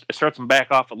 It starts them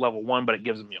back off at level 1, but it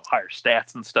gives them higher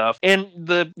stats and stuff. And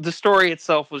the story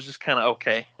itself was just kind of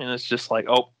okay. And it's just like,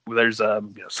 oh, there's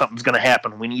something's going to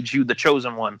happen. We need you, the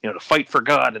chosen one, to fight for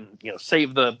God and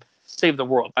save the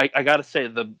world. I gotta say,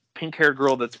 the pink-haired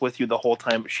girl that's with you the whole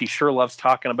time, she sure loves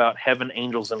talking about heaven,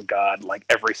 angels, and God like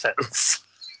every sentence.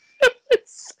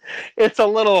 It's a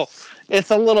little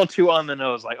too on the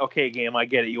nose. Like, okay, game, I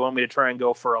get it. You want me to try and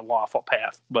go for a lawful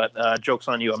path, but joke's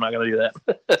on you. I'm not going to do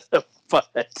that. But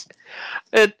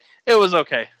it was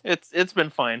okay. It's been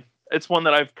fine. It's one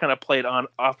that I've kind of played on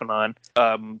off and on.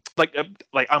 Like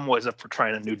I'm always up for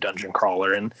trying a new dungeon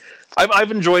crawler, and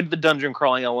I've enjoyed the dungeon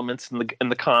crawling elements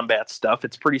and the combat stuff.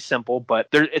 It's pretty simple, but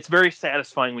it's very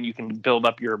satisfying when you can build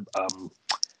up your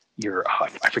I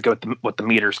forget what the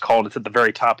meter's called. It's at the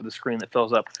very top of the screen that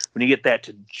fills up. When you get that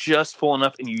to just full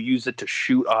enough, and you use it to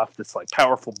shoot off this like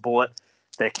powerful bullet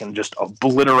that can just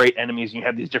obliterate enemies, and you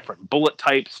have these different bullet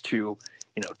types to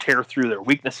tear through their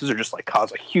weaknesses or just like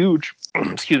cause a huge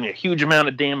amount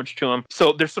of damage to them.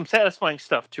 So there's some satisfying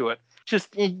stuff to it.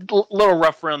 Just a little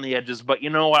rough around the edges, but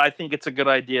I think it's a good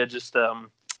idea. Just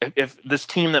if this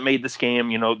team that made this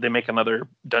game, they make another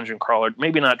dungeon crawler,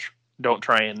 maybe not. Don't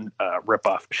try and rip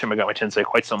off Shin Megami Tensei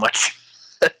quite so much.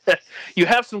 You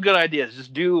have some good ideas.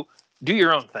 Just do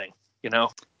your own thing.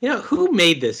 Who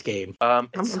made this game?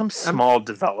 It's some small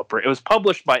developer. It was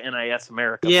published by NIS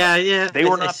America. Yeah. They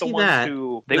were not the ones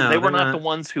who they were not the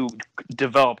ones who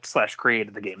developed /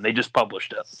 created the game. They just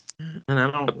published it. And I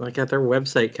don't like that. Their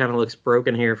website kind of looks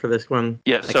broken here for this one.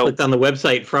 Yeah. I clicked on the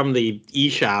website from the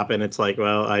eShop, and it's like,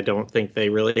 well, I don't think they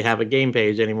really have a game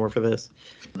page anymore for this.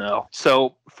 No.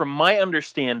 So, from my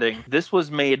understanding, this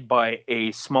was made by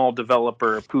a small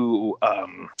developer who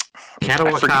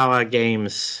Kadokawa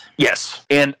Games. Yes.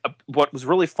 And what was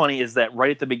really funny is that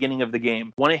right at the beginning of the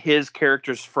game, one of his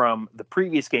characters from the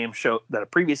previous game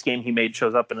he made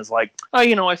shows up and is like, oh,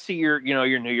 I see you're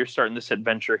new, you're starting this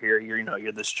adventure here,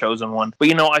 you're this chosen one, but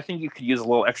I think you could use a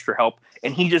little extra help.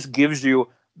 And he just gives you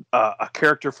a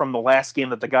character from the last game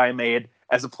that the guy made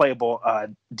as a playable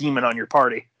demon on your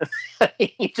party.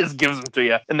 He just gives them to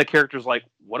you, and the character's like,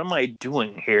 what am I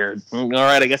doing here? All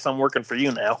right, I guess I'm working for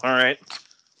you now. All right.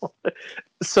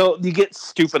 So you get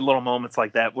stupid little moments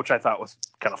like that, which I thought was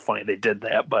kind of funny. They did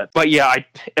that, but yeah,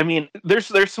 I mean,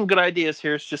 there's some good ideas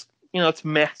here. It's just it's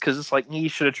meh, because it's like you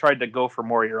should have tried to go for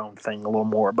more of your own thing a little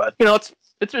more. But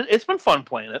it's been fun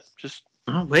playing it. Just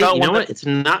oh wait, you know what? It's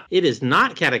not. It is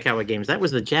not Kadokawa Games. That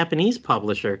was the Japanese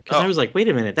publisher. Because I was like, wait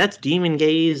a minute, that's Demon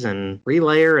Gaze and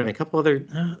Relayer and a couple other.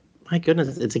 My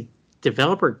goodness, it's a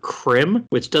developer Crim,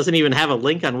 which doesn't even have a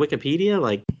link on Wikipedia.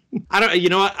 Like, I don't. You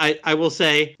know what? I will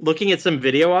say, looking at some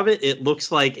video of it, it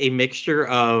looks like a mixture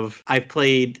of I've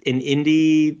played an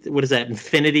indie. What is that?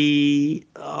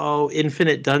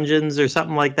 Infinite Dungeons or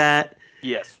something like that.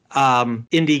 Yes.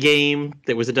 Indie game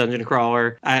that was a dungeon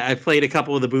crawler. I played a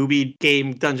couple of the booby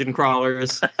game dungeon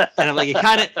crawlers, and I'm like,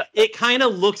 it kind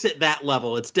of looks at that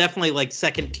level. It's definitely like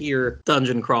second tier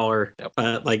dungeon crawler. Yep.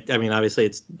 Obviously,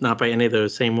 it's not by any of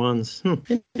those same ones.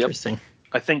 Interesting. Yep.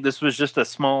 I think this was just a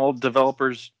small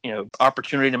developer's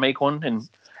opportunity to make one, and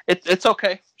it's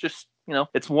okay. Just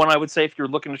it's one I would say if you're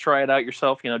looking to try it out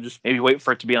yourself. Just maybe wait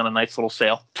for it to be on a nice little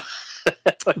sale.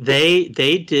 They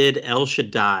did El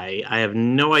Shaddai. I have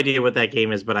no idea what that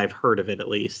game is, but I've heard of it at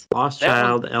least. Lost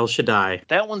Child, El Shaddai.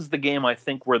 That one's the game I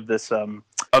think where this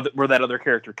where that other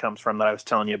character comes from that I was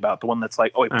telling you about. The one that's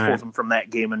like, he pulls him from that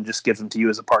game and just gives him to you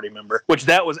as a party member. Which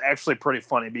that was actually pretty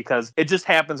funny because it just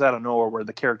happens out of nowhere where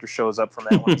the character shows up from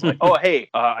that one. It's like, oh hey,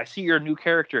 I see your new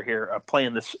character here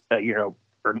playing this,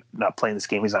 or not playing this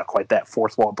game. He's not quite that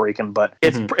fourth wall breaking, but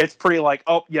it's pretty like,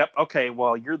 oh, yep, okay,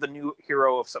 well, you're the new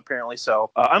hero of apparently, so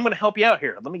I'm going to help you out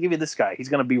here. Let me give you this guy. He's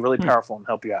going to be really powerful and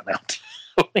help you out now.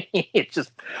 It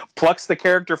just plucks the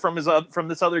character from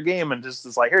this other game and just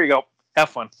is like, here you go, have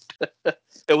fun.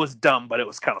 It was dumb, but it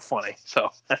was kind of funny. So,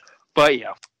 but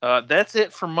yeah, that's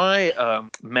it for my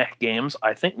mech games.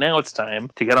 I think now it's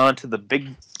time to get on to the big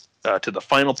to the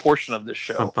final portion of this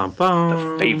show, Bum, bum,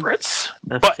 bum. the favorites.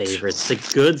 The favorites, the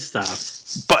good stuff.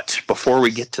 But before we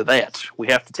get to that, we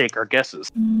have to take our guesses.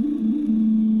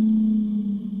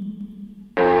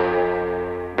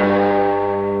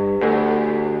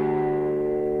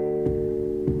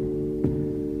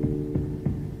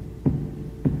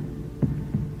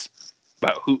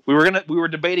 About who we were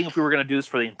debating if we were gonna do this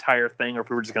for the entire thing or if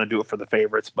we were just gonna do it for the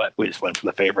favorites, but we just went for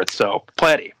the favorites. So,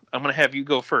 Platty, I'm gonna have you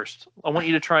go first. I want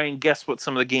you to try and guess what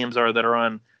some of the games are that are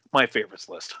on my favorites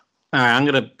list. All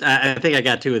right, I think I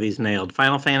got two of these nailed: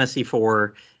 Final Fantasy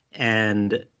IV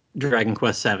and Dragon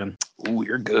Quest VII. Ooh,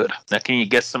 you're good. Now, can you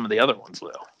guess some of the other ones,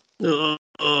 though?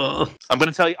 I'm going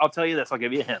to tell you. I'll tell you this. I'll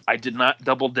give you a hint. I did not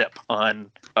double dip on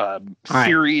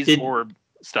series or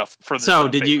stuff for the. So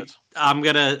did favorites. you? I'm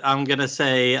gonna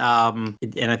say, and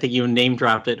I think you name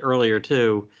dropped it earlier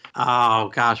too. Oh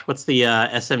gosh, what's the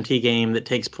SMT game that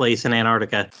takes place in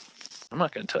Antarctica? I'm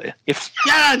not going to tell you. If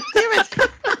God damn it!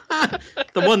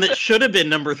 The one that should have been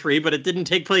number 3, but it didn't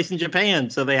take place in Japan,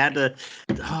 so they had to.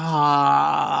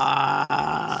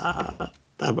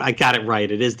 I got it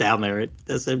right. It is down there at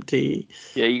SMT.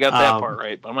 Yeah, you got that part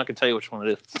right, but I'm not going to tell you which one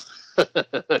it is.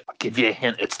 I'll give you a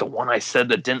hint. It's the one I said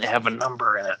that didn't have a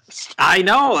number in it. I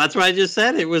know. That's what I just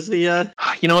said. It was the.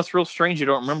 You know, it's real strange you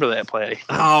don't remember that play.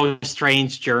 Oh,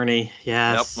 Strange Journey.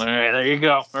 Yes. Yep. All right, there you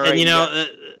go. All right, and you know,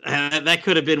 that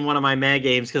could have been one of my Mad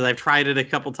games because I've tried it a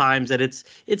couple times and it's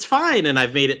fine. And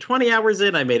I've made it 20 hours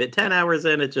in. I made it 10 hours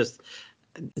in.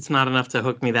 It's not enough to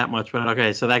hook me that much. But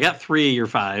okay, so I got 3 of your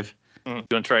 5. You want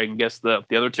to try and guess the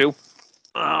other 2?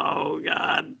 Oh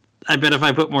God. I bet if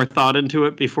I put more thought into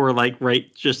it before, like,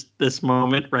 right just this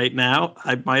moment, right now,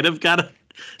 I might have got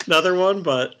another one,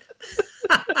 but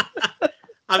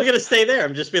I'm going to stay there.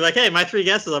 I'm just be like, hey, my 3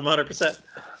 guesses, I'm 100%.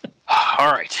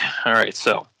 All right.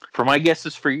 So for my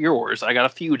guesses for yours, I got a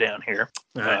few down here.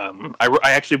 Right.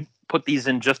 I actually put these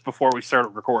in just before we started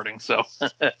recording. So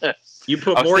you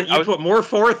put more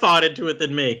forethought into it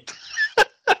than me.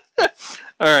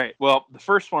 All right. Well, the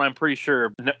first one, I'm pretty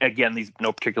sure, again, these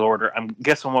no particular order. I'm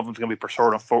guessing one of them's going to be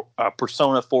Persona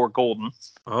 4 Golden.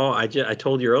 Oh, I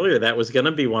told you earlier that was going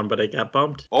to be one, but it got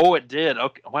bumped. Oh, it did.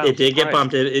 Okay. Wow, it did get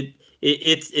bumped.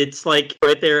 It's like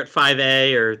right there at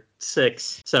 5A or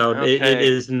 6. So okay. it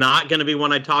is not going to be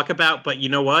one I talk about. But you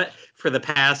know what? For the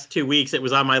past 2 weeks, it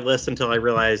was on my list until I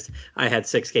realized I had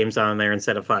 6 games on there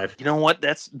instead of 5. You know what?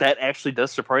 That actually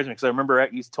does surprise me because I remember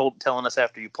you telling us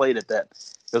after you played it that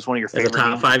it was one of your favorite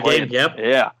top 5 game. Yep.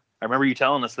 Yeah, I remember you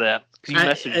telling us that because you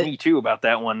messaged me too about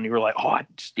that one. And you were like, "Oh,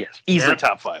 easily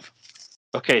top 5."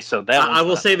 Okay, so that I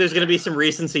will say there's going to be some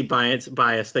recency bias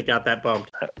that got that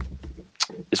bumped.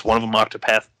 Is one of them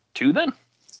Octopath 2 then?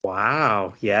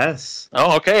 Wow. Yes.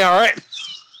 Oh, okay. All right.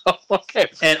 Okay.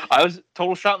 And I was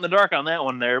total shot in the dark on that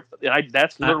one there.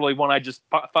 That's literally one I just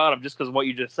thought of just because of what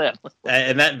you just said.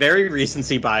 And that very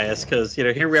recency bias, because,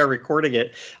 here we are recording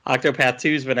it. Octopath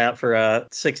 2's been out for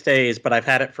 6 days, but I've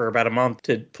had it for about a month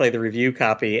to play the review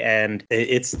copy, and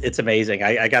it's amazing.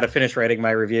 I got to finish writing my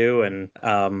review, and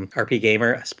RP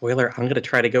Gamer, spoiler, I'm going to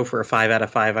try to go for a 5 out of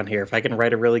 5 on here. If I can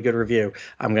write a really good review,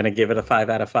 I'm going to give it a 5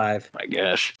 out of 5. My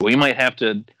gosh. We might have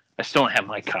to... I still don't have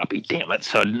my copy, damn it.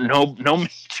 So no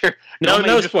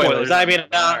major spoilers. I mean,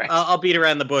 right. I'll beat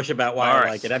around the bush about why I right.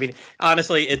 like it. I mean,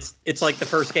 honestly, it's like the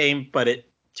first game, but it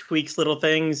tweaks little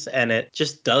things, and it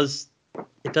just does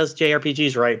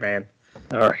JRPGs right, man.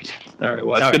 All right.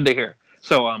 Well, that's good to hear.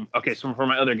 So, okay. So for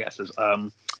my other guesses,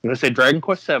 I'm going to say Dragon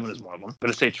Quest VII is one of them. I'm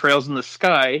going to say Trails in the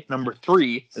Sky, number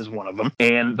 3, is one of them.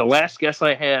 And the last guess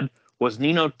I had was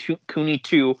Ni no Kuni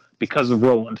 2 because of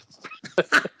Roland.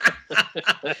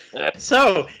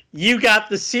 So you got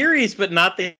the series, but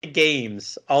not the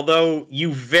games. Although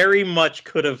you very much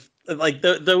could have,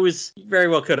 those very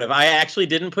well could have. I actually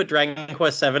didn't put Dragon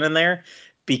Quest VII in there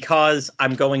because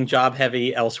I'm going job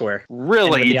heavy elsewhere.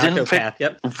 Really? You didn't pick?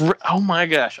 Yep. Oh my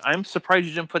gosh! I'm surprised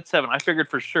you didn't put 7. I figured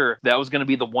for sure that was going to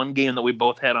be the one game that we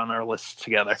both had on our list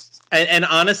together. And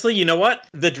honestly, you know what?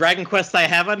 The Dragon Quest I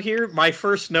have on here, my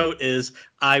first note is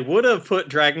I would have put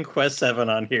Dragon Quest VII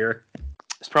on here.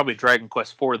 It's probably Dragon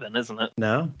Quest 4 then, isn't it?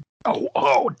 No.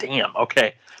 Oh, damn.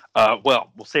 Okay. Well,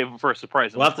 we'll save them for a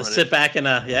surprise. We'll have to sit back and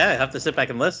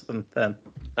listen then.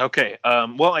 Okay.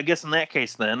 Well, I guess in that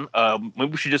case then,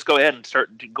 maybe we should just go ahead and start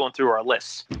going through our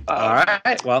lists. All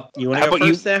right. Well, you want to go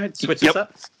first there? Switch this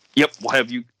up? Yep. We'll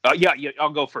have you. Yeah. I'll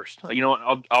go first. You know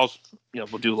what? I'll we'll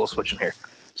do a little switching here.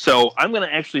 So I'm going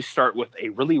to actually start with a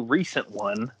really recent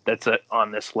one that's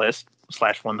on this list.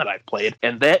 / one that I've played,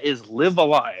 and that is Live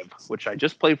Alive, which I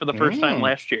just played for the first time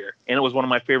last year, and it was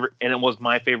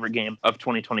my favorite game of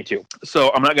 2022.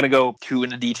 So I'm not going to go too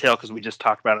into detail because we just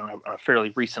talked about it on a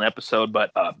fairly recent episode,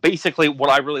 but basically what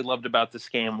I really loved about this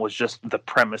game was just the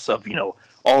premise of,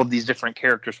 all of these different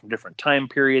characters from different time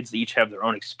periods. They each have their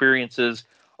own experiences,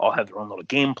 all have their own little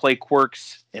gameplay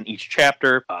quirks in each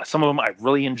chapter. Some of them I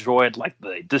really enjoyed, like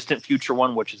the Distant Future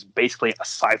one, which is basically a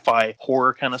sci-fi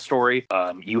horror kind of story.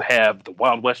 You have the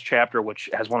Wild West chapter, which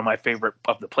has one of my favorite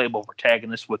of the playable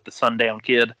protagonists with the Sundown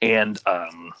Kid. And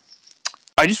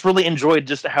I just really enjoyed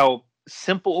just how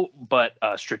simple but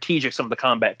strategic some of the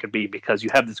combat could be, because you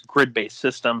have this grid-based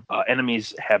system.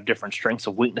 Enemies have different strengths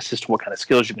and weaknesses to what kind of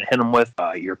skills you can hit them with.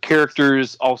 Your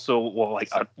characters also will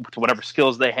whatever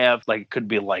skills they have, like it could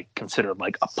be like considered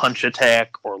like a punch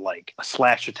attack or like a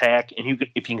slash attack, and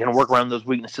if you can work around those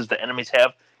weaknesses that enemies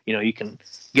have, you can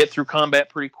get through combat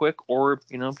pretty quick, or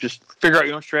just figure out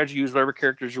your own strategy, use whatever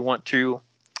characters you want to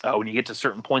when you get to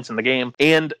certain points in the game.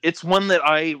 And it's one that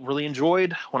I really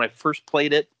enjoyed when I first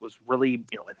played it, was really,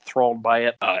 enthralled by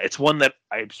it. It's one that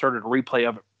I started a replay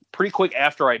of pretty quick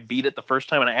after I beat it the first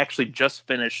time, and I actually just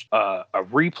finished a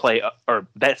replay, or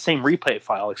that same replay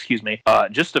file,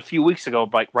 just a few weeks ago,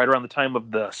 like right around the time of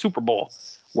the Super Bowl,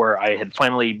 where I had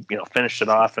finally, finished it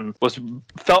off, and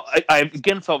I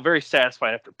again felt very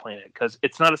satisfied after playing it, because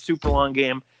it's not a super long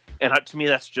game. And to me,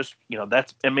 that's just,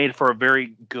 it made for a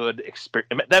very good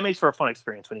experience. That makes for a fun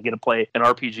experience when you get to play an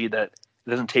RPG that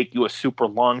doesn't take you a super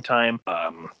long time,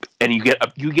 and you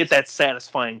get that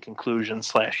satisfying conclusion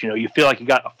 / you feel like you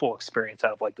got a full experience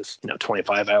out of like this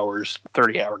 25 hours,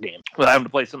 30-hour game without having to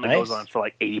play something that goes on for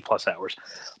like 80 plus hours.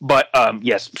 But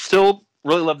yes, still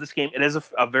really love this game. It is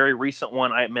a very recent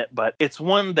one, I admit, but it's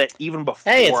one that even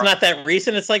before... Hey, it's not that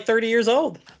recent. It's like 30 years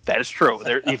old. That is true.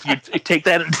 If you take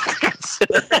that into consideration.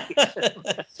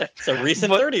 It's a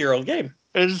recent 30-year-old game.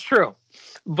 It is true.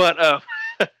 But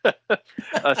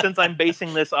since I'm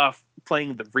basing this off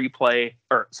playing the replay,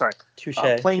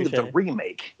 playing the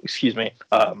remake, excuse me,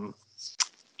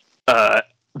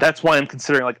 that's why I'm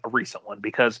considering like a recent one,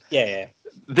 because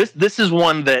this is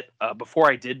one that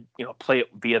before I did play it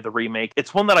via the remake,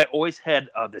 it's one that I always had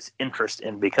this interest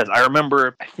in, because I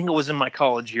remember, I think it was in my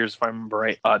college years if I remember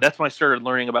right, that's when I started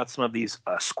learning about some of these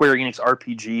Square Enix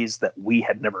RPGs that we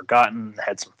had never gotten,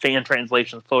 had some fan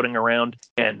translations floating around,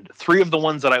 and 3 of the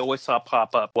ones that I always saw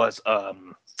pop up was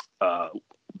Bahamut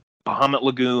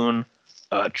Lagoon,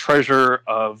 Treasure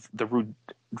of the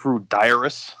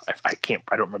Rudiris. I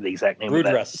don't remember the exact name of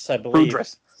that. Rudris, I believe.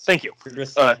 Rudris. Thank you.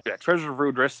 Treasure of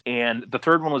Rudris, and the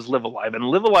third one was Live Alive. And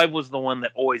Live Alive was the one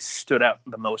that always stood out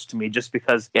the most to me, just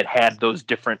because it had those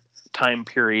different time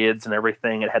periods and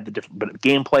everything. It had the different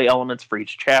gameplay elements for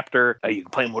each chapter. You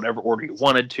could play in whatever order you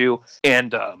wanted to.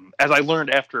 And as I learned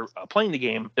after playing the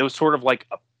game, it was sort of like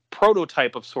a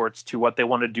prototype of sorts to what they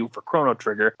wanted to do for Chrono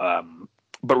Trigger.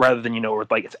 But rather than, with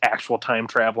like it's actual time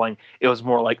traveling, it was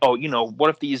more like,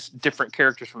 what if these different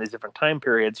characters from these different time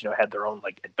periods, had their own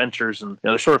like adventures, and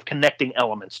there's sort of connecting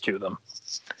elements to them.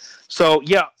 So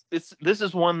yeah, this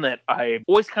is one that I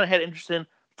always kind of had interest in.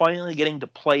 Finally getting to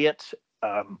play it,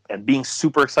 and being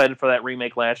super excited for that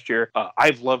remake last year.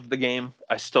 I've loved the game.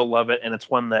 I still love it, and it's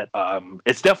one that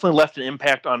it's definitely left an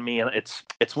impact on me, and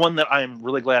it's one that I'm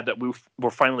really glad that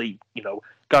we're finally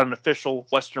got an official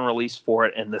Western release for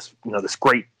it, and this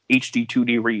great HD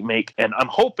 2D remake, and I'm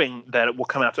hoping that it will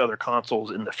come out to other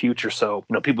consoles in the future, so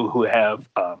people who have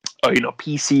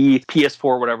PC,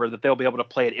 PS4, whatever, that they'll be able to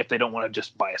play it if they don't want to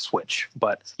just buy a Switch.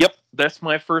 But yep, that's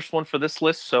my first one for this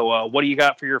list. So what do you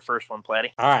got for your first one,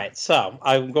 Platty? All right, so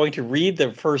I'm going to read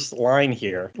the first line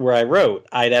here, where I wrote,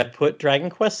 I'd have put Dragon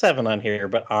Quest VII on here,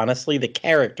 but honestly, the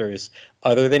characters,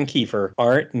 other than Kiefer,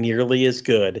 aren't nearly as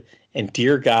good. And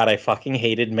dear God, I fucking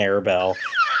hated Maribel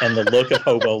and the look of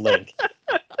Hobo Link.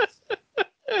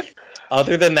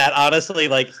 Other than that, honestly,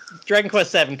 like, Dragon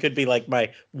Quest VII could be like my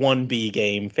 1B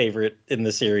game favorite in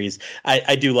the series.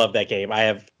 I do love that game. I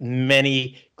have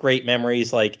many great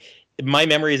memories. Like, my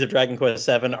memories of Dragon Quest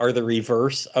VII are the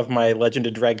reverse of my Legend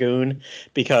of Dragoon,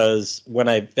 because when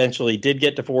I eventually did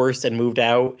get divorced and moved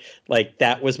out, like,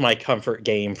 that was my comfort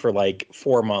game for like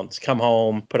 4 months. Come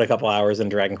home, put a couple hours in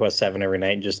Dragon Quest VII every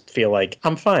night, and just feel like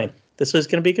I'm fine. This is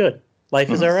going to be good. Life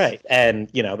is all right. And,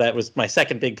 that was my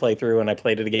second big playthrough, and I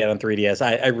played it again on 3DS.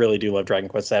 I really do love Dragon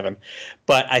Quest VII.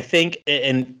 But I think,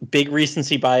 in big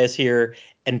recency bias here,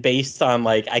 and based on,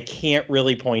 like, I can't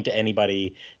really point to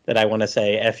anybody that I want to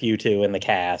say F you to in the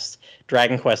cast,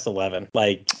 Dragon Quest XI.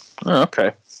 Like,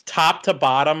 okay. Top to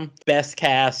bottom, best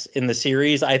cast in the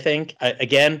series, I think.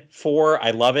 Again, 4,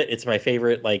 I love it. It's my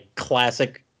favorite, like,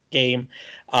 classic game,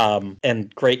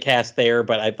 and great cast there.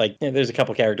 But I like there's a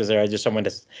couple characters there I just someone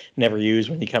to never use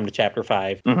when you come to Chapter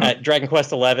 5. Dragon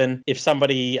Quest 11. If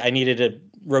I needed to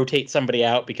rotate somebody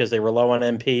out because they were low on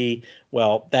MP,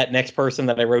 well, that next person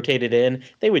that I rotated in,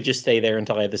 they would just stay there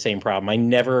until I had the same problem. I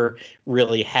never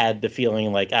really had the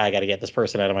feeling like, I got to get this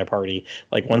person out of my party.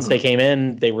 Like once they came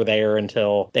in, they were there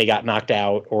until they got knocked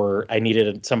out or I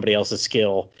needed somebody else's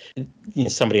skill.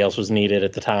 Somebody else was needed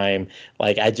at the time.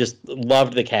 Like I just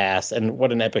loved the cast, and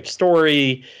what an epic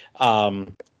story.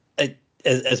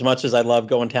 As much as I love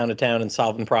going town to town and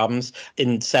solving problems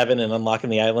in 7 and unlocking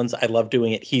the islands, I love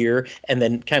doing it here and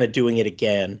then kind of doing it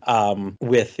again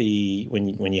with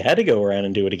when you had to go around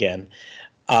and do it again.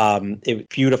 It was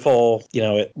beautiful.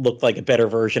 It looked like a better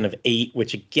version of 8,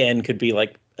 which again could be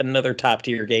like another top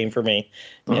tier game for me.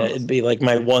 It'd be like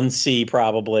my 1C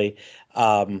probably.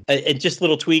 And just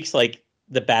little tweaks like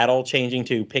the battle changing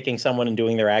to picking someone and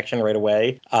doing their action right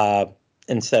away.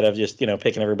 Instead of just,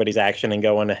 picking everybody's action and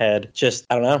going ahead. Just,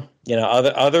 I don't know,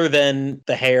 other than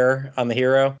the hair on the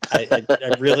hero, I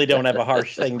really don't have a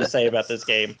harsh thing to say about this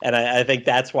game. And I think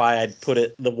that's why I'd put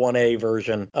it the 1A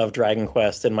version of Dragon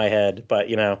Quest in my head. But,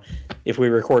 if we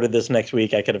recorded this next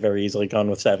week, I could have very easily gone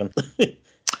with 7. The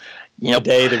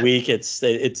day of the week,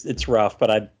 it's rough,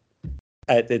 but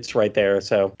it's right there.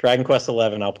 So Dragon Quest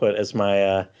 11 I'll put as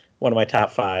my one of my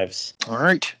top 5s. All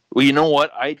right. Well, you know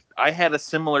what? I had a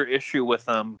similar issue with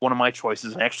one of my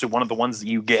choices, and actually one of the ones that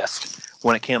you guessed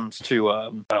when it comes to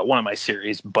one of my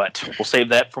series, but we'll save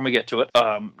that when we get to it.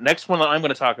 Next one that I'm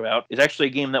going to talk about is actually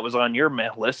a game that was on your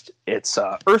math list. It's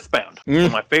Earthbound, one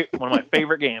of my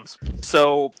favorite games.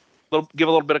 So give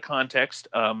a little bit of context.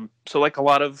 So like a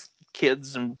lot of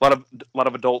kids and a lot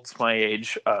of adults my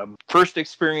age, first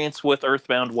experience with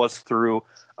Earthbound was through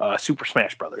Super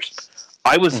Smash Brothers.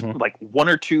 I was like 1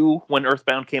 or 2 when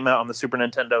Earthbound came out on the Super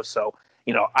Nintendo, so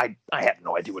I had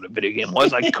no idea what a video game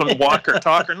was. I couldn't walk or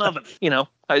talk or nothing.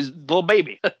 I was a little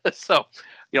baby, so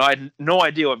I had no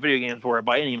idea what video games were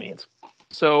by any means.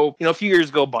 So a few years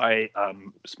go by,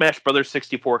 Smash Brothers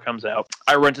 64 comes out.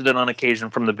 I rented it on occasion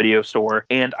from the video store,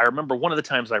 and I remember one of the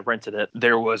times I rented it,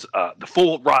 there was the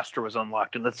full roster was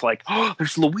unlocked, and it's like, oh,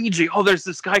 there's Luigi. Oh, there's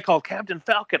this guy called Captain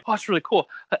Falcon. Oh, it's really cool.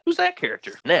 Who's that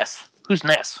character? Ness. Who's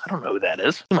Ness? I don't know who that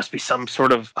is. It must be some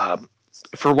sort of,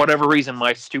 for whatever reason,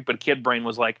 my stupid kid brain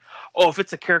was like, oh, if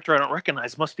it's a character I don't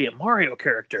recognize, it must be a Mario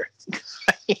character.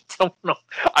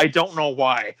 I don't know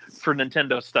why. For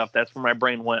Nintendo stuff, that's where my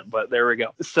brain went, but there we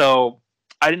go. So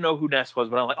I didn't know who Ness was,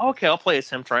 but I'm like, oh, okay, I'll play as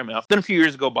him, try him out. Then a few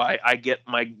years go by, I get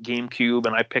my GameCube,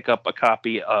 and I pick up a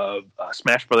copy of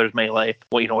Smash Brothers Melee.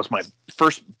 Well, it was my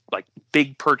first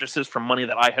big purchases from money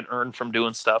that I had earned from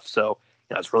doing stuff, so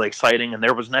it's really exciting, and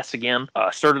there was Ness again.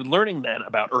 Started learning then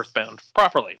about Earthbound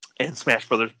properly, and Smash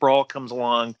Brothers Brawl comes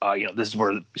along. This is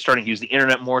where starting to use the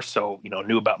internet more, so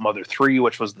knew about Mother 3,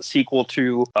 which was the sequel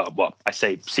to, I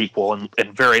say sequel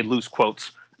in very loose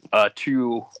quotes,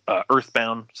 to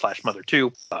Earthbound / Mother 2.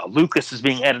 Lucas is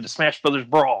being added to Smash Brothers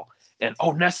Brawl, and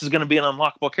Ness is going to be an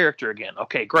unlockable character again.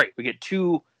 Okay, great. We get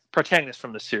 2 protagonists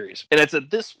from the series, and it's at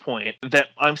this point that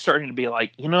I'm starting to be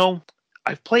like,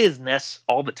 I've played as Ness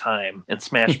all the time in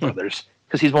Smash Brothers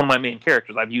because he's one of my main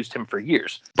characters. I've used him for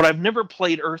years, but I've never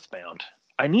played Earthbound.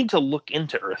 I need to look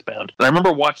into Earthbound. And I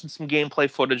remember watching some gameplay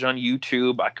footage on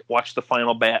YouTube. I watched the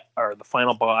final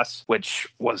boss,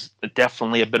 which was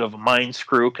definitely a bit of a mind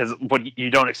screw because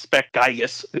you don't expect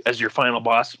Gygas as your final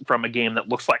boss from a game that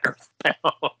looks like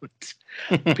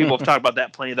Earthbound. People have talked about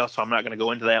that plenty though, so I'm not going to go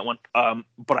into that one.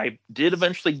 But I did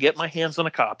eventually get my hands on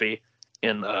a copy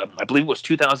in, I believe it was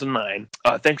 2009,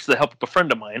 thanks to the help of a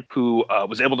friend of mine who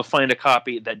was able to find a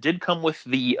copy that did come with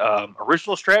the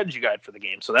original strategy guide for the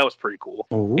game. So that was pretty cool.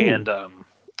 Ooh. And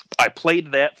I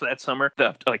played that for that summer,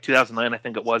 like 2009, I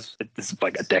think it was. This is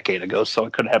like a decade ago, so I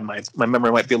could have my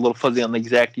memory might be a little fuzzy on the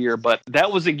exact year. But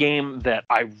that was a game that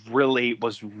I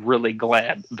was really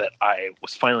glad that I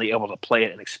was finally able to play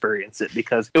it and experience it,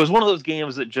 because it was one of those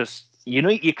games that just,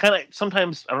 you kind of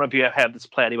sometimes, I don't know if you have had this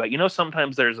Platty, but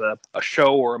sometimes there's a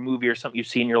show or a movie or something you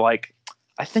see and you're like,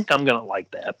 I think I'm going to like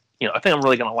that. I think I'm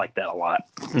really going to like that a lot.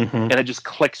 Mm-hmm. And it just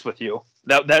clicks with you.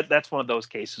 That's one of those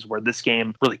cases where this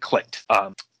game really clicked.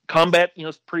 Combat,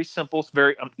 is pretty simple. It's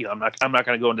very, I'm not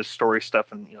going to go into story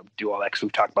stuff and, do all that because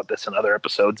we've talked about this in other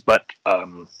episodes. But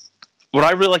what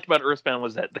I really liked about Earthbound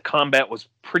was that the combat was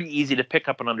pretty easy to pick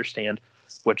up and understand,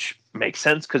 which makes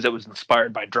sense because it was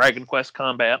inspired by Dragon Quest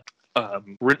combat.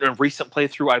 In a recent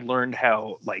playthrough, I learned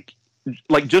how,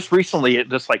 like just recently,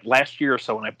 just like last year or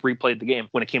so, when I replayed the game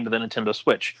when it came to the Nintendo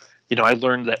Switch, I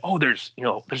learned that there's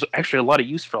actually a lot of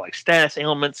use for like status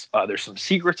ailments. There's some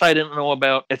secrets I didn't know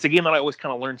about. It's a game that I always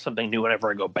kind of learn something new whenever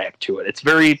I go back to it.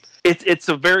 It's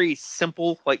a very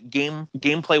simple like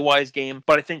gameplay wise game,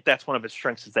 but I think that's one of its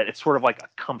strengths is that it's sort of like a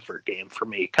comfort game for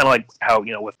me. Kind of like how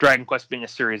with Dragon Quest being a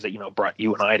series that brought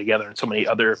you and I together and so many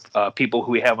other people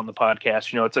who we have on the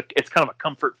podcast. It's kind of a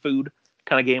comfort food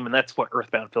kind of game, and that's what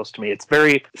Earthbound feels to me. It's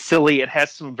very silly. It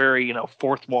has some very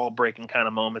fourth wall breaking kind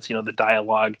of moments. The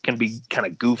dialogue can be kind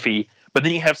of goofy, but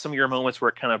then you have some of your moments where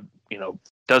it kind of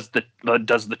does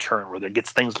the turn where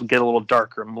things get a little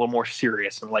darker and a little more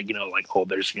serious, and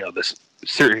there's this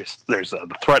serious, there's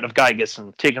the threat of Gygas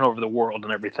and taking over the world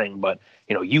and everything, but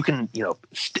you can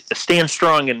stand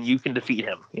strong and you can defeat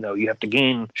him. You have to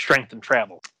gain strength and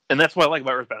travel, and that's what I like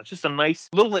about Earthbound. It's just a nice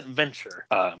little adventure.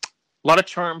 A lot of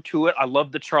charm to it. I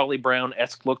love the Charlie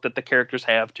Brown-esque look that the characters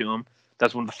have to them.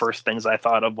 That's one of the first things I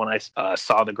thought of when I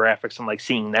saw the graphics and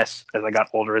seeing Ness as I got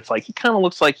older. It's like he kind of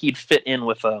looks like he'd fit in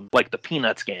with the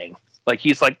Peanuts gang. Like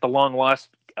he's like the long lost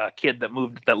kid that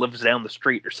lives down the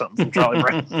street or something from Charlie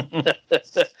Brown.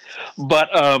 But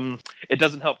it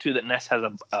doesn't help too that Ness has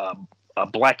a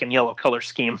black and yellow color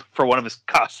scheme for one of his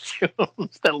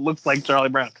costumes that looks like Charlie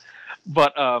Brown.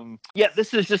 But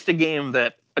this is just a game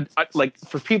that like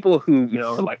for people who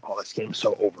are like, oh, this game's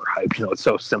so overhyped, it's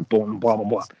so simple and blah blah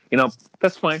blah,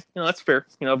 that's fine, that's fair.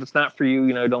 If it's not for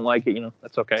you, don't like it,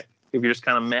 that's okay. If you're just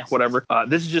kind of meh, whatever.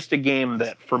 This is just a game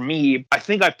that for me, I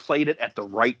think I played it at the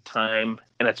right time,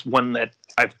 and it's one that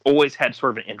I've always had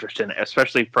sort of an interest in,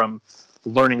 especially from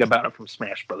learning about it from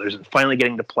Smash Brothers and finally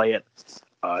getting to play it.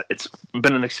 It's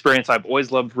been an experience I've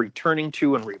always loved returning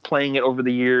to and replaying it over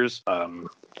the years.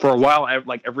 For a while,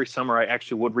 every summer, I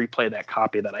actually would replay that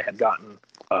copy that I had gotten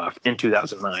in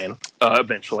 2009.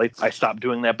 Eventually, I stopped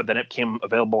doing that, but then it became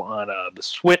available on the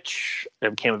Switch. It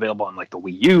became available on the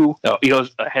Wii U.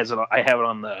 I have it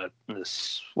on the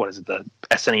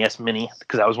SNES Mini,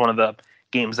 because that was one of the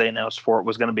games they announced for it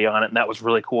was going to be on it, and that was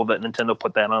really cool that Nintendo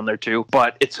put that on there too.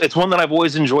 But it's one that I've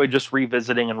always enjoyed just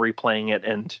revisiting and replaying it,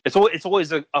 and it's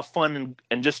always a fun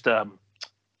and just a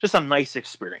nice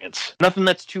experience. Nothing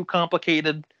that's too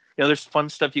complicated. There's fun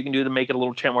stuff you can do to make it a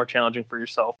little more challenging for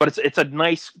yourself, but it's a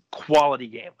nice quality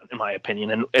game in my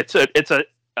opinion, and it's a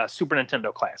Super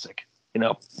Nintendo classic.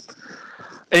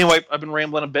 Anyway, I've been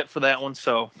rambling a bit for that one,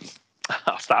 so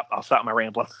I'll stop my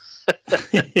rambling.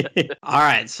 All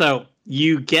right, so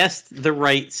you guessed the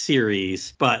right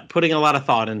series, but putting a lot of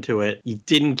thought into it, you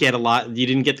didn't get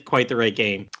quite the right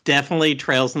game. Definitely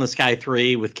Trails in the Sky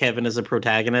 3 with Kevin as a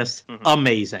protagonist. Mm-hmm.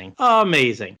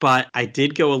 Amazing. But I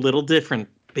did go a little different,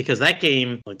 because that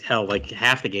game, like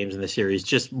half the games in the series,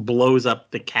 just blows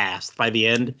up the cast. By the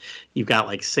end, you've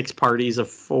got 6 parties of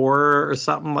 4 or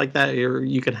something like that.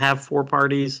 You can have 4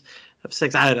 parties of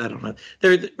 6. I don't know.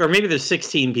 Or maybe there's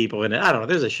 16 people in it. I don't know.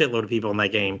 There's a shitload of people in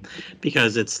that game,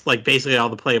 because it's basically all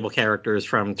the playable characters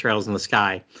from Trails in the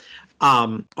Sky.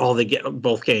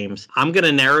 Both games. I'm going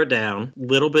to narrow it down a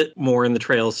little bit more in the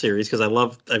Trails series, because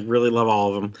I really love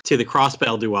all of them, to the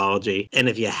Crossbell duology. And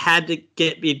if you had to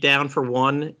get me down for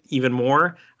one even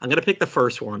more, I'm going to pick the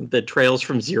first one, the Trails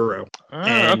from Zero.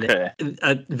 Okay.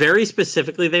 Very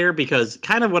specifically there, because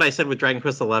kind of what I said with Dragon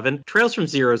Quest XI, Trails from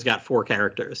Zero's got 4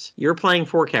 characters. You're playing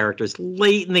 4 characters.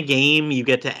 Late in the game, you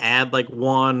get to add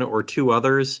 1 or 2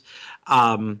 others,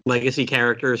 legacy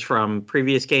characters from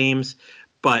previous games.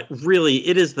 But really,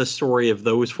 it is the story of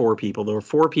those 4 people. There were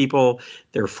 4 people.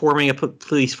 They're forming a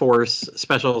police force,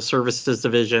 special services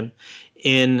division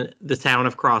in the town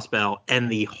of Crossbell,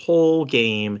 and the whole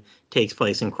game takes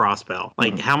place in Crossbell.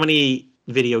 How many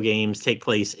video games take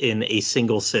place in a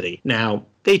single city? Now,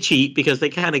 they cheat because they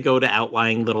kind of go to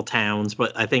outlying little towns,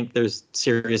 but I think there's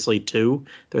seriously 2.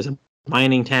 There's a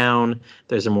mining town,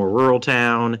 there's a more rural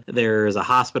town, there's a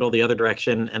hospital the other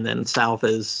direction, and then south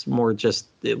is more just,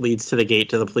 it leads to the gate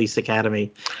to the police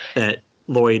academy that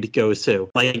Lloyd goes to.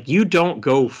 You don't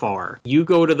go far. You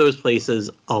go to those places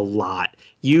a lot.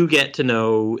 You get to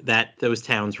know those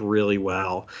towns really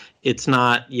well. It's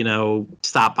not,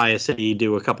 stop by a city,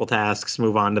 do a couple tasks,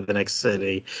 move on to the next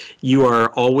city. You are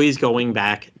always going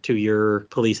back to your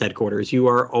police headquarters. You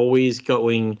are always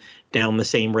going down the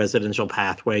same residential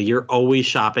pathway. You're always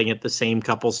shopping at the same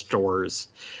couple stores,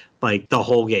 the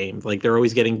whole game. They're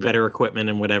always getting better equipment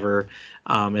and whatever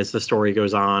as the story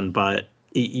goes on. But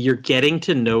you're getting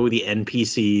to know the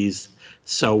NPCs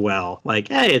so well. Like,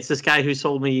 hey, it's this guy who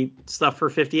sold me stuff for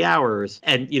 50 hours.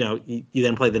 And, you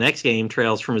then play the next game,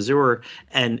 Trails from Azure,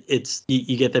 and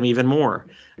you get them even more.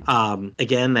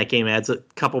 Again, that game adds a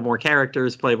couple more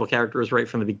characters, playable characters right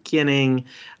from the beginning.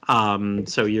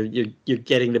 So you're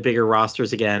getting the bigger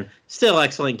rosters again. Still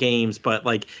excellent games, but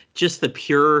like just the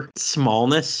pure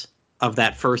smallness of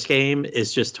that first game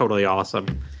is just totally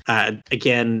awesome.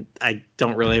 Again, I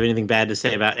don't really have anything bad to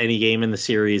say about any game in the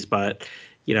series, but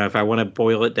if I want to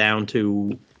boil it down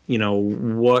to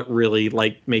what really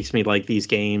makes me like these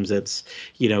games, it's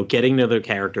getting to their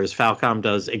characters. Falcom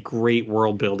does a great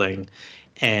world building,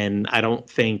 and I don't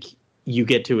think you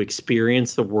get to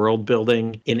experience the world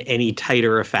building in any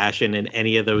tighter a fashion in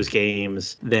any of those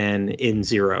games than in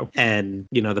Zero. And,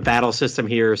 the battle system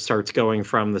here starts going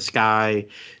from the sky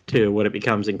to what it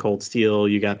becomes in Cold Steel.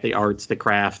 You got the arts, the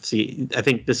crafts. I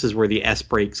think this is where the S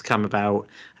breaks come about.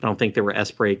 I don't think there were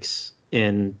S breaks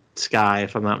in Sky,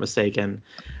 if I'm not mistaken.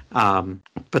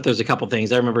 But there's a couple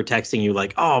things. I remember texting you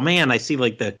like, oh man, I see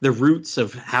like the roots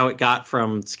of how it got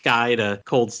from Sky to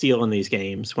Cold Steel in these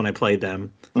games when I played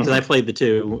them. Because I played the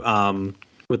two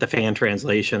with the fan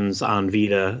translations on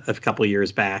Vita a couple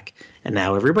years back, and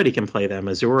now everybody can play them.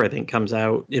 Azure, I think, comes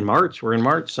out in March. We're in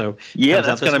March, so yeah,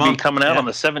 that's going to be coming out on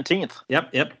the 17th.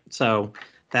 Yep. So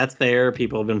that's there.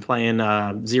 People have been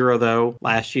playing Zero though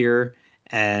last year.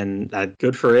 And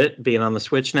good for it being on the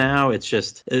Switch now. It's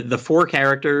just the 4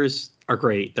 characters are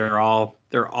great. They're all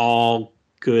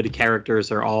good characters.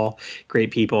 They're all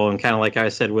great people. And kind of like I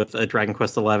said with Dragon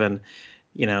Quest XI,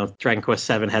 Dragon Quest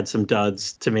VII had some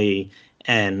duds to me.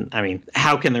 And I mean,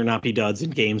 how can there not be duds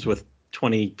in games with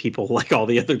 20 people like all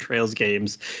the other Trails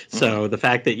games? So the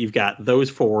fact that you've got those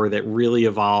 4 that really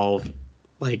evolve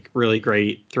like really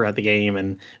great throughout the game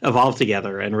and evolve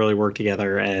together and really work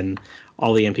together, and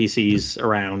all the NPCs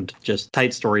around, just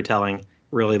tight storytelling.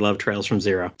 Really love Trails from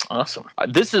Zero. Awesome.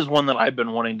 This is one that I've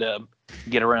been wanting to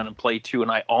get around and play too, and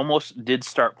I almost did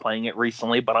start playing it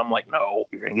recently, but I'm like, no,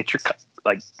 you're gonna get your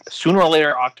sooner or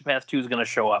later Octopath 2 is gonna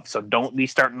show up, so don't be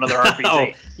starting another RPG. Oh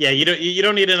yeah, you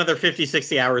don't need another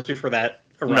 50-60 hours before that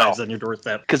arrives on your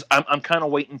doorstep. Because I'm kind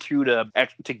of waiting to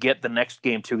get the next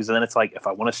game too, because then it's like if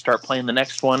I want to start playing the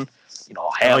next one,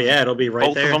 I'll have it'll be right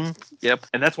both there. of them. Yep,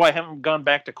 and that's why I haven't gone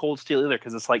back to Cold Steel either,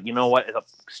 because it's like, what,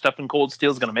 stuff in Cold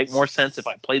Steel is going to make more sense if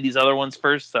I play these other ones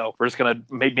first. So we're just going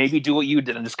to maybe do what you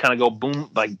did and just kind of go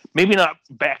boom, like maybe not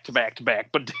back to back to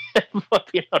back, but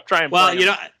try and well,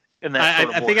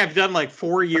 I think I've done like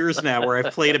 4 years now where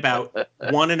I've played about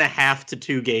 1.5 to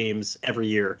 2 games every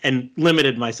year and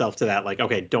limited myself to that. Like,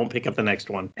 okay, don't pick up the next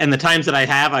one. And the times that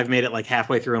I've made it like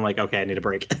halfway through and like, okay, I need a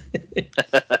break.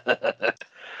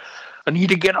 I need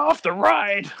to get off the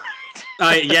ride.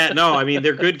 I mean,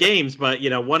 they're good games, but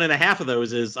 1.5 of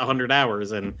those is 100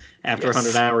 hours. And after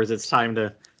 100 hours, it's time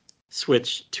to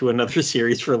switch to another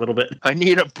series for a little bit. I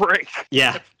need a break.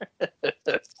 Yeah.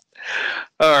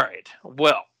 All right.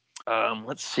 Well,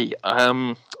 let's see.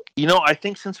 I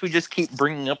think since we just keep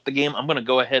bringing up the game, I'm going to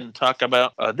go ahead and talk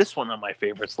about this one on my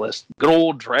favorites list. Good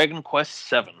old Dragon Quest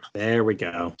VII. There we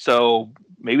go. So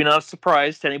maybe not a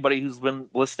surprise to anybody who's been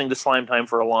listening to Slime Time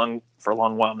for a long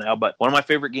while now, but one of my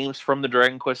favorite games from the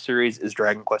Dragon Quest series is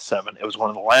Dragon Quest VII. It was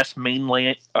one of the last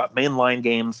mainline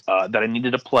games that I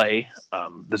needed to play.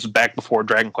 This is back before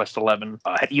Dragon Quest XI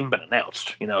had even been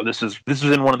announced. This is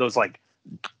in one of those like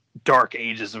dark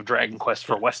ages of Dragon Quest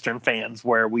for Western fans,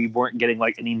 where we weren't getting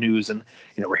like any news, and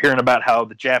we're hearing about how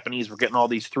the Japanese were getting all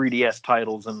these 3DS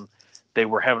titles and they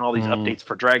were having all these updates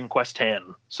for Dragon Quest X.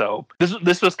 So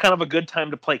this was kind of a good time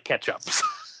to play catch up.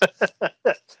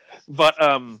 But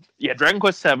Dragon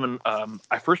Quest VII.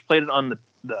 I first played it on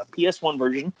the PS1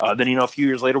 version. Then a few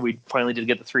years later we finally did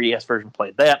get the 3DS version.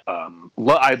 Played that.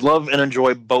 I love and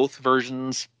enjoy both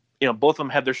versions. Both of them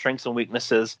have their strengths and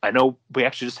weaknesses. I know we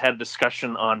actually just had a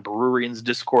discussion on Berurian's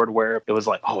Discord where it was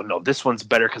like, oh, no, this one's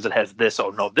better because it has this.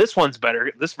 Oh, no, this one's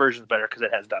better. This version's better because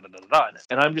it has da-da-da-da-da.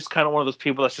 And I'm just kind of one of those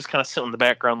people that's just kind of sitting in the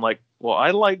background like, well,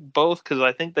 I like both because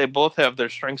I think they both have their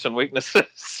strengths and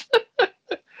weaknesses.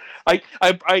 I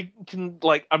can,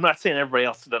 like, I'm not saying everybody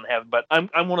else doesn't have, but I'm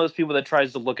one of those people that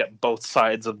tries to look at both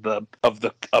sides of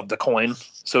the coin,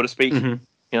 so to speak. Mm-hmm.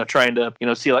 Trying to,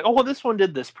 see like, oh, well, this one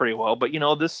did this pretty well, but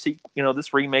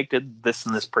this remake did this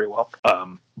and this pretty well.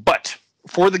 But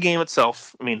for the game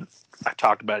itself, I mean, I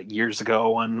talked about it years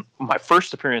ago on my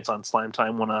first appearance on Slime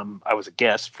Time when I was a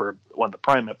guest for one of the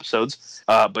Prime episodes.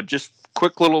 But just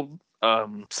quick little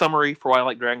summary for why I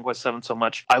like Dragon Quest VII so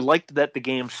much. I liked that the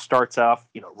game starts off,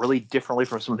 really differently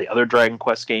from some of the other Dragon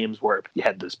Quest games where you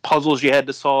had those puzzles you had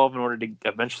to solve in order to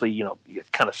eventually, you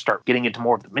kind of start getting into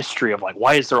more of the mystery of like,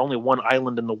 why is there only one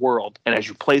island in the world? And as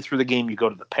you play through the game, you go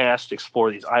to the past,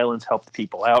 explore these islands, help the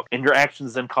people out, and your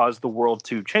actions then cause the world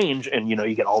to change, and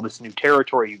you get all this new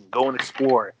territory you can go and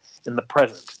explore in the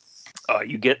present.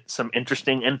 You get some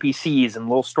interesting NPCs and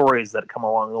little stories that come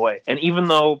along the way. And even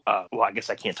though, I guess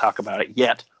I can't talk about it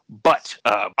yet, but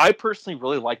I personally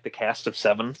really like the cast of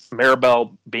 7,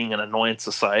 Maribel being an annoyance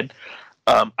aside.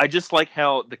 I just like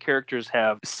how the characters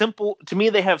have simple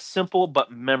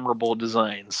but memorable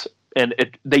designs. And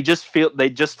they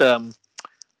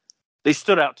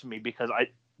stood out to me because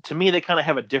to me, they kind of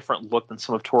have a different look than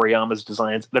some of Toriyama's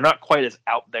designs. They're not quite as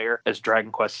out there as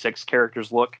Dragon Quest VI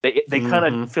characters look. They kind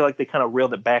of feel like they kind of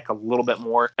reeled it back a little bit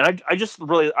more. And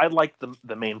I like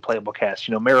the main playable cast.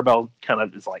 Maribel kind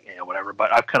of is like, whatever.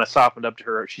 But I've kind of softened up to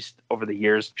her. She's over the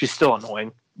years. She's still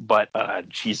annoying, but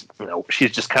she's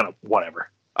just kind of whatever.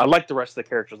 I like the rest of the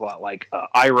characters a lot. Like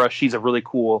Ira, she's a really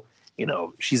cool,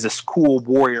 she's this cool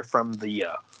warrior from the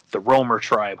Romer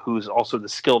tribe who's also the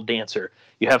skilled dancer.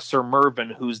 You have Sir Mervyn,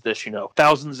 who's this,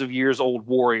 thousands of years old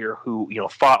warrior who,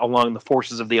 fought along the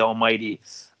forces of the Almighty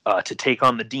to take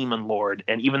on the Demon Lord.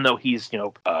 And even though he's,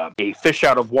 a fish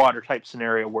out of water type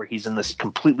scenario where he's in this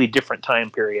completely different time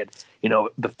period,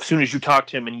 as soon as you talk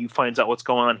to him and you finds out what's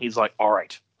going on, he's like, all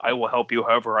right, I will help you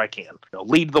however I can.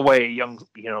 Lead the way,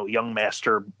 young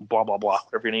master, blah, blah, blah,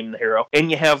 whatever you name the hero. And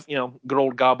you have, good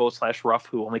old Gobbo / Ruff,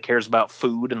 who only cares about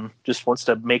food and just wants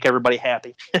to make everybody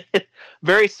happy.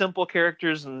 Very simple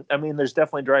characters. And I mean, there's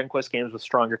definitely Dragon Quest games with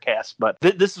stronger casts, but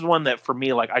this is one that for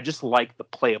me, I just like the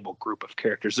playable group of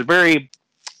characters. They're very,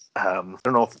 I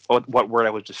don't know what word I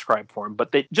would describe for them, but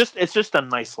it's just a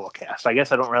nice little cast. I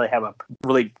guess I don't really have a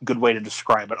really good way to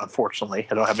describe it, unfortunately.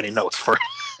 I don't have any notes for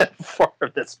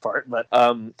this part, but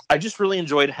I just really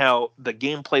enjoyed how the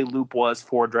gameplay loop was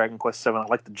for Dragon Quest VII. I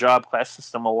liked the job class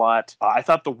system a lot. I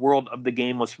thought the world of the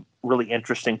game was really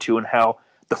interesting too, and how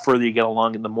the further you get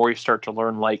along and the more you start to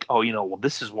learn,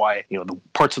 this is why, the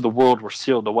parts of the world were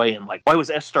sealed away, and why was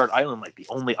Estard Island the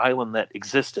only island that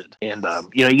existed? And,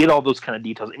 you get all those kind of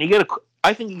details, and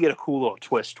I think you get a cool little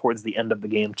twist towards the end of the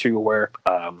game too, where,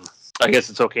 I guess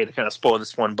it's okay to kind of spoil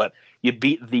this one, but you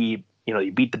beat the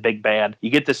big bad, you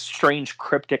get this strange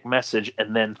cryptic message,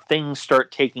 and then things start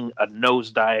taking a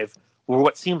nosedive or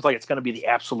what seems like it's going to be the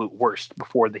absolute worst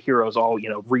before the heroes all,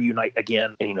 reunite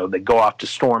again. And, they go off to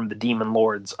storm the Demon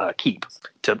Lord's keep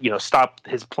to, stop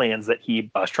his plans that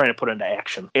he was trying to put into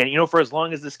action. And, for as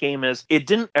long as this game is, it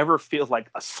didn't ever feel like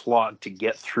a slog to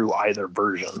get through either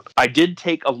version. I did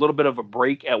take a little bit of a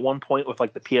break at one point with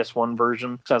the PS1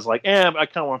 version. So I was like, I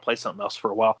kind of want to play something else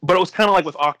for a while. But it was kind of like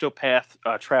with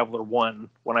Octopath Traveler 1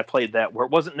 when I played that, where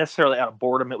it wasn't necessarily out of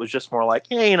boredom. It was just more like,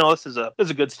 hey, this is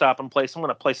a good stopping place. I'm going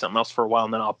to play something else for a while,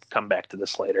 and then I'll come back to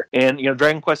this later. And,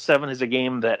 Dragon Quest VII is a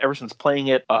game that ever since playing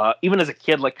it, even as a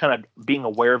kid, kind of being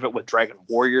aware of it with Dragon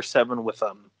Warrior 7, with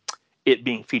it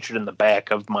being featured in the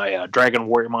back of my Dragon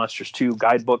Warrior Monsters 2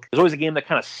 guidebook. There's always a game that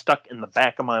kind of stuck in the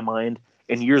back of my mind.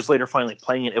 And years later, finally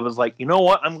playing it, it was like, you know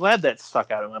what? I'm glad that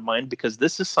stuck out in my mind, because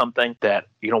this is something that,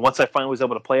 once I finally was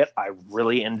able to play it, I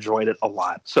really enjoyed it a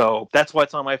lot. So that's why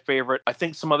it's on my favorite. I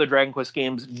think some other Dragon Quest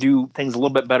games do things a little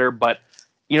bit better, but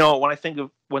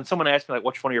when someone asks me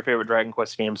what's one of your favorite Dragon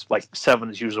Quest games, 7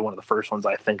 is usually one of the first ones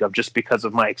I think of, just because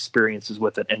of my experiences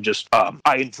with it, and just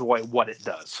I enjoy what it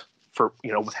does for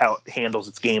with how it handles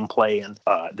its gameplay and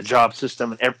the job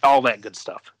system and all that good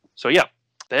stuff. So yeah,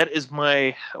 that is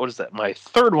my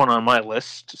third one on my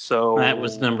list. So that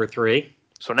was number 3.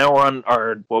 So now we're on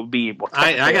our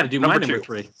I got to do my number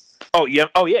 3. Oh yeah,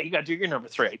 you got to do your number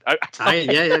 3.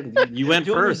 You went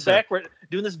first.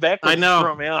 Doing this backwards. I know.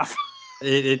 Throw me off.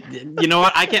 You know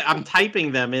what? I'm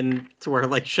typing them into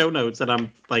where show notes, and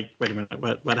I'm like, wait a minute,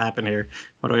 what happened here?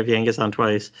 What do I have Yankees on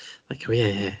twice? Oh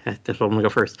yeah, that's what I'm gonna go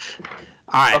first.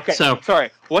 All right. Okay. So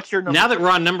sorry. What's your number? Now that we're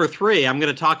on number 3, I'm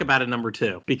gonna talk about it number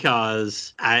 2,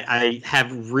 because I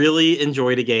have really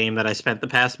enjoyed a game that I spent the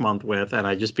past month with, and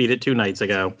I just beat it 2 nights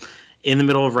ago, in the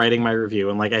middle of writing my review.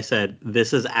 And like I said,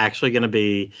 this is actually going to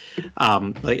be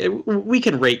we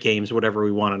can rate games whatever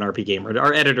we want on RP Gamer.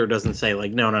 Our editor doesn't say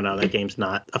no, that game's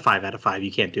not a 5 out of 5.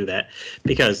 You can't do that,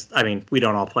 because we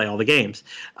don't all play all the games.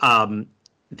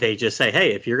 They just say,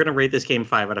 hey, if you're going to rate this game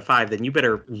 5 out of 5, then you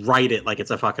better write it like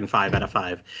it's a fucking 5 out of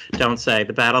 5. Don't say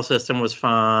the battle system was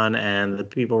fun and the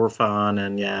people were fun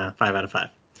and 5 out of 5.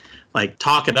 like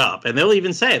talk it up. And they'll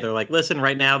even say, they're like, listen,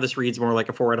 right now this reads more like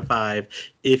a 4 out of 5.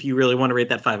 If you really want to rate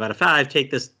that 5 out of 5,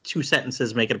 take this 2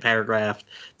 sentences, make it a paragraph,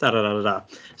 da da da da da.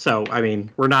 So, I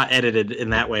mean, we're not edited in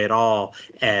that way at all.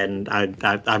 And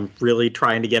I'm really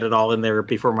trying to get it all in there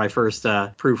before my first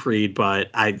proofread.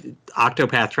 But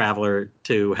Octopath Traveler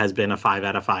 2 has been a 5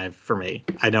 out of 5 for me.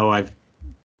 I know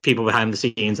people behind the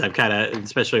scenes, I've kind of,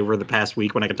 especially over the past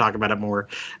week when I can talk about it more,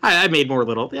 I made more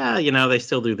little, they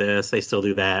still do this, they still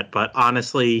do that. But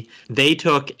honestly, they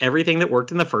took everything that worked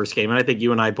in the first game, and I think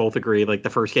you and I both agree, like, the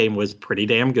first game was pretty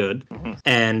damn good. Mm-hmm.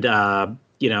 And,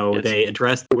 they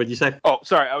addressed, what'd you say? Oh,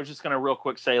 sorry. I was just going to real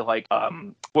quick say, like,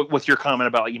 with your comment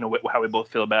about, how we both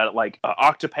feel about it, like,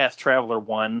 Octopath Traveler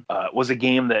 1 was a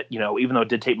game that, even though it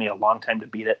did take me a long time to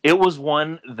beat it, it was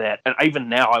one that, and even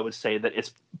now I would say that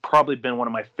it's probably been one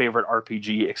of my favorite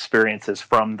RPG experiences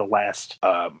from the last,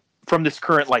 from this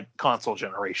current, like, console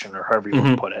generation, or however you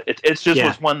want to put it. It's just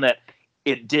was one that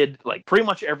it did, like, pretty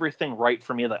much everything right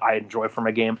for me that I enjoy from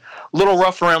a game. A little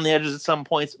rough around the edges at some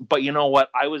points, but you know what?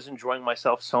 I was enjoying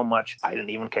myself so much, I didn't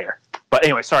even care. But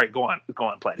anyway, sorry, go on,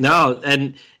 Platy. No,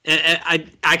 and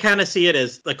I kind of see it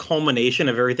as the culmination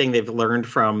of everything they've learned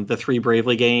from the 3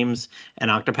 Bravely games and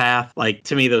Octopath. Like,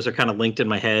 to me, those are kind of linked in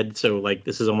my head. So, like,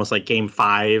 this is almost like game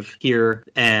 5 here.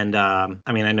 And,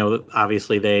 I know that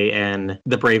obviously they and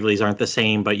the Bravely's aren't the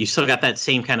same, but you still got that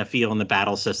same kind of feel in the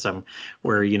battle system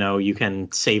where, you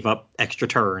can save up extra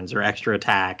turns or extra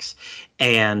attacks.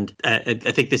 And I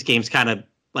think this game's kind of,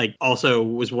 like, also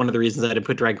was one of the reasons I didn't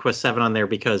put Dragon Quest VII on there,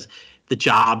 because the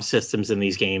job systems in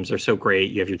these games are so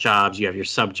great. You have your jobs, you have your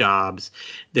sub jobs.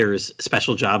 There's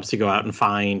special jobs to go out and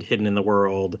find hidden in the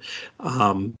world.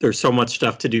 There's so much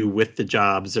stuff to do with the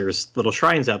jobs. There's little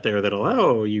shrines out there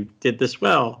that'll, you did this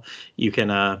well. You can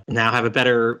now have a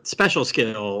better special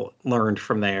skill learned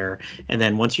from there. And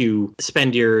then once you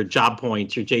spend your job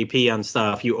points, your JP on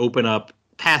stuff, you open up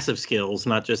passive skills,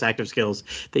 not just active skills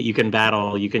that you can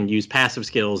battle. You can use passive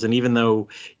skills, and even though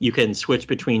you can switch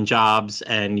between jobs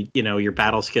and your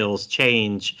battle skills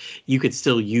change, you could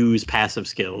still use passive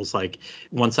skills. Like,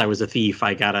 once I was a thief,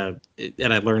 and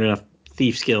I learned enough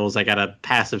thief skills, I got a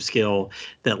passive skill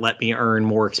that let me earn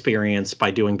more experience by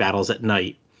doing battles at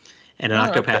night. And in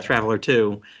Octopath Traveler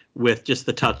 2, with just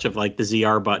the touch of, like, the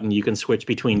ZR button, you can switch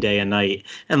between day and night.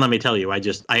 And let me tell you,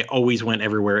 I always went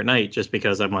everywhere at night, just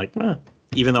because I'm like,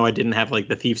 even though I didn't have, like,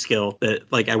 the thief skill,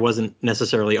 that, like, I wasn't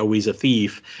necessarily always a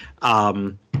thief,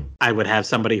 I would have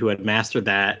somebody who had mastered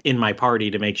that in my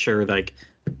party to make sure, like,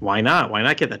 why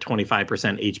not get that 25%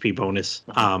 HP bonus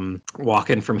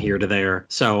walking from here to there?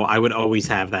 So I would always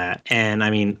have that. And I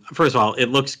mean, first of all, it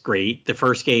looks great. The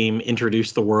first game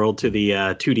introduced the world to the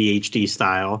 2D HD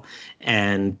style,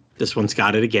 and this one's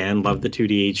got it again. Love the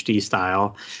 2D HD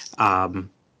style.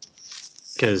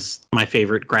 Because my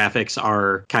favorite graphics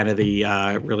are kind of the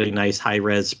really nice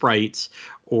high-res sprites,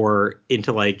 or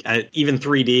into, like, even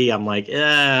 3D. I'm like,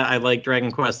 I like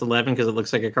Dragon Quest XI because it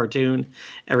looks like a cartoon.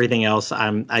 Everything else,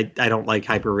 I don't like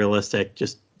hyper-realistic.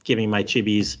 Just give me my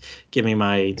chibis, give me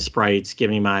my sprites, give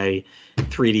me my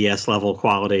 3DS level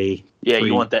quality. Yeah,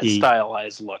 you want that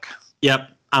stylized look. Yep,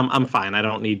 I'm fine. I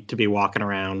don't need to be walking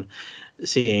around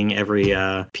seeing every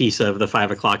piece of the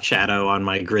 5 o'clock shadow on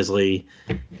my Grizzly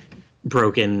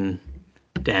broken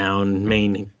down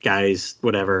main guys,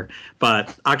 whatever.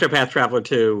 But Octopath Traveler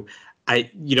 2,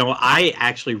 I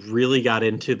actually really got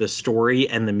into the story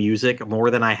and the music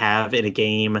more than I have in a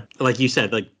game. Like you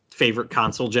said, like, favorite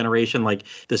console generation, like,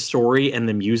 the story and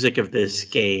the music of this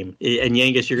game. And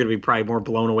Yangus, you're going to be probably more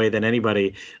blown away than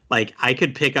anybody. Like, I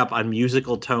could pick up on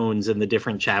musical tones in the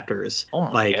different chapters. Oh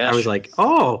my gosh. I was like,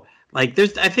 like,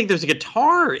 I think there's a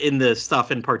guitar in the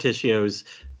stuff in Particio's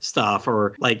stuff,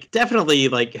 or, like, definitely,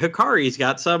 like, Hikari's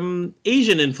got some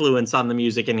Asian influence on the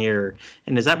music in here.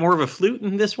 And is that more of a flute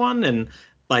in this one? And,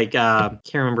 like,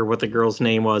 can't remember what the girl's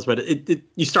name was, but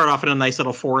you start off in a nice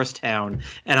little forest town,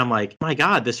 and I'm like, my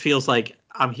God, this feels like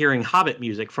I'm hearing Hobbit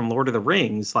music from Lord of the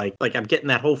Rings. Like I'm getting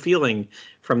that whole feeling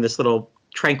from this little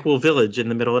tranquil village in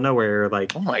the middle of nowhere.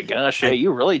 Like, oh my gosh,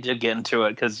 you really did get into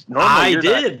it, because normally you're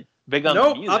not big on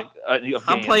the music.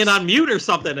 I'm playing on mute or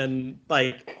something, and,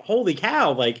 like, holy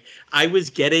cow, like, I was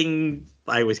getting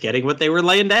what they were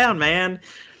laying down, man.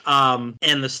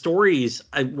 And the stories,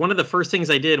 one of the first things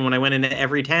I did when I went into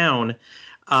every town,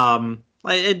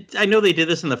 I know they did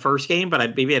this in the first game,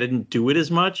 but maybe I didn't do it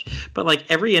as much. But, like,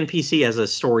 every NPC has a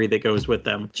story that goes with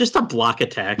them. Just a block of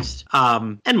text.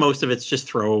 And most of it's just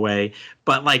throwaway.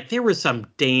 But, like, there were some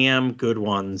damn good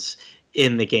ones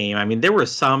in the game. I mean, there were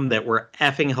some that were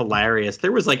effing hilarious.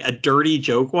 There was like a dirty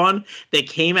joke one that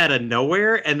came out of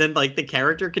nowhere, and then like the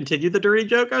character continued the dirty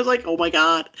joke. I was like, oh my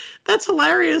God, that's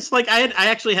hilarious. Like I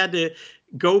actually had to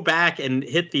go back and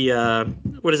hit the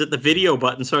the video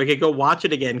button so I could go watch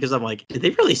it again, because I'm like, did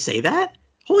they really say that?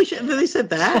 Holy shit, they said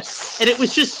that? And it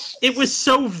was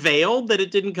so veiled that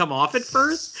it didn't come off at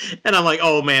first. And I'm like,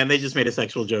 oh man, they just made a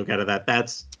sexual joke out of that.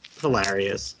 That's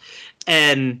hilarious.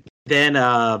 And then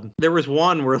there was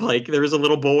one where like there was a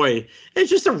little boy.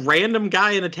 It's just a random guy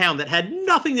in a town that had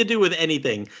nothing to do with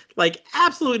anything, like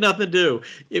absolutely nothing to do.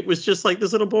 It was just like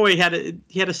this little boy had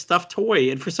a stuffed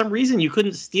toy, and for some reason you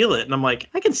couldn't steal it. And I'm like,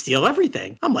 I can steal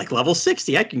everything. I'm like level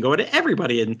 60. I can go to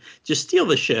everybody and just steal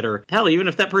the shit. Or hell, even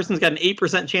if that person's got an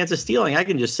 8% chance of stealing, I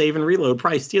can just save and reload,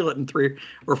 probably steal it in 3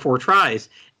 or 4 tries.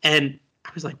 And I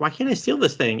was like, why can't I steal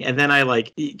this thing? And then I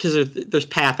because there's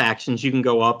path actions. You can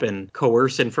go up and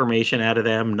coerce information out of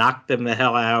them, knock them the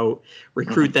hell out,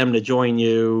 recruit them to join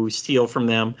you, steal from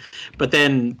them. But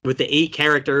then with the 8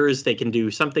 characters, they can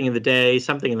do something in the day,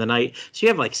 something in the night. So you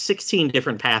have like 16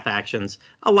 different path actions.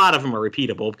 A lot of them are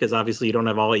repeatable because obviously you don't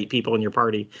have all 8 people in your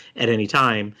party at any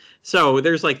time. So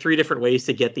there's like 3 different ways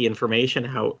to get the information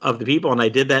out of the people. And I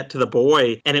did that to the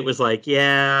boy, and it was like,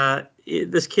 yeah,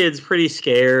 this kid's pretty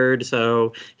scared.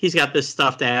 So he's got this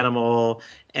stuffed animal,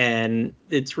 and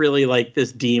it's really like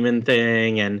this demon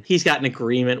thing. And he's got an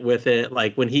agreement with it.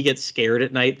 Like when he gets scared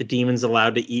at night, the demon's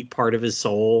allowed to eat part of his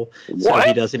soul. What? So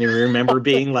he doesn't even remember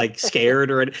being like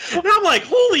scared and I'm like,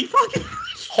 holy fucking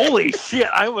holy shit.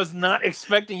 I was not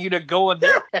expecting you to go in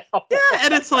there. Yeah.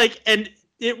 And it's like, and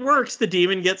it works. The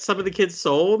demon gets some of the kid's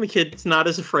soul, and the kid's not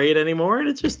as afraid anymore. And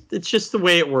it's just the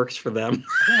way it works for them.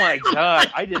 Oh my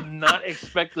God. I did not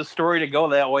expect the story to go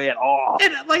that way at all.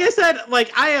 And like I said,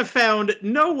 like I have found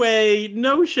no way,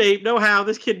 no shape, no how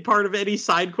this kid part of any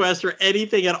side quest or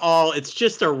anything at all. It's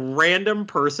just a random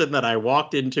person that I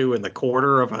walked into in the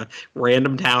corner of a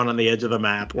random town on the edge of the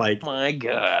map. Like, my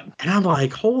God. And I'm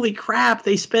like, holy crap,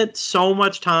 they spent so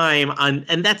much time on,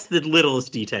 and that's the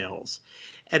littlest details.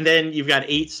 And then you've got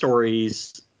 8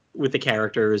 stories with the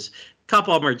characters. A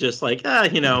couple of them are just like,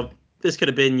 this could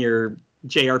have been your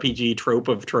JRPG trope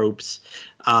of tropes.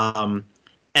 And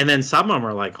then some of them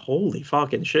are like, holy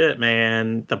fucking shit,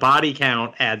 man. The body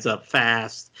count adds up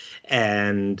fast,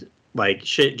 and like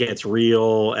shit gets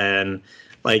real. And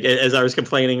like, as I was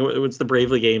complaining, it's the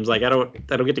Bravely games. Like, I don't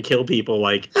get to kill people.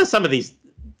 Like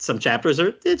some chapters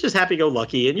are just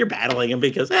happy-go-lucky, and you're battling them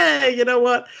because, hey, you know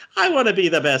what? I want to be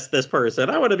the best this person.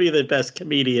 I want to be the best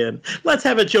comedian. Let's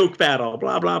have a joke battle,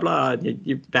 blah, blah, blah. And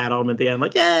you battle them at the end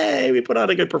like, yay, we put on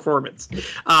a good performance.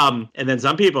 And then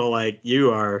some people like,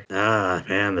 you are,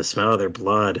 man, the smell of their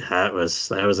blood, that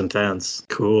was intense.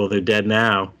 Cool, they're dead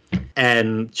now.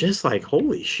 And just like,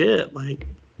 holy shit, like,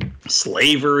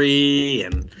 slavery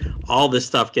and all this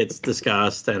stuff gets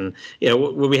discussed. And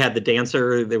when we had the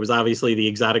dancer, there was obviously the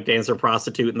exotic dancer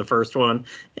prostitute in the first one.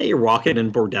 You're walking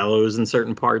in bordellos in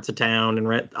certain parts of town, and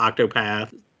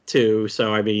Octopath too.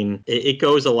 So I mean, it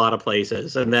goes a lot of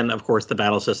places. And then of course the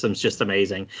battle system's just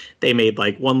amazing. They made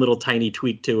like one little tiny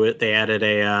tweak to it. They added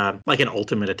a like an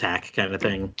ultimate attack kind of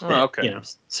thing. Okay.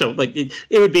 So like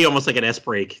it would be almost like an S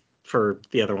break for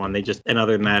the other one. And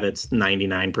other than that, it's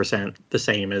 99% the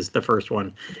same as the first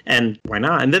one. And why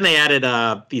not? And then they added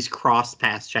these cross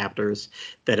pass chapters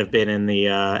that have been in the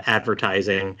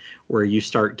advertising, where you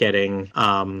start getting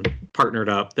partnered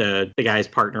up. The guys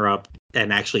partner up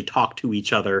and actually talk to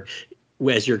each other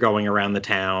as you're going around the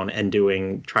town and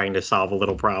trying to solve a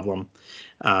little problem.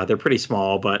 They're pretty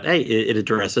small, but hey, it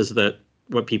addresses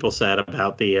what people said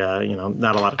about the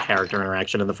not a lot of character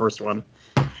interaction in the first one.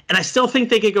 And I still think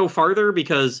they could go farther,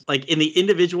 because like in the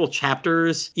individual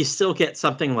chapters, you still get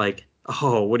something like,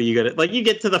 oh, what are you gonna, like, you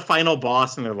get to the final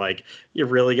boss and they're like, you're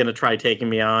really gonna try taking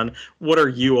me on? What are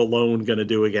you alone gonna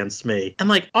do against me? And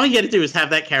like, all you gotta do is have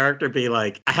that character be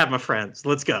like, I have my friends,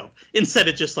 let's go. Instead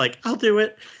of just like, I'll do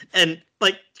it. And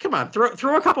like, come on,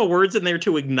 throw a couple words in there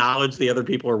to acknowledge the other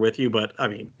people are with you. But I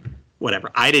mean,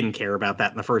 whatever. I didn't care about that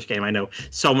in the first game. I know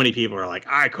so many people are like,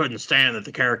 I couldn't stand that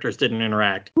the characters didn't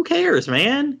interact. Who cares,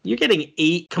 man? You're getting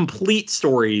 8 complete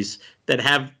stories that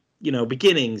have,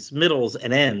 beginnings, middles,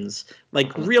 and ends,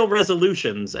 like real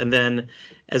resolutions. And then,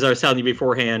 as I was telling you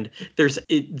beforehand, there's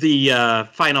the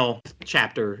final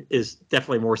chapter is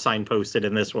definitely more signposted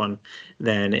in this one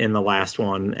than in the last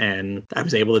one, and I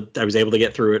was able to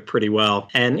get through it pretty well.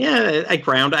 And yeah, I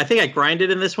think I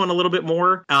grinded in this one a little bit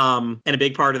more. And a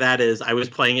big part of that is I was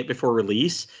playing it before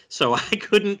release, so I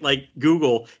couldn't like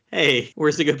Google, hey,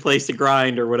 where's a good place to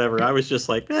grind or whatever. I was just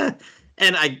like, And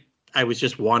I I was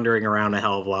just wandering around a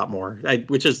hell of a lot more. I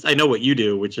know what you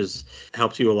do, which is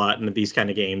helps you a lot in these kind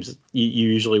of games. You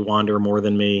usually wander more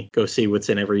than me, go see what's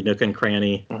in every nook and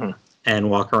cranny, and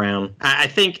walk around. I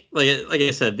think, like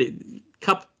I said,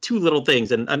 two little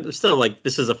things, and I'm still like,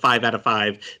 this is a 5 out of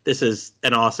 5. This is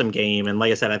an awesome game, and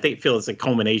like I said, I feel it's a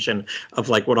culmination of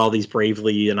like what all these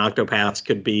Bravely and Octopaths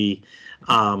could be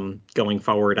going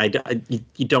forward.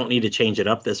 You don't need to change it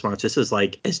up this much. This is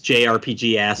like as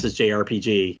JRPG ass as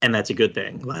JRPG, and that's a good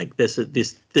thing. Like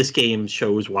this game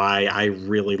shows why I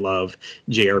really love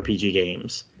JRPG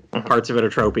games. Parts of it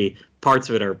are tropey, parts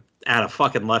of it are out of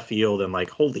fucking left field and like,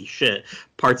 holy shit.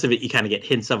 Parts of it you kind of get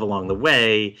hints of along the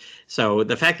way. So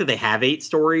the fact that they have 8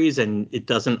 stories and it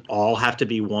doesn't all have to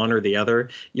be one or the other,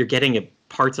 you're getting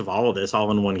parts of all of this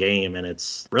all in one game, and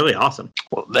it's really awesome.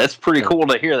 Well, that's pretty cool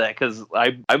to hear that, because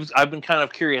I've been kind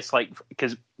of curious, like,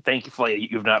 because thankfully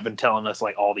you've not been telling us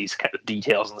like all these kind of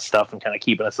details and stuff and kind of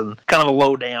keeping us in kind of a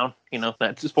low down, not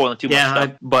spoiling too much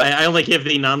stuff. But I only give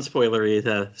the non-spoilery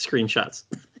screenshots.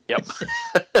 Yep.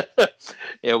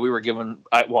 Yeah, we were giving.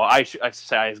 I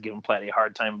say I was giving Platty a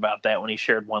hard time about that when he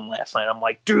shared one last night. I'm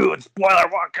like, dude, spoiler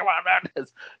one, come on, man.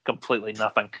 It's completely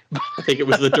nothing. I think it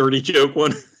was the dirty joke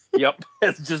one. Yep,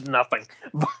 it's just nothing.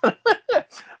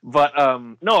 But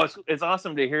no, it's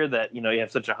awesome to hear that you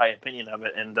have such a high opinion of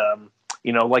it, and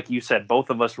like you said, both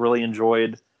of us really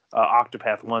enjoyed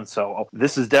Octopath 1, so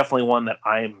this is definitely one that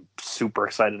I'm super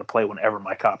excited to play whenever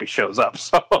my copy shows up.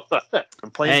 So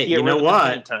I'm playing. Hey, you know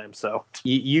what? Time, so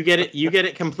you get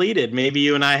it completed. Maybe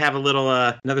you and I have a little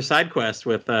another side quest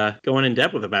with going in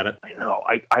depth about it. I know.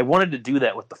 I wanted to do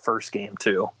that with the first game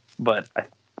too, but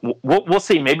we'll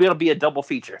see. Maybe it'll be a double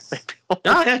feature.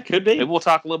 Yeah, could be. Maybe we'll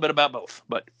talk a little bit about both.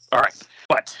 But all right.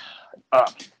 But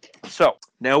so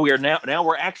now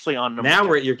we're actually on number. Now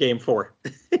we're at your game 4.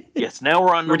 Yes, now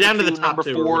we're on. We're down 2, to the top number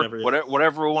 2, four, or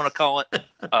whatever we want to call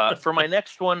it. For my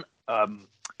next one,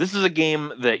 this is a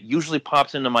game that usually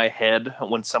pops into my head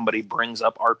when somebody brings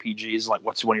up RPGs, like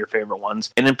what's one of your favorite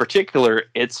ones, and in particular,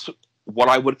 it's what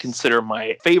I would consider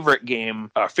my favorite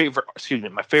game, my favorite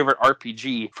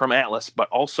RPG from Atlus, but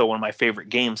also one of my favorite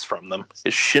games from them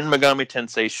is Shin Megami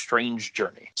Tensei Strange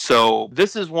Journey. So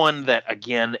this is one that,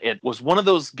 again, it was one of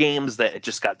those games that it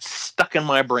just got stuck in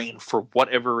my brain for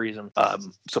whatever reason.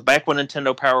 So back when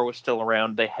Nintendo Power was still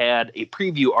around, they had a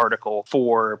preview article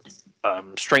for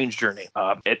Strange Journey.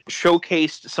 It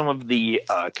showcased some of the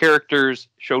characters,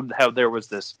 showed how there was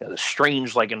this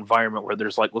strange like environment where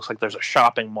there's like, looks like there's a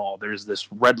shopping mall, there's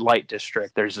this red light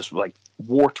district, there's this like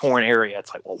war-torn area.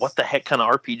 It's like, well, what the heck kind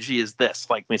of RPG is this?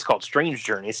 Like, I mean, it's called Strange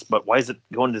Journeys, but why is it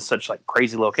going to such like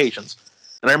crazy locations?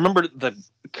 And I remember the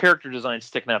character design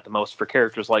sticking out the most for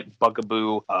characters like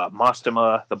Bugaboo,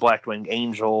 Mastema, the Black-Winged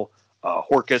Angel,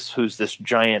 Horcus, who's this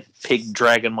giant pig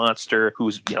dragon monster,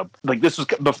 who's like this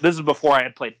is before I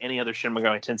had played any other Shin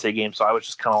Megami Tensei game, so I was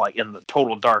just kind of like in the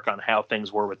total dark on how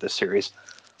things were with this series.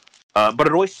 But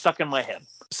it always stuck in my head.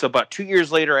 So about 2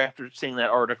 years later, after seeing that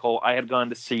article, I had gone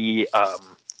to see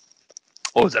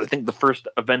what was it? I think the first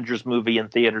Avengers movie in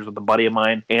theaters with a buddy of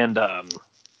mine, and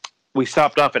we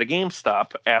stopped off at a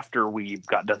GameStop after we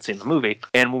got done seeing the movie.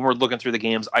 And when we're looking through the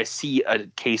games, I see a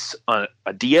case,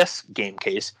 a DS game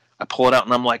case. I pull it out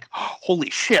and I'm like,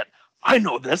 holy shit, I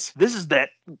know this. This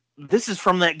is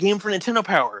from that game for Nintendo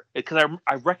Power. Because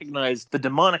I recognize the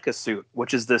Demonica suit,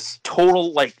 which is this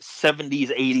total like 70s,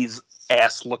 80s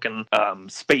ass looking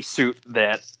space suit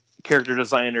that character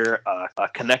designer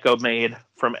Kaneko made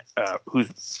from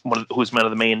who's one of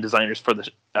the main designers for the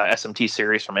SMT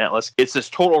series from Atlus. It's this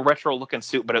total retro looking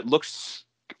suit, but it looks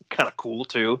kind of cool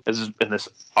too, in this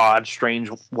odd, strange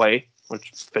way,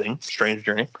 which is fitting. Strange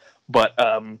Journey. But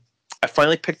I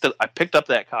finally picked up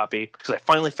that copy because I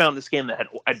finally found this game that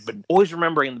I'd been always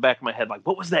remembering in the back of my head, like,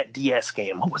 what was that DS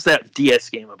game? What was that DS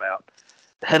game about?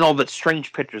 It had all the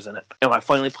strange pictures in it. And when I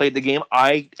finally played the game,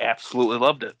 I absolutely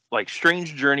loved it. Like,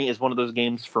 Strange Journey is one of those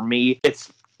games for me.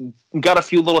 It's got a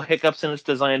few little hiccups in its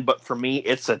design, but for me,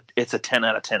 it's a 10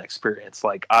 out of 10 experience.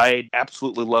 Like, I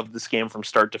absolutely loved this game from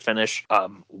start to finish.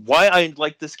 Why I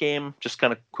like this game, just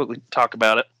kind of quickly talk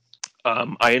about it.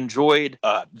 I enjoyed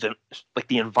the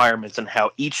environments and how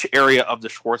each area of the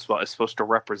Schwarzwald is supposed to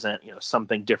represent,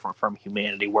 something different from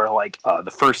humanity. Where like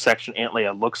the first section,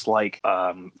 Antlia, looks like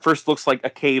a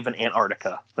cave in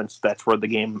Antarctica. That's where the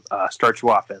game starts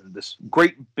you off in. This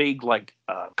great big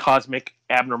cosmic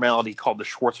abnormality called the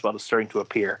Schwarzwald is starting to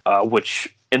appear,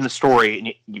 which in the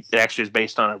story it actually is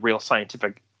based on a real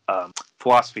scientific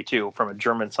philosophy too, from a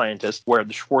German scientist, where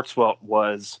the Schwarzwald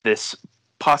was this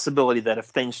possibility that if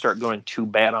things start going too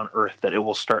bad on Earth, that it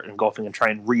will start engulfing and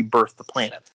try and rebirth the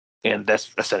planet. And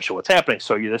that's essentially what's happening.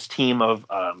 So you're this team of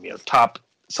top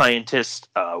scientists,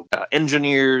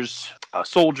 engineers,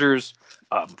 soldiers.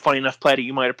 Funny enough, Platty,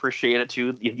 you might appreciate it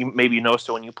too. Maybe you noticed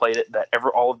it when you played it that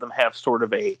all of them have sort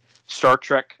of a Star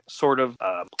Trek sort of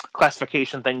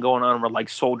classification thing going on, where like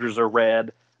soldiers are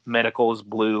red, medical is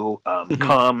blue,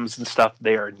 comms and stuff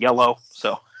they are in yellow.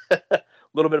 So a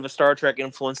little bit of a Star Trek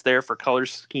influence there for color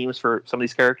schemes for some of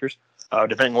these characters,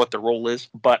 depending on what their role is.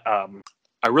 But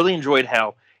I really enjoyed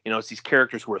how it's these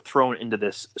characters who are thrown into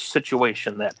this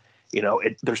situation that.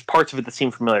 There's parts of it that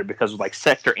seem familiar because, like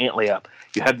Sector Antlia,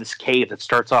 you have this cave that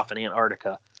starts off in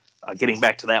Antarctica. Getting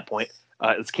back to that point,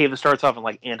 this cave that starts off in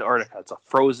like Antarctica. It's a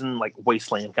frozen, like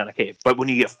wasteland kind of cave. But when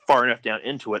you get far enough down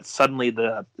into it, suddenly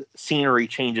the scenery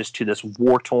changes to this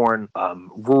war-torn,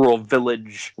 rural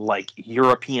village, like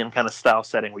European kind of style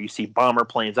setting, where you see bomber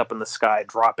planes up in the sky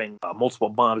dropping multiple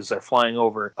bombs as they're flying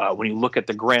over. When you look at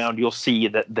the ground, you'll see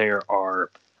that there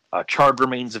are charred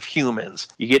remains of humans.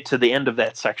 You get to the end of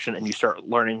that section and you start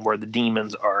learning where the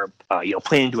demons are,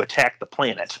 planning to attack the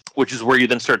planet, which is where you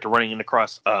then start to running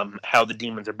across how the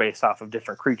demons are based off of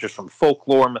different creatures from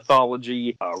folklore,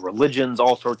 mythology, religions,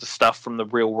 all sorts of stuff from the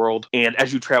real world. And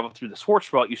as you travel through the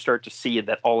Schwarzwald, you start to see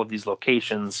that all of these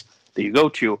locations that you go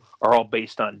to are all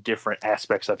based on different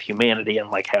aspects of humanity and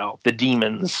like how the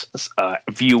demons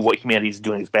view what humanity is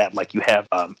doing is bad. Like you have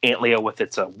Antlia with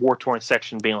its war-torn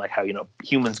section being like how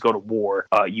humans go to war.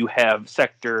 You have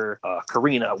Sector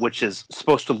Carina, which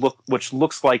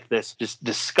looks like this just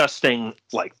disgusting,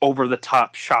 like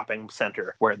over-the-top shopping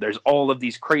center where there's all of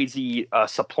these crazy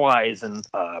supplies and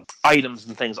items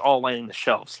and things all lining the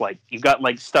shelves. Like you've got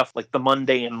like stuff like the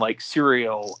mundane like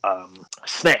cereal,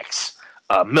 snacks,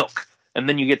 milk. And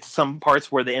then you get to some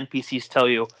parts where the NPCs tell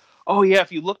you, oh yeah,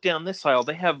 if you look down this aisle,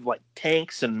 they have like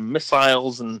tanks and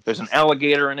missiles, and there's an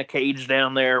alligator in a cage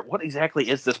down there. What exactly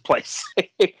is this place?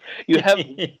 you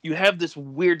have this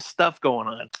weird stuff going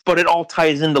on, but it all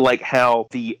ties into like how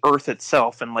the Earth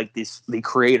itself and like the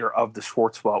creator of the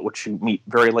Schwarzwald, which you meet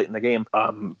very late in the game,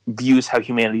 views how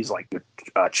humanity's like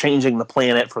changing the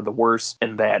planet for the worse,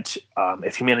 and that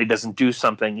if humanity doesn't do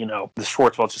something, the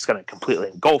Schwarzwald's just going to completely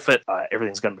engulf it.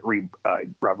 Everything's going to be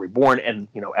reborn, and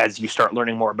as you start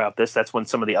learning more about this, that's when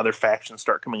some of the other factions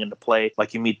start coming into play.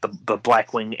 Like you meet the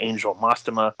Blackwing Angel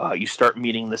Mostema. You start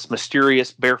meeting this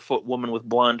mysterious barefoot woman with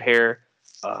blonde hair,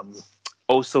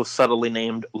 oh so subtly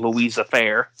named Louisa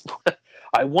Fair.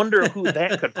 I wonder who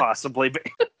that could possibly be.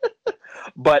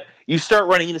 But you start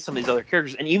running into some of these other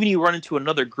characters, and even you run into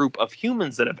another group of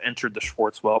humans that have entered the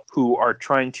Schwarzwald who are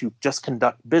trying to just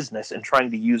conduct business and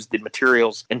trying to use the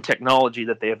materials and technology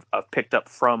that they have picked up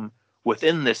from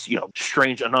within this,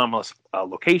 strange, anomalous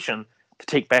location to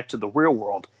take back to the real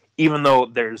world, even though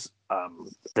there's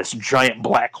this giant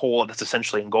black hole that's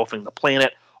essentially engulfing the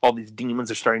planet. All these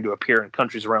demons are starting to appear in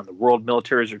countries around the world.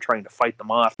 Militaries are trying to fight them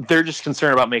off. They're just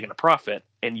concerned about making a profit,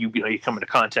 and you come into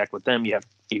contact with them. You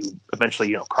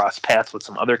eventually cross paths with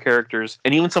some other characters,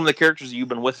 and even some of the characters that you've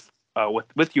been with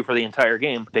you for the entire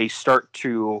game. They start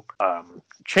to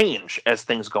change as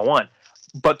things go on.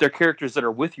 But they're characters that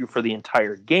are with you for the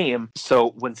entire game.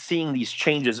 So when seeing these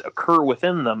changes occur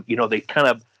within them, they kind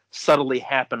of subtly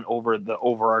happen over the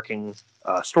overarching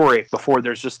story before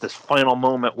there's just this final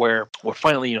moment where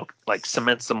finally, like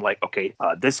cements them like, okay,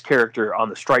 this character on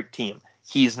the strike team,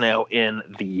 he's now in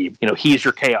the, he's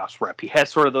your chaos rep. He has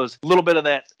sort of those little bit of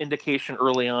that indication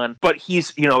early on, but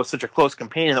he's, such a close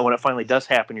companion that when it finally does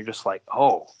happen, you're just like,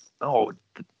 oh, no,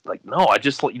 like, no, I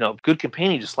just, good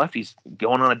companion just left. He's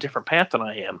going on a different path than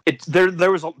I am.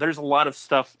 There's a lot of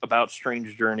stuff about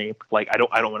Strange Journey. Like, I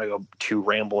don't want to go too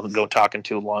ramble and go talking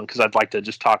too long, because I'd like to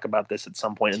just talk about this at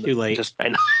some point. Too late. I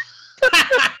know.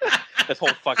 This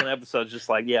whole fucking episode's just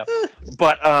like, yeah.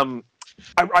 But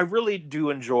I really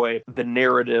do enjoy the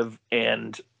narrative,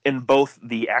 and in both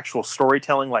the actual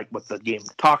storytelling, like what the game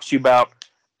talks to you about.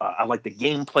 I like the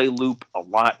gameplay loop a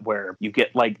lot, where you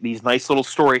get like these nice little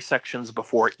story sections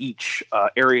before each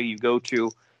area you go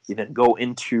to. You then go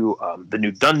into the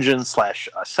new dungeon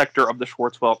 / sector of the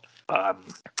Schwarzwald,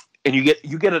 and you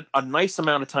get a nice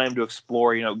amount of time to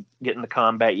explore. Get into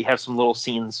combat. You have some little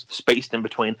scenes spaced in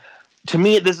between. To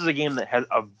me, this is a game that has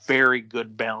a very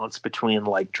good balance between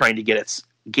like trying to get its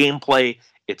gameplay,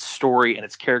 its story, and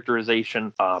its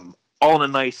characterization all in a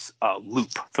nice loop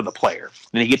for the player.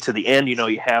 Then you get to the end,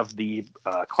 you have the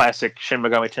classic Shin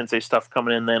Megami Tensei stuff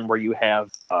coming in then, where you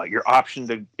have your option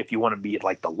to, if you want to be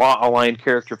like the law-aligned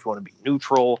character, if you want to be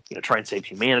neutral, try and save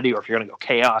humanity, or if you're going to go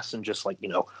chaos and just like,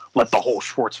 let the whole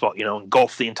Schwarzwald,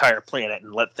 engulf the entire planet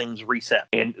and let things reset.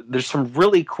 And there's some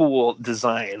really cool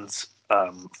designs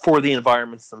for the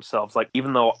environments themselves. Like,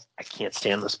 even though I can't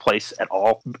stand this place at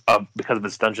all because of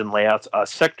its dungeon layouts,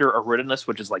 Sector Eridanus,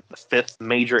 which is like the 5th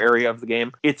major area of the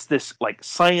game, it's this like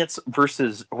science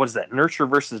versus, what is that, nurture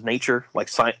versus nature, like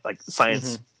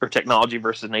science or technology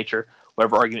versus nature,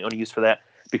 whatever argument you want to use for that.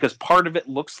 Because part of it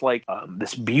looks like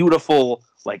this beautiful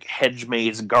like hedge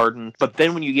maze garden, but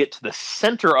then when you get to the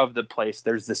center of the place,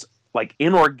 there's this like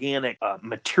inorganic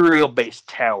material-based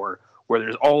tower where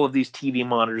there's all of these TV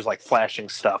monitors like flashing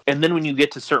stuff. And then when you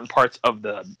get to certain parts of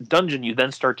the dungeon, you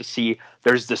then start to see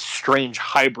there's this strange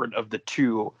hybrid of the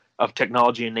two, of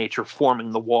technology and nature,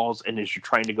 forming the walls. And as you're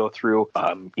trying to go through,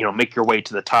 make your way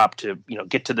to the top to,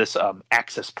 get to this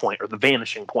access point or the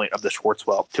vanishing point of the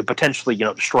Schwarzwell to potentially,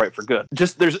 destroy it for good.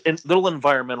 Just there's little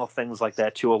environmental things like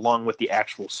that too, along with the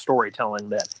actual storytelling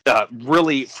that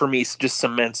really, for me, just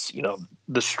cements,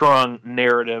 the strong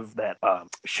narrative that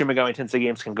Shin Megami Tensei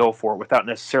games can go for without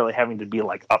necessarily having to be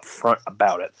like upfront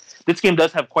about it. This game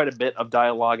does have quite a bit of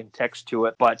dialogue and text to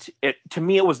it, but to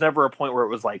me it was never a point where it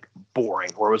was like boring,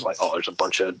 where it was like, oh, there's a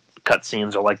bunch of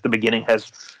cutscenes, or like the beginning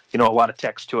has a lot of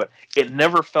text to it. It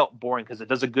never felt boring because it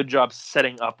does a good job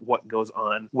setting up what goes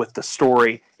on with the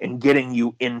story and getting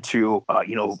you into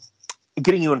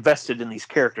getting you invested in these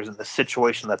characters and the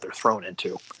situation that they're thrown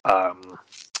into.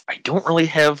 I don't really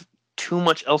have too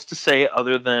much else to say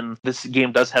other than this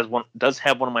game does have one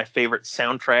of my favorite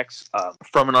soundtracks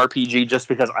from an RPG, just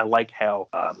because I like how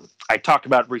I talked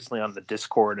about recently on the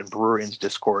Discord and Brurian's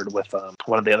Discord with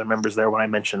one of the other members there when I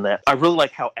mentioned that I really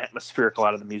like how atmospheric a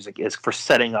lot of the music is for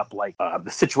setting up like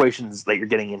the situations that you're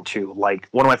getting into. Like,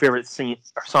 one of my favorite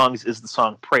songs is the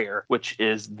song Prayer, which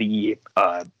is the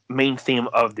main theme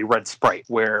of the Red Sprite,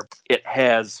 where it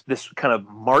has this kind of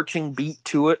marching beat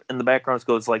to it in the background. It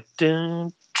goes like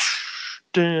dun,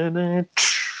 it's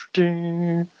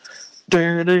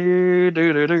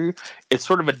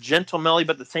sort of a gentle melody,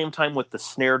 but at the same time with the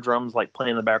snare drums like playing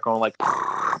in the background, like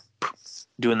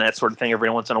doing that sort of thing every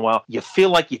once in a while. You feel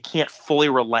like you can't fully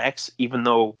relax, even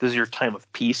though this is your time of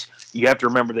peace. You have to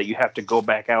remember that you have to go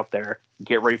back out there,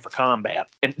 get ready for combat.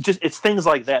 And it's things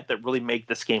like that that really make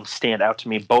this game stand out to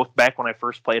me, both back when I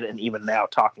first played it and even now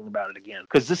talking about it again.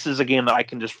 Because this is a game that I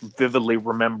can just vividly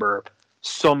remember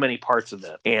so many parts of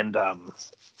it. And, I've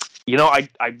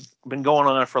been going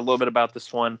on for a little bit about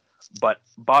this one, but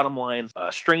bottom line,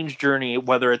 Strange Journey,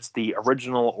 whether it's the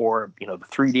original or, the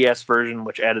 3DS version,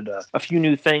 which added a few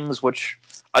new things, which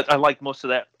I like most of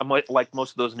that. I might like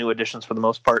most of those new additions for the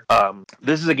most part.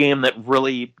 This is a game that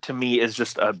really, to me, is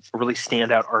just a really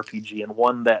standout RPG, and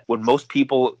one that when most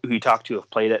people who you talk to have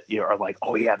played it, are like,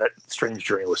 oh yeah, that Strange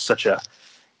Journey was such a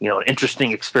an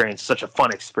interesting experience, such a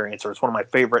fun experience, or it's one of my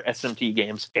favorite SMT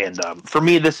games. And for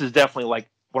me, this is definitely like,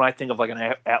 when I think of like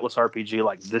an Atlas RPG,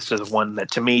 like this is one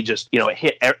that to me just,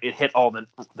 it hit all the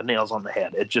nails on the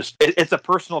head. It's a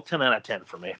personal 10 out of 10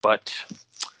 for me. But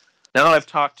now that I've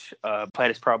talked,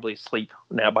 Platt is probably asleep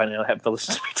now. By now, I have to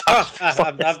listen to me talk.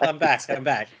 I'm back. I'm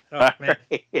back. Oh, man.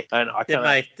 I know.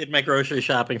 Did my grocery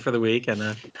shopping for the week,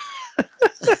 and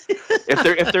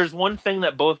if there's one thing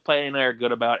that both Platt and I are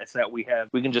good about, it's that we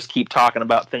can just keep talking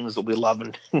about things that we love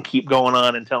and keep going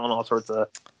on and telling all sorts of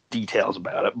details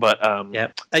about it. But yeah,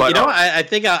 I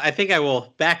think I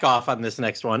will back off on this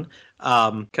next one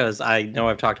because I know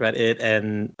I've talked about it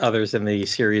and others in the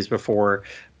series before.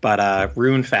 But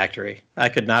Rune Factory, I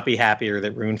could not be happier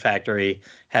that Rune Factory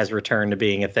has returned to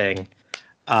being a thing.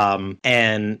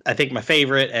 And I think my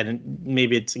favorite, and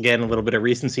maybe it's again a little bit of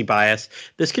recency bias,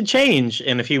 this could change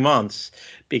in a few months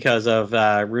because of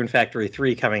Rune Factory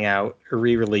 3 coming out, a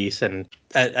re-release. And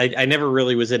I never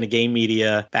really was into game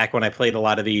media back when I played a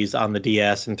lot of these on the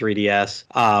DS and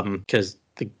 3DS because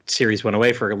the series went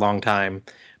away for a long time.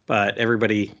 But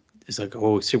everybody is like,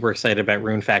 oh, super excited about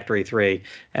Rune Factory 3.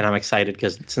 And I'm excited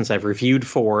because since I've reviewed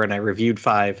 4 and I reviewed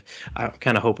 5, I'm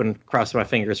kind of hoping, crossing my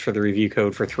fingers for the review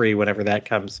code for 3 whenever that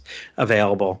comes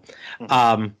available.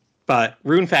 Mm-hmm. But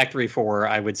Rune Factory 4,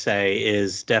 I would say,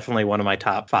 is definitely one of my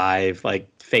top 5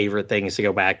 favorite things to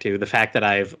go back to. The fact that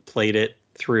I've played it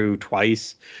through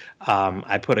twice,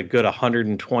 I put a good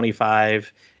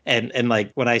 125, and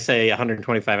like when I say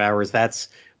 125 hours, that's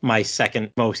my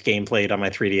second most game played on my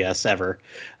 3DS ever.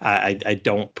 I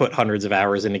don't put hundreds of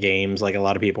hours into games like a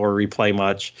lot of people, or replay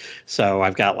much. So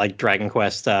I've got like Dragon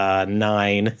Quest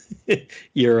 9.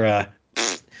 You're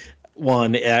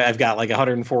one. I've got like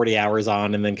 140 hours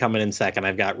on, and then coming in second,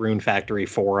 I've got Rune Factory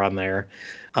 4 on there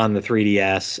on the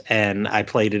 3DS, and I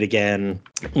played it again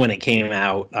when it came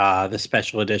out, the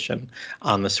special edition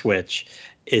on the Switch.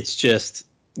 It's just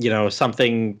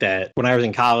something that when I was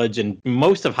in college and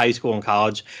most of high school and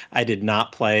college, I did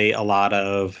not play a lot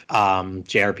of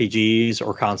JRPGs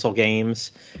or console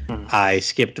games. I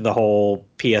skipped the whole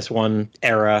PS1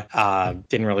 era.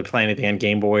 Didn't really play anything on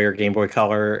Game Boy or Game Boy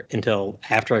Color until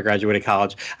after I graduated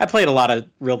college. I played a lot of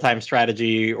real-time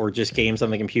strategy or just games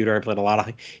on the computer. I played a lot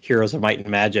of Heroes of Might and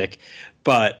Magic.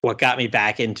 But what got me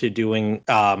back into doing,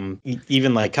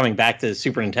 even like coming back to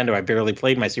Super Nintendo, I barely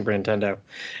played my Super Nintendo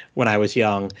when I was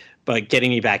young. But getting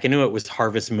me back into it was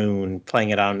Harvest Moon, playing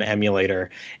it on an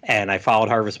emulator. And I followed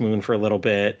Harvest Moon for a little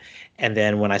bit. And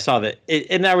then when I saw that,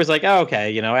 and I was like, oh,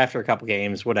 okay, after a couple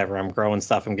games, whatever, I'm growing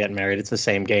stuff, I'm getting married, it's the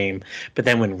same game. But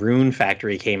then when Rune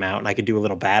Factory came out and I could do a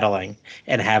little battling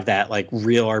and have that like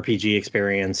real RPG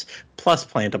experience, plus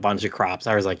plant a bunch of crops,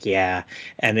 I was like, yeah.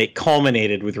 And it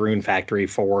culminated with Rune Factory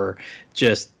 4.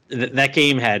 Just that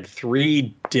game had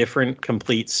 3 different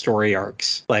complete story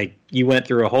arcs. Like you went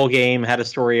through a whole game, had a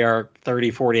story arc, 30,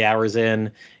 40 hours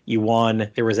in, you won,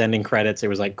 there was ending credits, it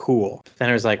was like, cool. Then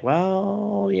I was like,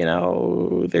 well,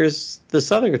 there's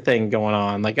this other thing going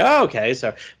on. Like, oh, okay,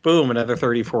 so boom, another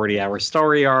 30, 40 hour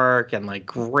story arc, and like,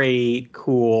 great,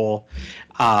 cool.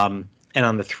 And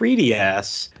on the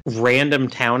 3DS, random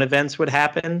town events would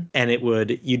happen, and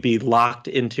you'd be locked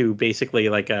into basically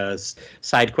like a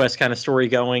side quest kind of story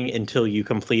going until you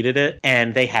completed it,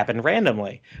 and they happened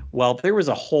randomly. Well, there was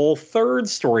a whole third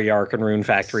story arc in Rune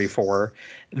Factory 4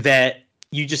 that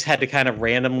you just had to kind of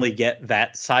randomly get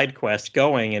that side quest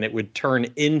going, and it would turn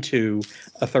into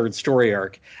a third story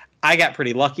arc. I got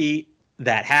pretty lucky.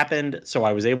 That happened, so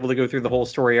I was able to go through the whole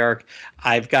story arc.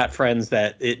 I've got friends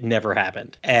that it never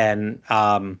happened, and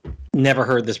never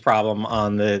heard this problem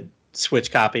on the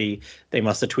Switch copy. They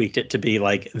must have tweaked it to be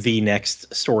like the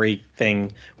next story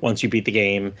thing once you beat the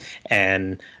game.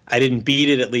 And I didn't beat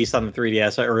it, at least on the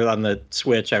 3DS or on the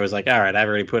Switch. I was like, all right, I've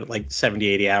already put like 70,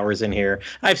 80 hours in here.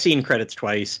 I've seen credits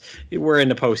twice. We're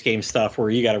into post-game stuff where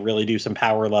you got to really do some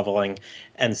power leveling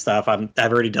and stuff. I've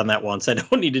already done that once. I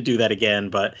don't need to do that again.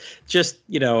 But just,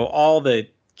 all the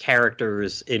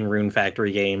characters in Rune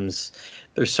Factory games,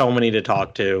 there's so many to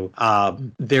talk to.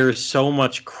 There's so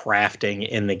much crafting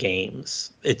in the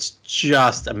games. It's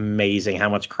just amazing how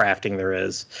much crafting there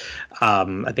is.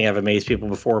 I think I've amazed people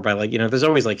before by there's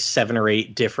always like 7 or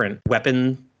 8 different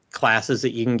weapon classes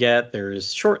that you can get.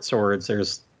 There's short swords,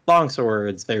 there's long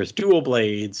swords, there's dual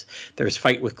blades, there's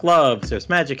fight with gloves, there's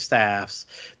magic staffs,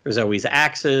 there's always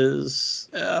axes,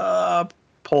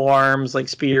 pole arms like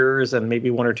spears, and maybe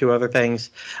 1 or 2 other things.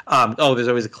 There's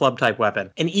always a club type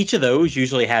weapon, and each of those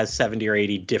usually has 70 or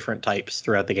 80 different types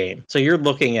throughout the game. So you're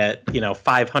looking at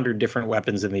 500 different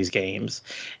weapons in these games,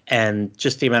 and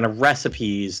just the amount of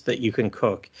recipes that you can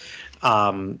cook.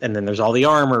 And then there's all the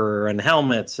armor and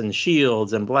helmets and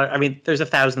shields and blood. I mean, there's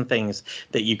 1,000 things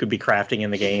that you could be crafting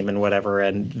in the game and whatever,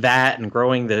 and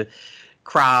growing the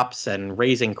crops and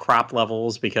raising crop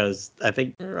levels, because I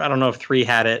don't know if 3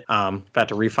 had it, about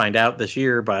to refind out this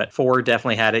year, but 4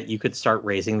 definitely had it. You could start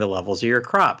raising the levels of your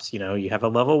crops. You have a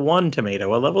level 1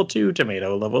 tomato, a level 2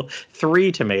 tomato, a level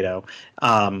 3 tomato.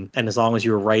 And as long as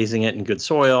you were raising it in good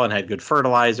soil and had good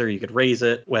fertilizer, you could raise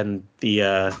it. When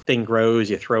the thing grows,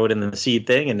 you throw it in the seed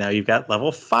thing, and now you've got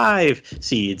level 5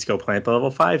 seeds. Go plant the level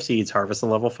 5 seeds, harvest the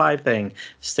level 5 thing,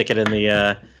 stick it in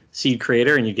the seed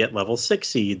creator, and you get level 6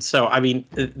 seeds. So, I mean,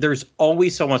 there's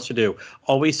always so much to do,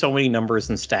 always so many numbers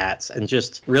and stats, and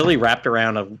just really wrapped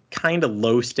around a kind of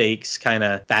low stakes kind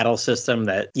of battle system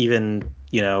that even,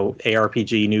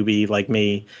 ARPG newbie like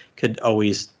me could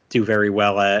always do very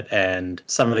well at. And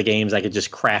some of the games I could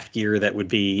just craft gear that would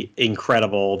be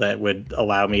incredible, that would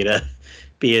allow me to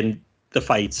be in the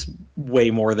fights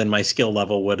way more than my skill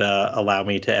level would allow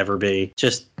me to ever be.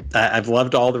 Just, I've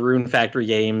loved all the Rune Factory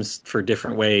games for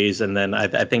different ways, and then I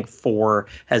think 4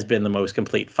 has been the most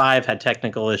complete. 5 had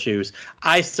technical issues.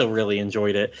 I still really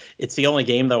enjoyed it. It's the only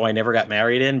game, though, I never got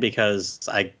married in, because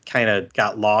I kind of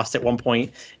got lost at one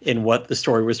point in what the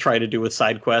story was trying to do with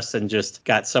side quests, and just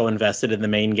got so invested in the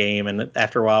main game. And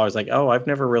after a while, I was like, oh, I've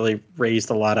never really raised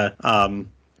a lot of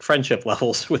friendship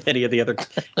levels with any of the other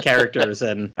characters.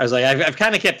 And I was like, I've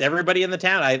kind of kept everybody in the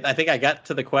town. I think I got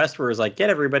to the quest where it was like,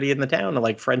 get everybody in the town to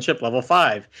like friendship level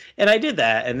 5. And I did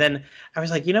that. And then I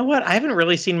was like, you know what? I haven't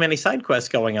really seen many side quests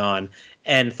going on,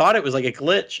 and thought it was like a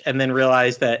glitch, and then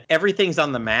realized that everything's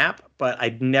on the map, but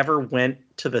I never went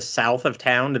to the south of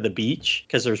town to the beach,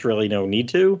 because there's really no need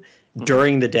to.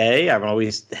 During the day, I'm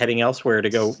always heading elsewhere to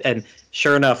go. And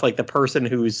sure enough, like the person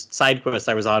whose side quest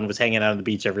I was on was hanging out on the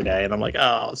beach every day. And I'm like,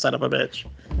 oh, son of a bitch.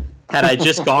 had I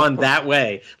just gone that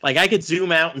way. Like, I could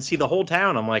zoom out and see the whole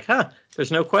town. I'm like,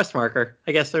 there's no quest marker.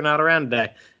 I guess they're not around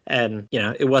today. And,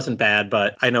 it wasn't bad,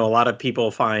 but I know a lot of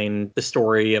people find the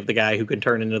story of the guy who can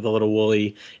turn into the little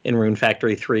Wooly in Rune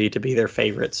Factory 3 to be their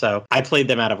favorite. So I played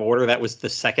them out of order. That was the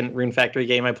second Rune Factory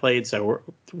game I played. So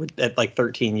we're at like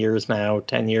 13 years now,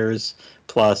 10 years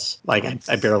plus. Like,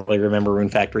 I barely remember Rune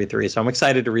Factory 3. So I'm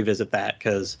excited to revisit that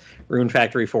because Rune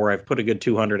Factory 4 I've put a good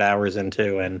 200 hours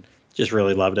into and just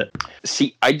really loved it.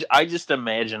 See, I just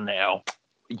imagine now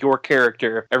your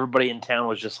character, everybody in town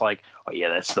was just like, oh yeah,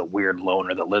 that's the weird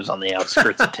loner that lives on the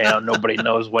outskirts of town. Nobody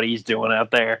knows what he's doing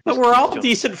out there. But we're all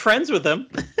decent friends with him.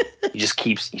 He just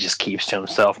keeps to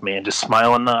himself, man. Just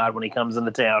smile and nod when he comes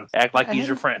into town. Act like he's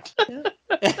your friend.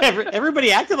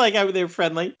 Everybody acted like they were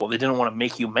friendly. Well, they didn't want to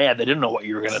make you mad. They didn't know what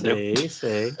you were going to do.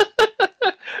 See.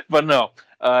 But no.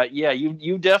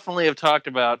 You definitely have talked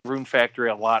about Rune Factory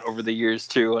a lot over the years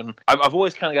too, and I've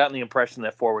always kind of gotten the impression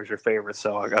that 4 was your favorite.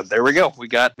 So there we go.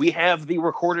 We have the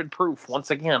recorded proof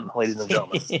once again, ladies and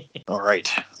gentlemen. All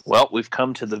right. Well, we've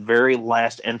come to the very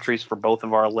last entries for both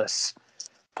of our lists.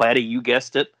 Platty, you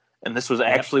guessed it, and this was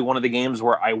actually one of the games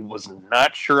where I was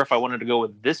not sure if I wanted to go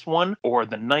with this one or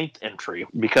the 9th entry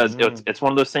because it's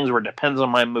one of those things where it depends on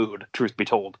my mood, truth be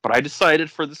told. But I decided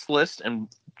for this list and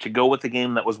to go with the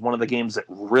game that was one of the games that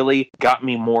really got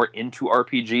me more into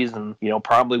RPGs and,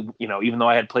 probably, even though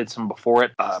I had played some before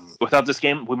it, without this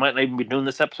game, we might not even be doing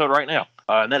this episode right now.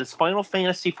 And that is Final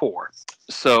Fantasy IV.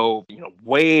 So,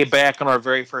 way back on our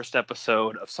very first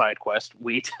episode of SideQuest,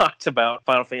 we talked about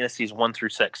Final Fantasies 1 through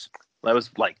 6. That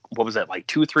was like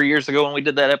 2-3 years ago when we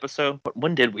did that episode? But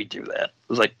when did we do that? It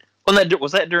was like,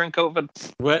 was that during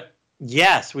COVID? What?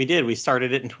 Yes, we did. We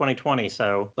started it in 2020,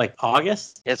 so like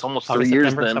August. Yeah, it's almost August, 3 years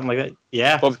September, then. something like that.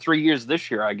 Yeah. Well, 3 years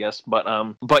this year, I guess. But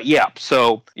yeah.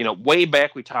 So way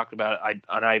back we talked about it.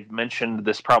 I've mentioned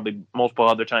this probably multiple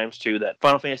other times too. That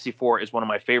Final Fantasy IV is one of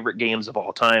my favorite games of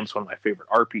all time. It's one of my favorite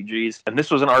RPGs, and this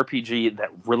was an RPG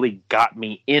that really got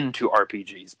me into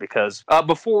RPGs because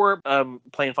before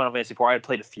playing Final Fantasy IV, I had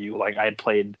played a few. Like I had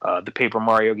played the Paper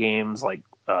Mario games, like.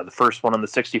 The first one on the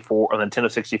Nintendo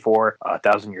 64,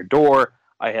 Thousand Year Door.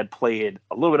 I had played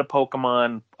a little bit of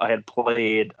Pokemon. I had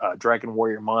played Dragon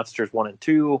Warrior Monsters 1 and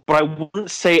 2. But I wouldn't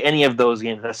say any of those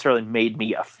games necessarily made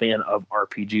me a fan of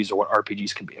RPGs or what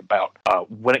RPGs can be about.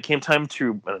 When it came time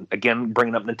to, again,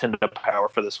 bringing up Nintendo Power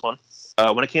for this one,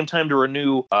 when it came time to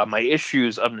renew my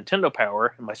issues of Nintendo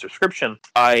Power and my subscription,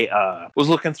 I was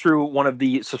looking through one of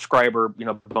the subscriber,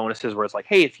 bonuses where it's like,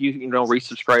 hey, if you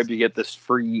resubscribe,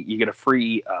 you get a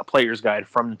free player's guide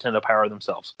from Nintendo Power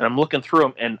themselves. And I'm looking through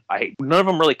them, and none of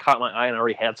them really caught my eye, and I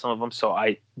already had some of them, so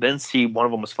I then see one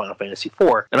of them was Final Fantasy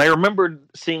IV. And I remembered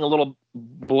seeing a little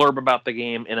blurb about the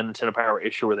game in a Nintendo Power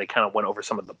issue where they kind of went over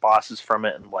some of the bosses from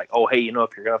it and like, oh, hey,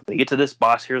 if you're going to get to this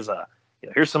boss, here's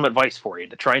some advice for you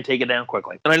to try and take it down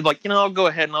quickly. And I'd like, I'll go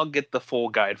ahead and I'll get the full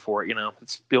guide for it.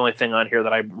 It's the only thing on here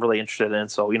that I'm really interested in.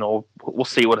 So, we'll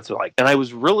see what it's like. And I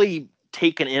was really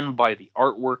taken in by the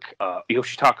artwork,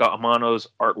 Yoshitaka Amano's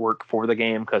artwork for the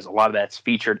game, because a lot of that's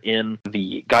featured in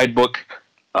the guidebook.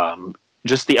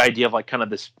 Just the idea of like kind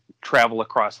of this travel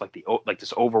across like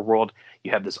this overworld. You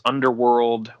have this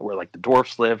underworld where like the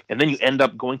dwarfs live, and then you end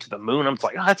up going to the moon. I'm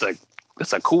like,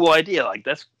 that's a cool idea. Like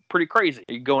that's pretty crazy.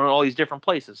 You're going to all these different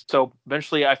places. So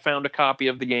eventually I found a copy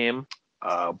of the game,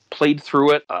 played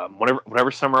through it,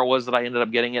 whatever summer it was that I ended up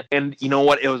getting it. And you know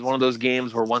what? It was one of those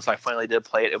games where once I finally did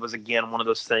play it, it was again one of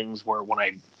those things where when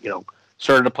I,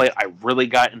 started to play it, I really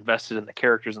got invested in the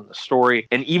characters and the story.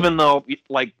 And even though,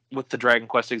 like with the Dragon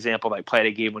Quest example that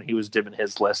Platty gave when he was giving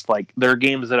his list, like there are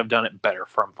games that have done it better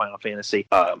from Final Fantasy.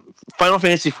 Final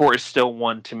Fantasy IV is still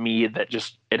one to me that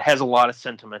it has a lot of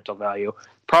sentimental value.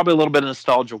 Probably a little bit of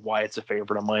nostalgia why it's a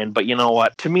favorite of mine. But you know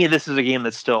what? To me, this is a game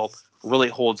that still really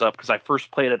holds up because I first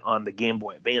played it on the Game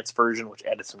Boy Advance version, which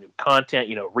added some new content,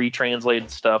 retranslated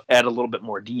stuff, added a little bit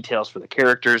more details for the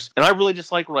characters. And I really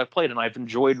just like what I played, and I've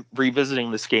enjoyed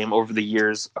revisiting this game over the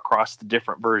years across the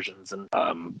different versions.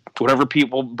 And whenever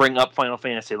people bring up Final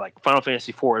Fantasy, like Final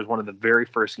Fantasy IV is one of the very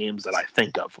first games that I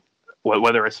think of,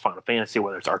 whether it's Final Fantasy,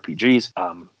 whether it's RPGs.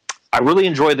 I really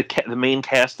enjoy the main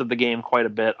cast of the game quite a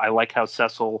bit. I like how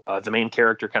Cecil, the main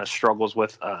character, kind of struggles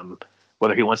with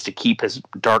whether he wants to keep his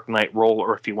Dark Knight role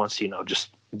or if he wants to,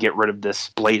 just get rid of this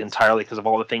blade entirely because of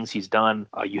all the things he's done.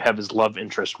 You have his love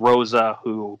interest, Rosa,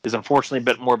 who is unfortunately a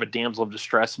bit more of a damsel of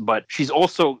distress, but she's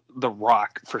also the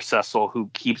rock for Cecil,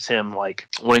 who keeps him, like,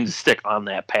 wanting to stick on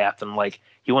that path, and, like,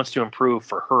 he wants to improve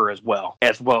for her as well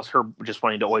as her just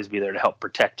wanting to always be there to help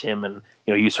protect him and,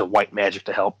 use her white magic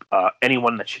to help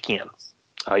anyone that she can.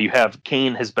 You have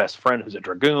Kane, his best friend, who's a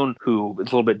dragoon, who is a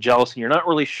little bit jealous, and you're not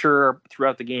really sure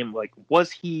throughout the game, like,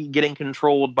 was he getting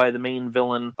controlled by the main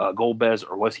villain, Golbez,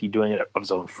 or was he doing it of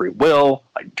his own free will,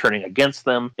 like turning against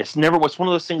them? It's one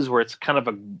of those things where it's kind of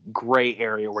a gray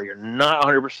area where you're not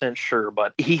 100% sure,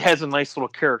 but he has a nice little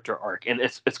character arc, and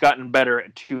it's gotten better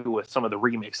too with some of the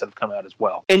remakes that have come out as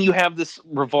well. And you have this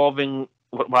revolving,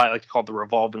 what I like to call the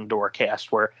revolving door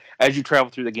cast, where as you travel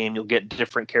through the game, you'll get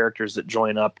different characters that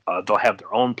join up. They'll have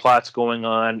their own plots going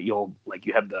on. You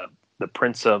have the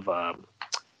prince of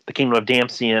the kingdom of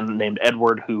Damcian named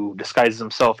Edward, who disguises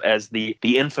himself as the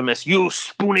infamous You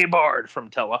Spoony Bard from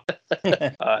Tella.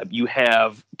 You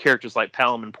have characters like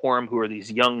Palom and Porum, who are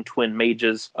these young twin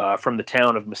mages from the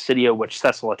town of Mysidia, which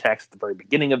Cecil attacks at the very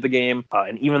beginning of the game.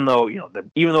 And even though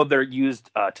they're used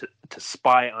to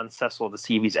spy on Cecil to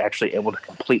see if he's actually able to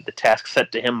complete the task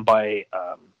set to him by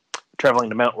traveling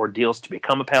to Mount Ordeals to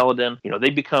become a paladin,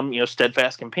 they become,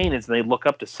 steadfast companions, and they look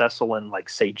up to Cecil and like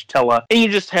Sage Tella. And you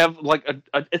just have like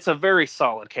it's a very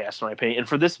solid cast in my opinion. And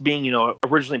for this being,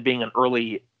 originally being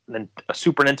a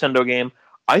Super Nintendo game,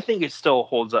 I think it still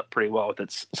holds up pretty well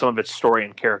with some of its story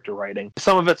and character writing.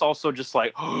 Some of it's also just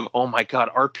like, oh my god,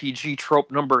 RPG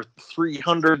trope number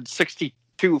 362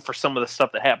 for some of the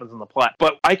stuff that happens in the plot.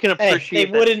 But I can appreciate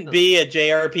it wouldn't be a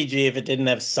JRPG if it didn't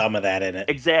have some of that in it.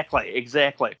 Exactly.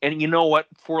 And you know what?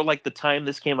 For like the time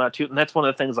this came out too, and that's one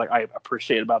of the things like I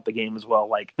appreciate about the game as well.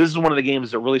 Like, this is one of the games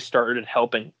that really started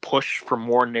helping push for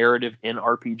more narrative in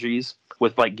RPGs.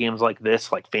 With like games like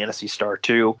this, like Phantasy Star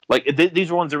 2, like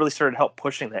these are ones that really started help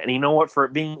pushing that. And you know what? For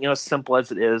it being as simple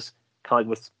as it is, kind of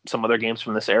like with some other games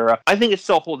from this era, I think it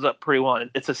still holds up pretty well.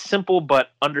 It's a simple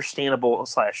but understandable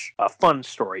 / fun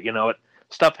story.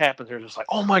 Stuff happens. They're just like,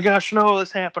 oh my gosh, no,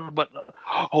 this happened. But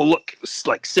oh look,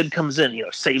 like Sid comes in,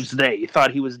 saves the day. You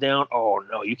thought he was down. Oh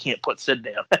no, you can't put Sid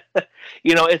down.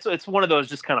 It's one of those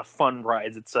just kind of fun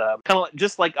rides. It's kind of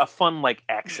just like a fun like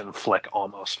action flick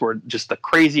almost, where just the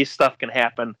craziest stuff can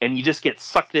happen, and you just get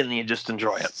sucked in and you just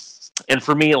enjoy it. And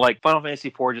for me, like Final Fantasy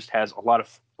IV just has a lot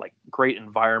of like great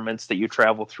environments that you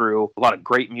travel through, a lot of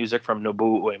great music from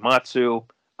Nobuo Uematsu.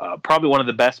 Probably one of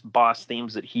the best boss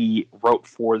themes that he wrote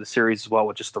for the series as well,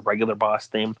 with just the regular boss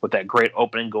theme, with that great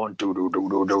opening going do do do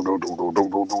do do do do do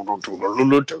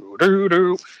do do do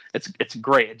do. It's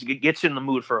great. It gets you in the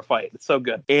mood for a fight. It's so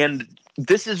good. And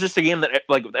this is just a game that,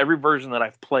 like, with every version that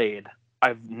I've played,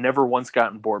 I've never once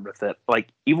gotten bored with it. Like,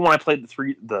 even when I played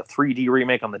the 3D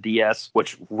remake on the DS,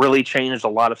 which really changed a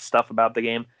lot of stuff about the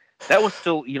game, that was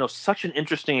still, such an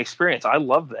interesting experience. I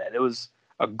love that. It was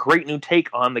a great new take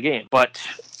on the game. But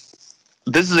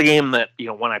this is a game that,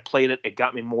 when I played it, it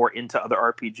got me more into other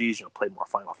RPGs, played more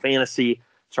Final Fantasy,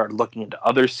 started looking into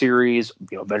other series,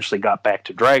 eventually got back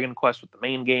to Dragon Quest with the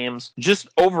main games. Just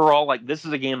overall, like, this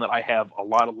is a game that I have a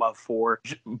lot of love for,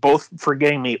 both for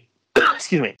getting me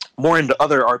more into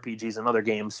other RPGs and other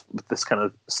games with this kind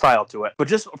of style to it, but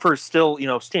just for still,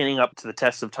 standing up to the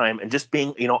test of time and just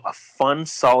being, a fun,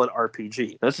 solid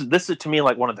RPG. This is to me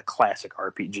like one of the classic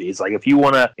RPGs. Like, if you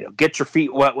want to, get your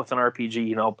feet wet with an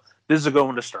RPG, this is a good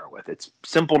one to start with. It's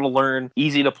simple to learn,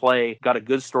 easy to play, got a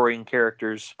good story and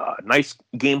characters, nice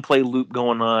gameplay loop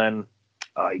going on.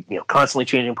 Constantly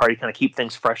changing party, kind of keep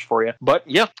things fresh for you. But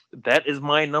yeah, that is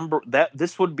my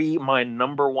this would be my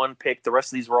number one pick. The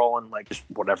rest of these were all in like just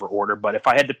whatever order. But if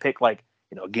I had to pick like,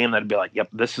 a game that'd be like, yep,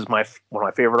 this is one of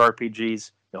my favorite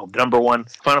RPGs. Number one,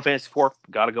 Final Fantasy IV,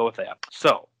 gotta go with that.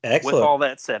 So, excellent. With all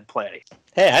that said, Platty.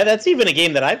 Hey, that's even a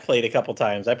game that I've played a couple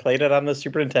times. I played it on the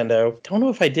Super Nintendo. Don't know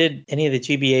if I did any of the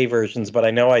GBA versions, but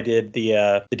I know I did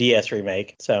the DS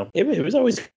remake. So it was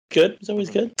always good. It was always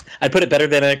good. I'd put it better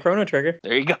than a Chrono Trigger.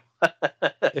 There you go.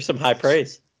 There's some high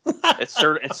praise. It's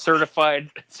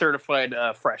certified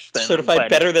fresh. Certified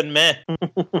better than meh.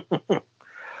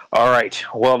 All right.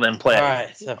 Well then, Platty. All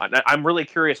right. So. I'm really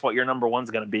curious what your number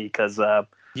one's going to be, because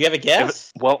you have a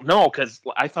guess? No, because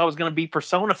I thought it was going to be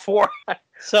Persona 4.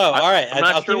 So, all right. I'm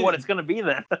not sure what it's going to be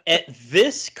then. At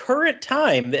this current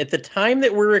time, at the time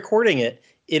that we're recording it,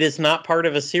 it is not part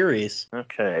of a series.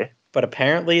 Okay. But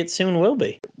apparently it soon will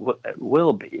be. It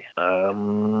will be.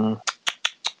 Was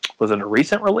it a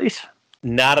recent release?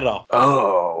 Not at all.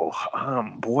 Oh,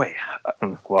 boy.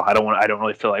 Well, I don't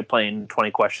really feel like playing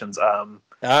 20 questions.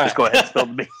 Just go ahead and spill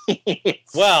the beans.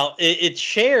 Well, it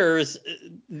shares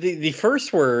the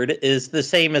first word is the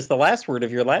same as the last word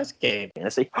of your last game.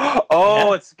 Fantasy.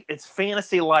 Oh, yeah. It's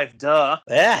Fantasy Life, duh.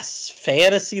 Yes,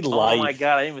 Fantasy Life. Oh my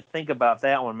god, I didn't even think about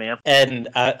that one, man. And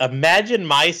imagine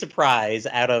my surprise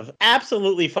out of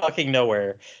absolutely fucking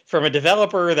nowhere from a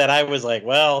developer that I was like,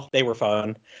 well, they were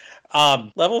fun.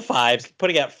 Level 5,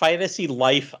 putting out Fantasy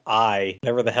Life I,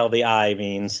 whatever the hell the I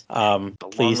means. The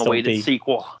Please don't long-awaited be.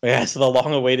 sequel. Yeah, so the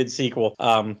long-awaited sequel.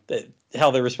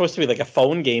 Hell, there was supposed to be like a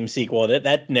phone game sequel, and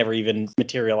that never even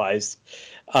materialized.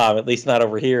 At least not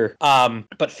over here.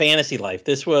 But Fantasy Life.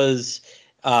 This was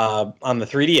on the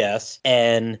 3DS,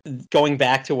 and going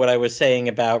back to what I was saying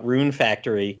about Rune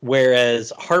Factory,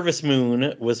 whereas Harvest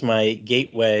Moon was my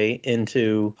gateway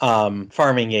into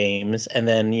farming games, and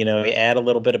then, you add a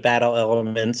little bit of battle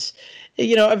elements,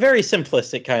 a very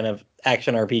simplistic kind of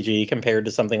action RPG compared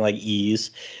to something like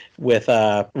Ys with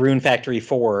Rune Factory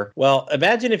 4. Well,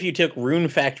 imagine if you took Rune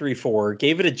Factory 4,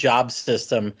 gave it a job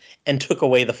system, and took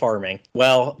away the farming.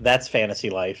 Well, that's Fantasy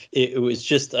Life. It was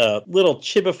just a little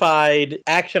chibified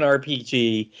action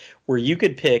RPG where you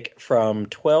could pick from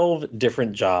 12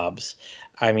 different jobs.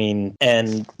 I mean,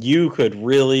 and you could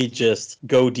really just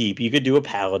go deep. You could do a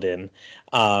paladin,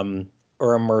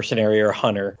 or a mercenary or a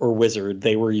hunter or wizard.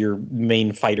 They were your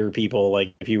main fighter people.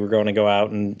 Like if you were going to go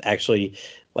out and actually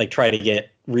like try to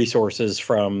get resources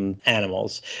from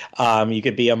animals. You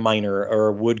could be a miner or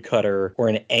a woodcutter or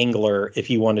an angler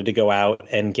if you wanted to go out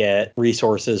and get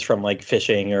resources from like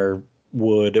fishing or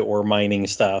wood or mining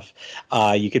stuff.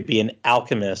 You could be an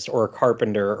alchemist or a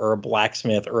carpenter or a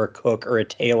blacksmith or a cook or a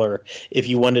tailor if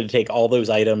you wanted to take all those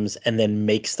items and then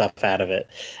make stuff out of it.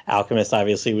 Alchemist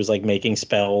obviously was like making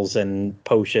spells and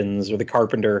potions, or the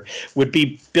carpenter would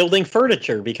be building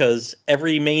furniture because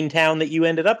every main town that you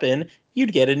ended up in,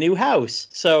 you'd get a new house.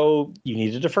 So you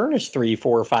needed to furnish 3,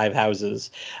 4, 5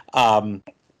 houses.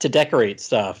 To decorate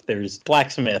stuff. There's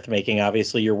blacksmith making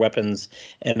obviously your weapons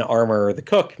and armor, the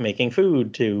cook making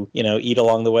food to, eat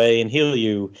along the way and heal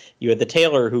you. You had the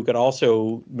tailor who could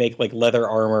also make like leather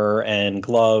armor and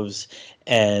gloves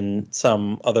and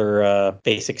some other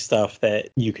basic stuff that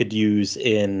you could use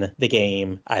in the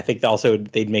game. I think also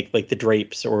they'd make like the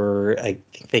drapes, or I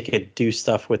think they could do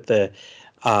stuff with the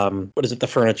the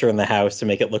furniture in the house to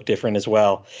make it look different as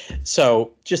well.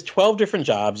 So just 12 different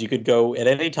jobs. You could go at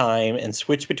any time and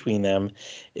switch between them.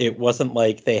 It wasn't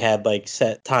like they had like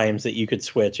set times that you could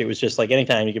switch. It was just like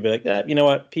anytime you could be like, you know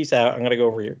what, peace out. I'm going to go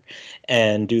over here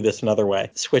and do this another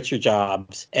way. Switch your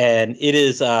jobs. And it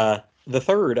is the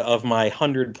third of my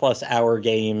 100+ hour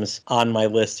games on my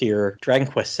list here. Dragon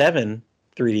Quest VII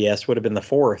 3DS would have been the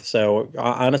fourth. So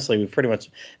honestly, we've pretty much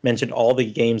mentioned all the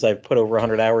games I've put over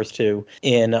 100 hours to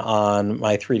in on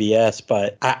my 3DS,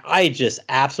 but I just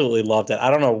absolutely loved it.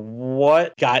 I don't know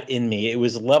what got in me. It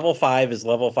was level 5 as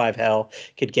level 5 hell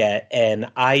could get, and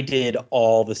I did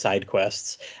all the side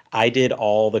quests. I did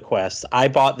all the quests. I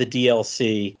bought the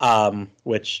DLC,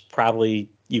 which probably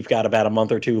you've got about a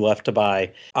month or two left to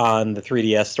buy on the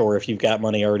 3DS store if you've got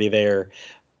money already there.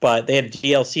 But they had a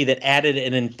DLC that added,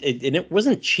 and it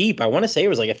wasn't cheap. I want to say it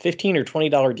was like a $15 or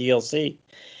 $20 DLC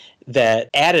that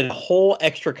added a whole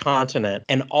extra continent.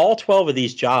 And all 12 of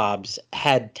these jobs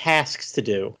had tasks to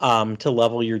do to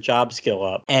level your job skill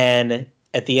up. And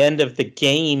at the end of the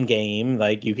game,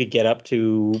 like you could get up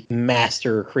to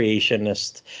master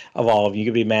creationist of all of them. You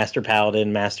could be master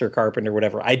paladin, master carpenter,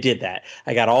 whatever. I did that.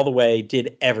 I got all the way,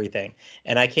 did everything.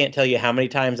 And I can't tell you how many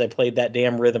times I played that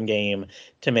damn rhythm game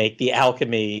to make the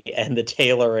alchemy and the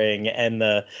tailoring and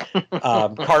the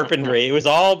carpentry. It was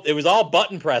all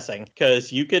button pressing,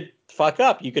 because you could fuck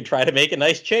up. You could try to make a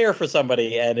nice chair for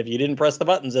somebody, and if you didn't press the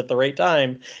buttons at the right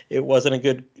time, it wasn't a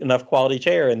good enough quality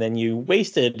chair, and then you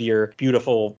wasted your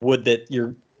beautiful wood that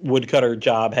your woodcutter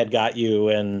job had got you,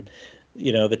 and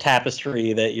the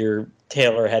tapestry that your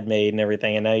tailor had made and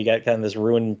everything, and now you got kind of this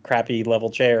ruined, crappy level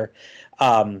chair.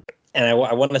 And I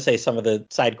want to say some of the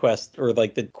side quests, or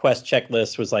like the quest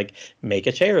checklist, was like, make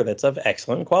a chair that's of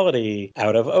excellent quality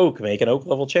out of oak, make an oak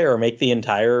level chair, or make the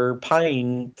entire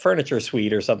pine furniture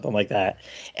suite or something like that.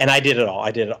 And I did it all.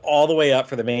 I did it all the way up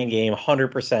for the main game,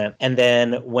 100%. And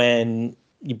then when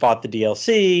you bought the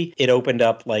DLC, it opened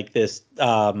up like this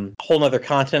whole nother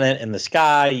continent in the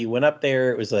sky. You went up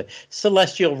there. It was a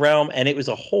celestial realm, and it was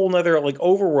a whole nother like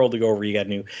overworld to go over. You got a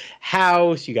new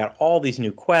house. You got all these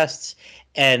new quests.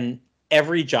 And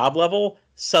every job level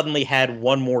suddenly had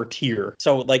one more tier.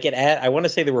 So like I want to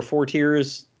say there were 4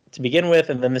 tiers to begin with,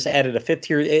 and then this added a 5th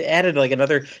tier. It added like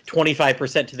another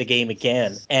 25% to the game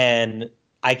again. And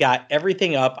I got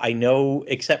everything up, I know,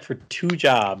 except for 2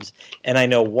 jobs. And I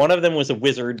know one of them was a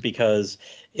wizard, because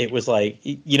it was like,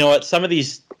 you know what, some of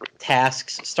these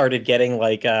tasks started getting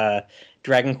like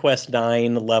Dragon Quest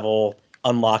IX level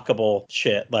unlockable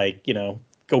shit, like,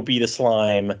 go beat a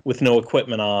slime with no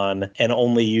equipment on and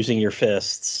only using your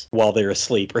fists while they're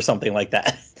asleep or something like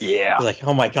that. Yeah. I was like,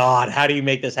 oh my God, how do you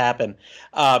make this happen?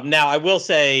 Now, I will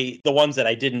say the ones that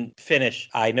I didn't finish,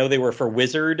 I know they were for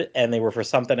Wizard and they were for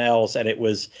something else, and it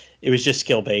was just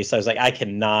skill based. I was like, I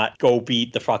cannot go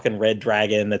beat the fucking red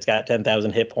dragon that's got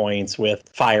 10,000 hit points with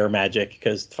fire magic,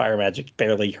 because fire magic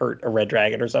barely hurt a red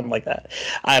dragon or something like that.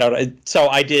 I don't know. So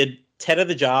I did 10 of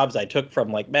the jobs I took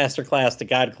from like master class to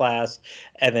god class,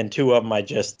 and then 2 of them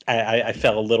I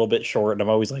fell a little bit short, and I'm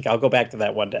always like, I'll go back to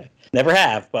that one day. Never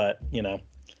have, but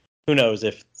who knows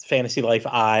if Fantasy Life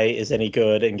I is any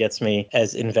good and gets me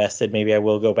as invested. Maybe I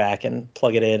will go back and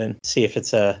plug it in and see if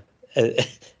it's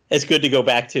as good to go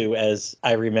back to as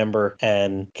I remember.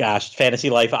 And gosh, Fantasy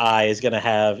Life I is going to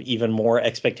have even more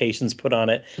expectations put on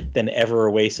it than ever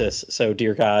Oasis. So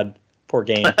dear God, poor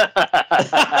game.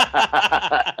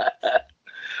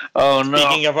 Oh no!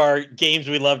 Speaking of our games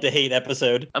we love to hate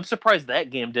episode, I'm surprised that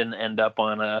game didn't end up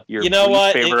on your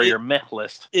favorite or your meh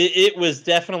list. It was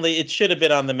definitely, it should have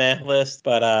been on the meh list,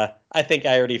 but I think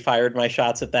I already fired my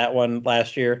shots at that one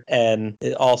last year, and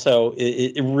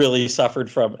it really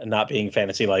suffered from not being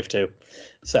Fantasy Life 2.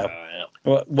 So,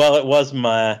 well, it was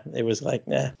like,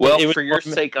 nah. Well, for your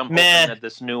sake, I'm hoping that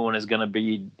this new one is going to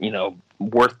be,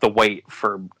 worth the wait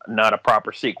for not a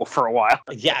proper sequel for a while.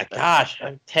 Yeah, gosh,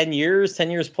 10 years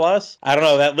plus. I don't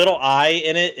know. That little eye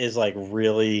in it is like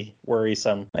really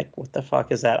worrisome. Like, what the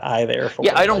fuck is that eye there for?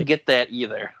 Yeah, I don't get that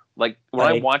either. Like, when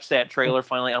I watched that trailer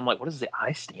finally, I'm like, what does the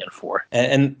I stand for?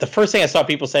 And the first thing I saw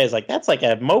people say is like, that's like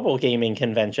a mobile gaming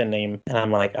convention name. And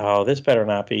I'm like, oh, this better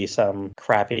not be some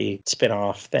crappy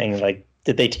spin-off thing. Like,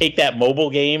 did they take that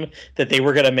mobile game that they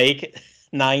were going to make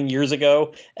 9 years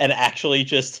ago and actually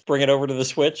just bring it over to the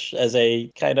Switch as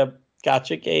a kind of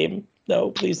gotcha game?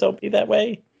 No, please don't be that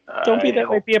way. Don't be that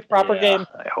way. Be a proper game.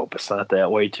 I hope it's not that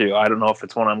way, too. I don't know if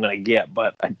it's one I'm going to get,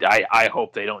 but I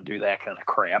hope they don't do that kind of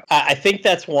crap. I think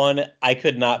that's one I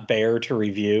could not bear to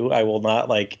review. I will not,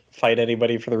 fight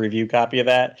anybody for the review copy of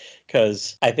that,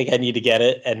 because I think I need to get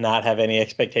it and not have any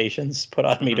expectations put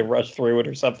on me to rush through it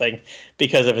or something.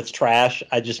 Because if it's trash,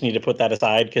 I just need to put that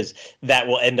aside, because that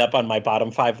will end up on my bottom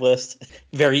 5 list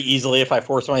very easily if I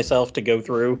force myself to go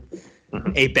through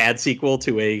a bad sequel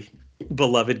to a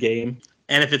beloved game.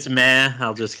 And if it's meh,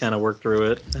 I'll just kind of work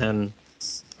through it. And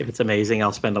if it's amazing,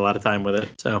 I'll spend a lot of time with it.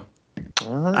 So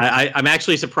I'm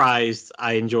actually surprised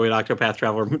I enjoyed Octopath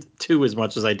Traveler 2 as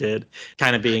much as I did,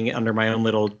 kind of being under my own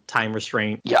little time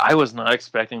restraint. Yeah, I was not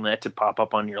expecting that to pop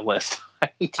up on your list.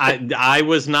 I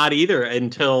was not either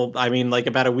until,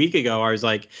 about a week ago. I was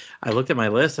like, I looked at my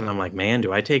list and I'm like, man,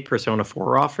 do I take Persona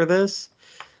 4 off for this?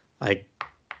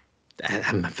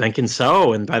 I'm thinking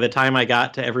so. And by the time I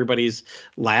got to everybody's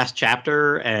last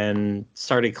chapter and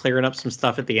started clearing up some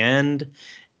stuff at the end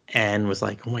and was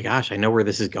like, oh my gosh, I know where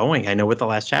this is going. I know what the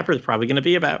last chapter is probably going to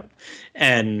be about.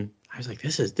 And I was like,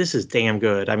 this is damn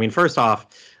good. First off,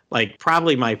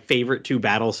 probably my favorite 2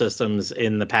 battle systems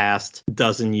in the past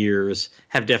dozen years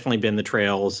have definitely been the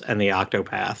Trails and the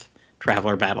Octopath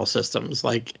Traveler battle systems.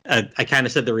 I kind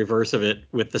of said the reverse of it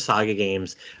with the Saga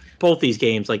games. Both these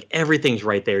games, everything's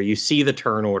right there. You see the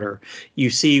turn order.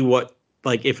 You see what,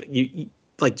 if you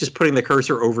just putting the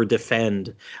cursor over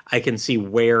defend, I can see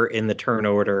where in the turn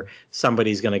order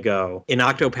somebody's going to go. In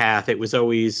Octopath, it was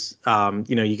always,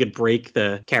 you could break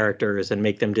the characters and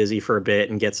make them dizzy for a bit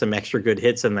and get some extra good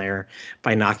hits in there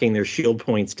by knocking their shield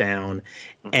points down.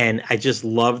 And I just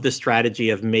love the strategy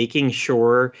of making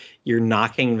sure you're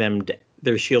knocking them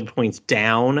their shield points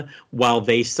down while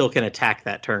they still can attack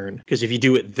that turn. Because if you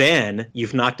do it then,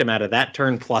 you've knocked them out of that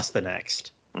turn plus the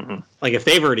next. Mm-hmm. If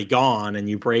they've already gone and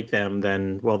you break them,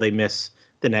 then, well, they miss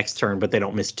the next turn, but they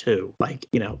don't miss 2.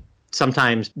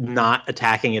 Sometimes not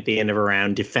attacking at the end of a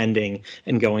round, defending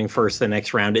and going first the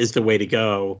next round is the way to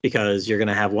go, because you're going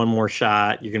to have one more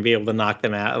shot. You're going to be able to knock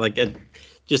them out.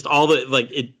 Just all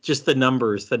the, just the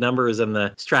numbers and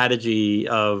the strategy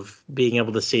of being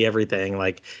able to see everything,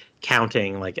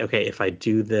 counting, okay, if I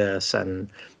do this and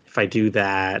if I do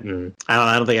that, and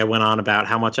I don't think I went on about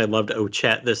how much I loved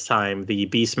Ochette this time, the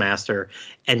Beastmaster,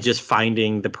 and just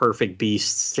finding the perfect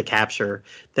beasts to capture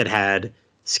that had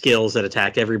skills that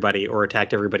attacked everybody or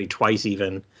attacked everybody twice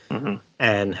even. Mm-hmm.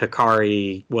 And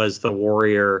Hikari was the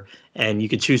warrior, and you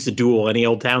could choose to duel any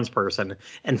old townsperson,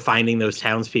 and finding those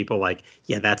townspeople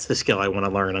yeah, that's the skill I want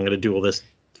to learn. I'm going to duel this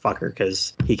fucker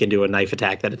because he can do a knife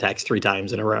attack that attacks 3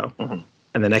 times in a row. Mm-hmm.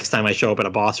 And the next time I show up at a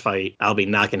boss fight, I'll be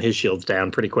knocking his shields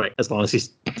down pretty quick, as long as he's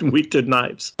weak to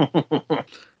knives.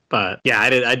 But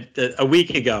yeah, a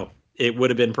week ago, it would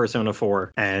have been Persona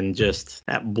 4, and just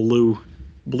that blew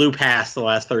past the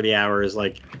last 30 hours.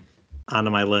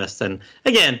 onto my list. And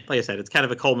again, like I said, it's kind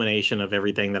of a culmination of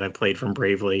everything that I've played from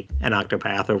Bravely and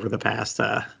Octopath over the past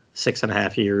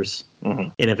 6.5 years. Mm-hmm.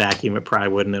 In a vacuum, it probably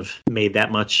wouldn't have made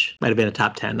that much. Might have been a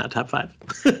top 10, not top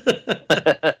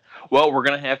 5. Well, we're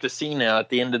going to have to see now at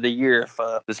the end of the year if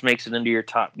this makes it into your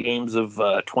top games of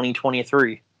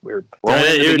 2023. We're only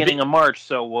at the beginning of March,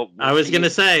 so we'll I was going to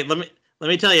say, let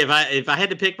me tell you, if I had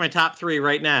to pick my top 3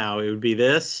 right now, it would be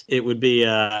this. It would be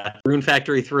Rune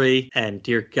Factory 3, and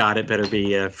dear God, it better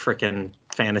be a frickin'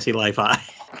 Fantasy Life I.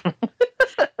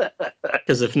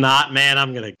 Because if not, man,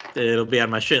 it'll be on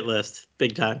my shit list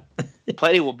big time.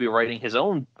 Platy will be writing his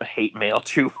own hate mail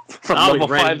too from Level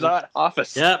 5's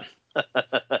office. Yep.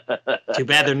 Too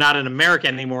bad they're not in America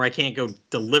anymore. I can't go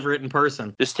deliver it in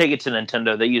person. Just take it to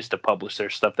Nintendo. They used to publish their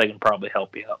stuff. They can probably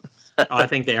help you out. I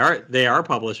think they are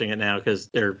publishing it now because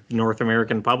their North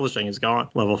American publishing is gone.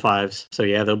 Level 5s. So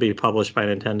yeah, they'll be published by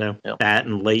Nintendo. Yep. That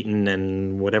and Layton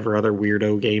and whatever other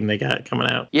weirdo game they got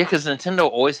coming out. Yeah, because Nintendo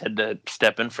always had to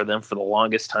step in for them for the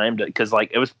longest time because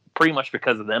it was pretty much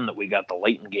because of them that we got the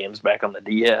Layton games back on the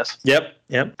DS. Yep.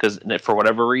 Because for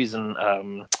whatever reason,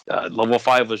 Level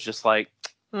 5 was just like,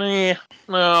 no, you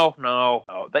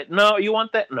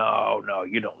want that? No,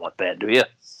 you don't want that, do you?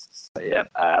 But yeah,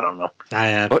 I don't know.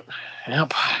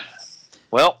 Yep.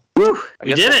 Well, I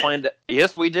guess we'll find out.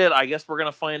 Yes, we did. I guess we're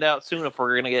going to find out soon if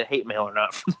we're going to get hate mail or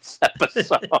not from this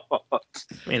episode. I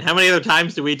mean, how many other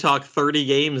times do we talk 30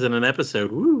 games in an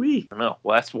episode? Woo-wee. No,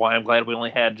 well, that's why I'm glad we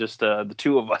only had just the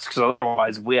two of us, because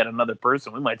otherwise, if we had another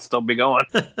person, we might still be going.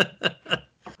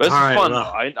 But this is fun, though.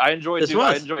 I enjoyed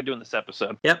doing this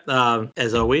episode. Yep.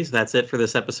 As always, that's it for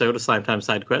this episode of Slime Time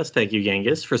Side Quest. Thank you,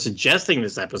 Genghis, for suggesting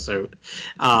this episode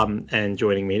and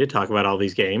joining me to talk about all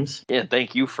these games. Yeah,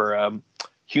 thank you for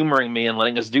humoring me and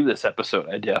letting us do this episode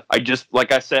idea. I just,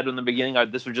 like I said in the beginning,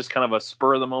 this was just kind of a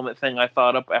spur-of-the-moment thing I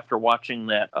thought up after watching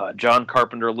that John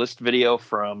Carpenter list video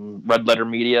from Red Letter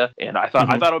Media, and I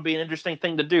thought it would be an interesting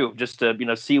thing to do, just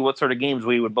to see what sort of games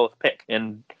we would both pick.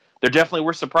 And there definitely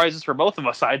were surprises for both of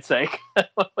us, I'd say.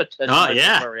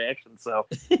 My reaction. So,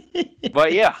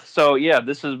 but yeah,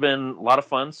 this has been a lot of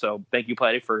fun. So thank you,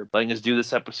 Platy, for letting us do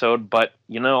this episode. But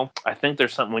I think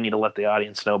there's something we need to let the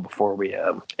audience know before we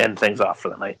end things off for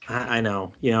the night. I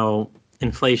know.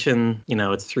 Inflation.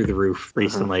 It's through the roof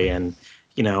recently, and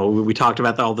we talked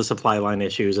about all the supply line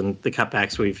issues and the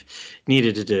cutbacks we've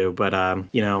needed to do. But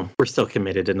we're still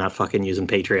committed to not fucking using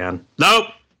Patreon. Nope.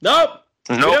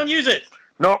 We don't use it.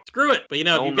 No. Screw it. But if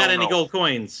you've got any gold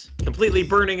coins, completely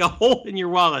burning a hole in your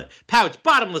wallet, pouch,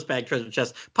 bottomless bag, treasure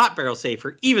chest, pot barrel safe,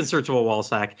 or even searchable wall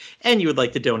sack, and you would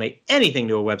like to donate anything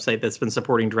to a website that's been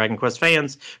supporting Dragon Quest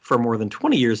fans for more than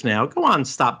 20 years now, go on,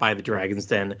 stop by the Dragon's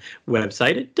Den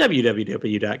website at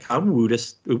www.com,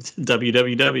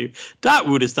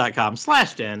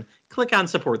 www.woodus.com/den. Click on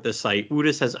support this site.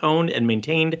 Woodus has owned and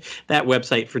maintained that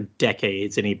website for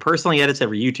decades, and he personally edits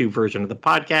every YouTube version of the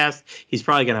podcast. He's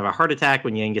probably going to have a heart attack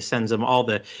when Yangus sends him all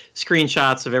the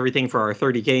screenshots of everything for our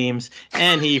 30 games,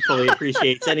 and he fully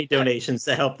appreciates any donations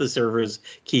to help the servers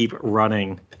keep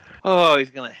running. Oh, he's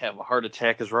going to have a heart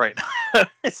attack is right.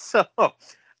 So,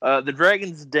 the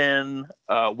Dragon's Den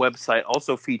website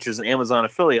also features an Amazon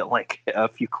affiliate link.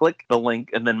 If you click the link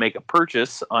and then make a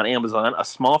purchase on Amazon, a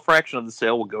small fraction of the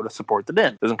sale will go to support the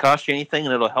Den. It doesn't cost you anything,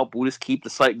 and it'll help Woodus keep the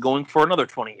site going for another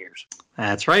 20 years.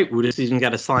 That's right. Woodus even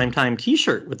got a Slime Time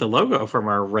t-shirt with the logo from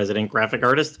our resident graphic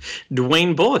artist,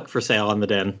 Dwayne Bullock, for sale on the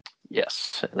Den.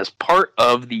 Yes, and as part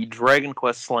of the Dragon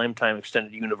Quest Slime Time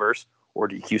Extended Universe, or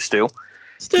DQ Stew.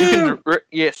 Stew!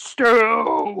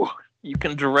 Stew! You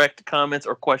can direct comments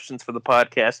or questions for the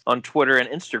podcast on Twitter and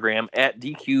Instagram at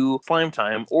DQ Slime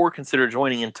Time, or consider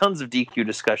joining in tons of DQ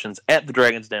discussions at the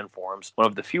Dragon's Den forums, one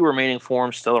of the few remaining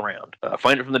forums still around.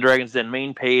 Find it from the Dragon's Den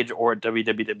main page or at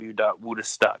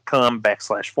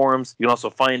www.woodus.com/forums. You can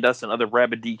also find us and other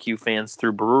rabid DQ fans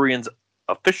through Brurian's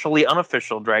officially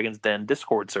unofficial Dragon's Den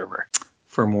Discord server.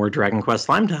 For more Dragon Quest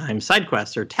Slime Time, side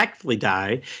quests, or Tactfully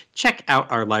Die, check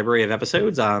out our library of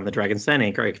episodes on the Dragon's Den,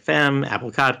 Anchor FM,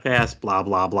 Apple Podcasts, blah,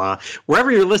 blah, blah. Wherever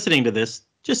you're listening to this,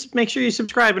 just make sure you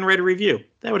subscribe and write a review.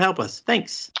 That would help us.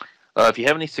 Thanks. If you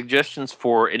have any suggestions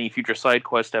for any future side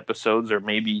quest episodes, or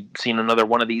maybe seen another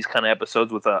one of these kind of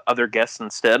episodes with other guests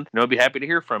instead, I'd be happy to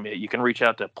hear from you. You can reach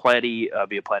out to Platy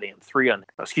via PlatyM3 on.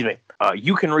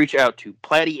 You can reach out to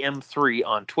PlatyM3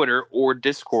 on Twitter or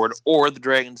Discord or the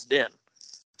Dragon's Den.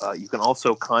 You can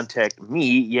also contact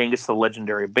me, Yangus the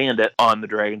Legendary Bandit, on the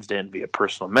Dragon's Den via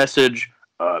personal message,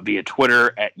 via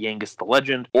Twitter at Yangus the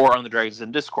Legend, or on the Dragon's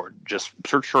Den Discord. Just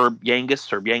search for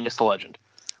Yangus or Yangus the Legend.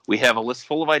 We have a list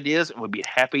full of ideas and would be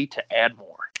happy to add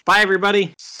more. Bye,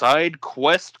 everybody. Side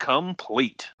quest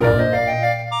complete.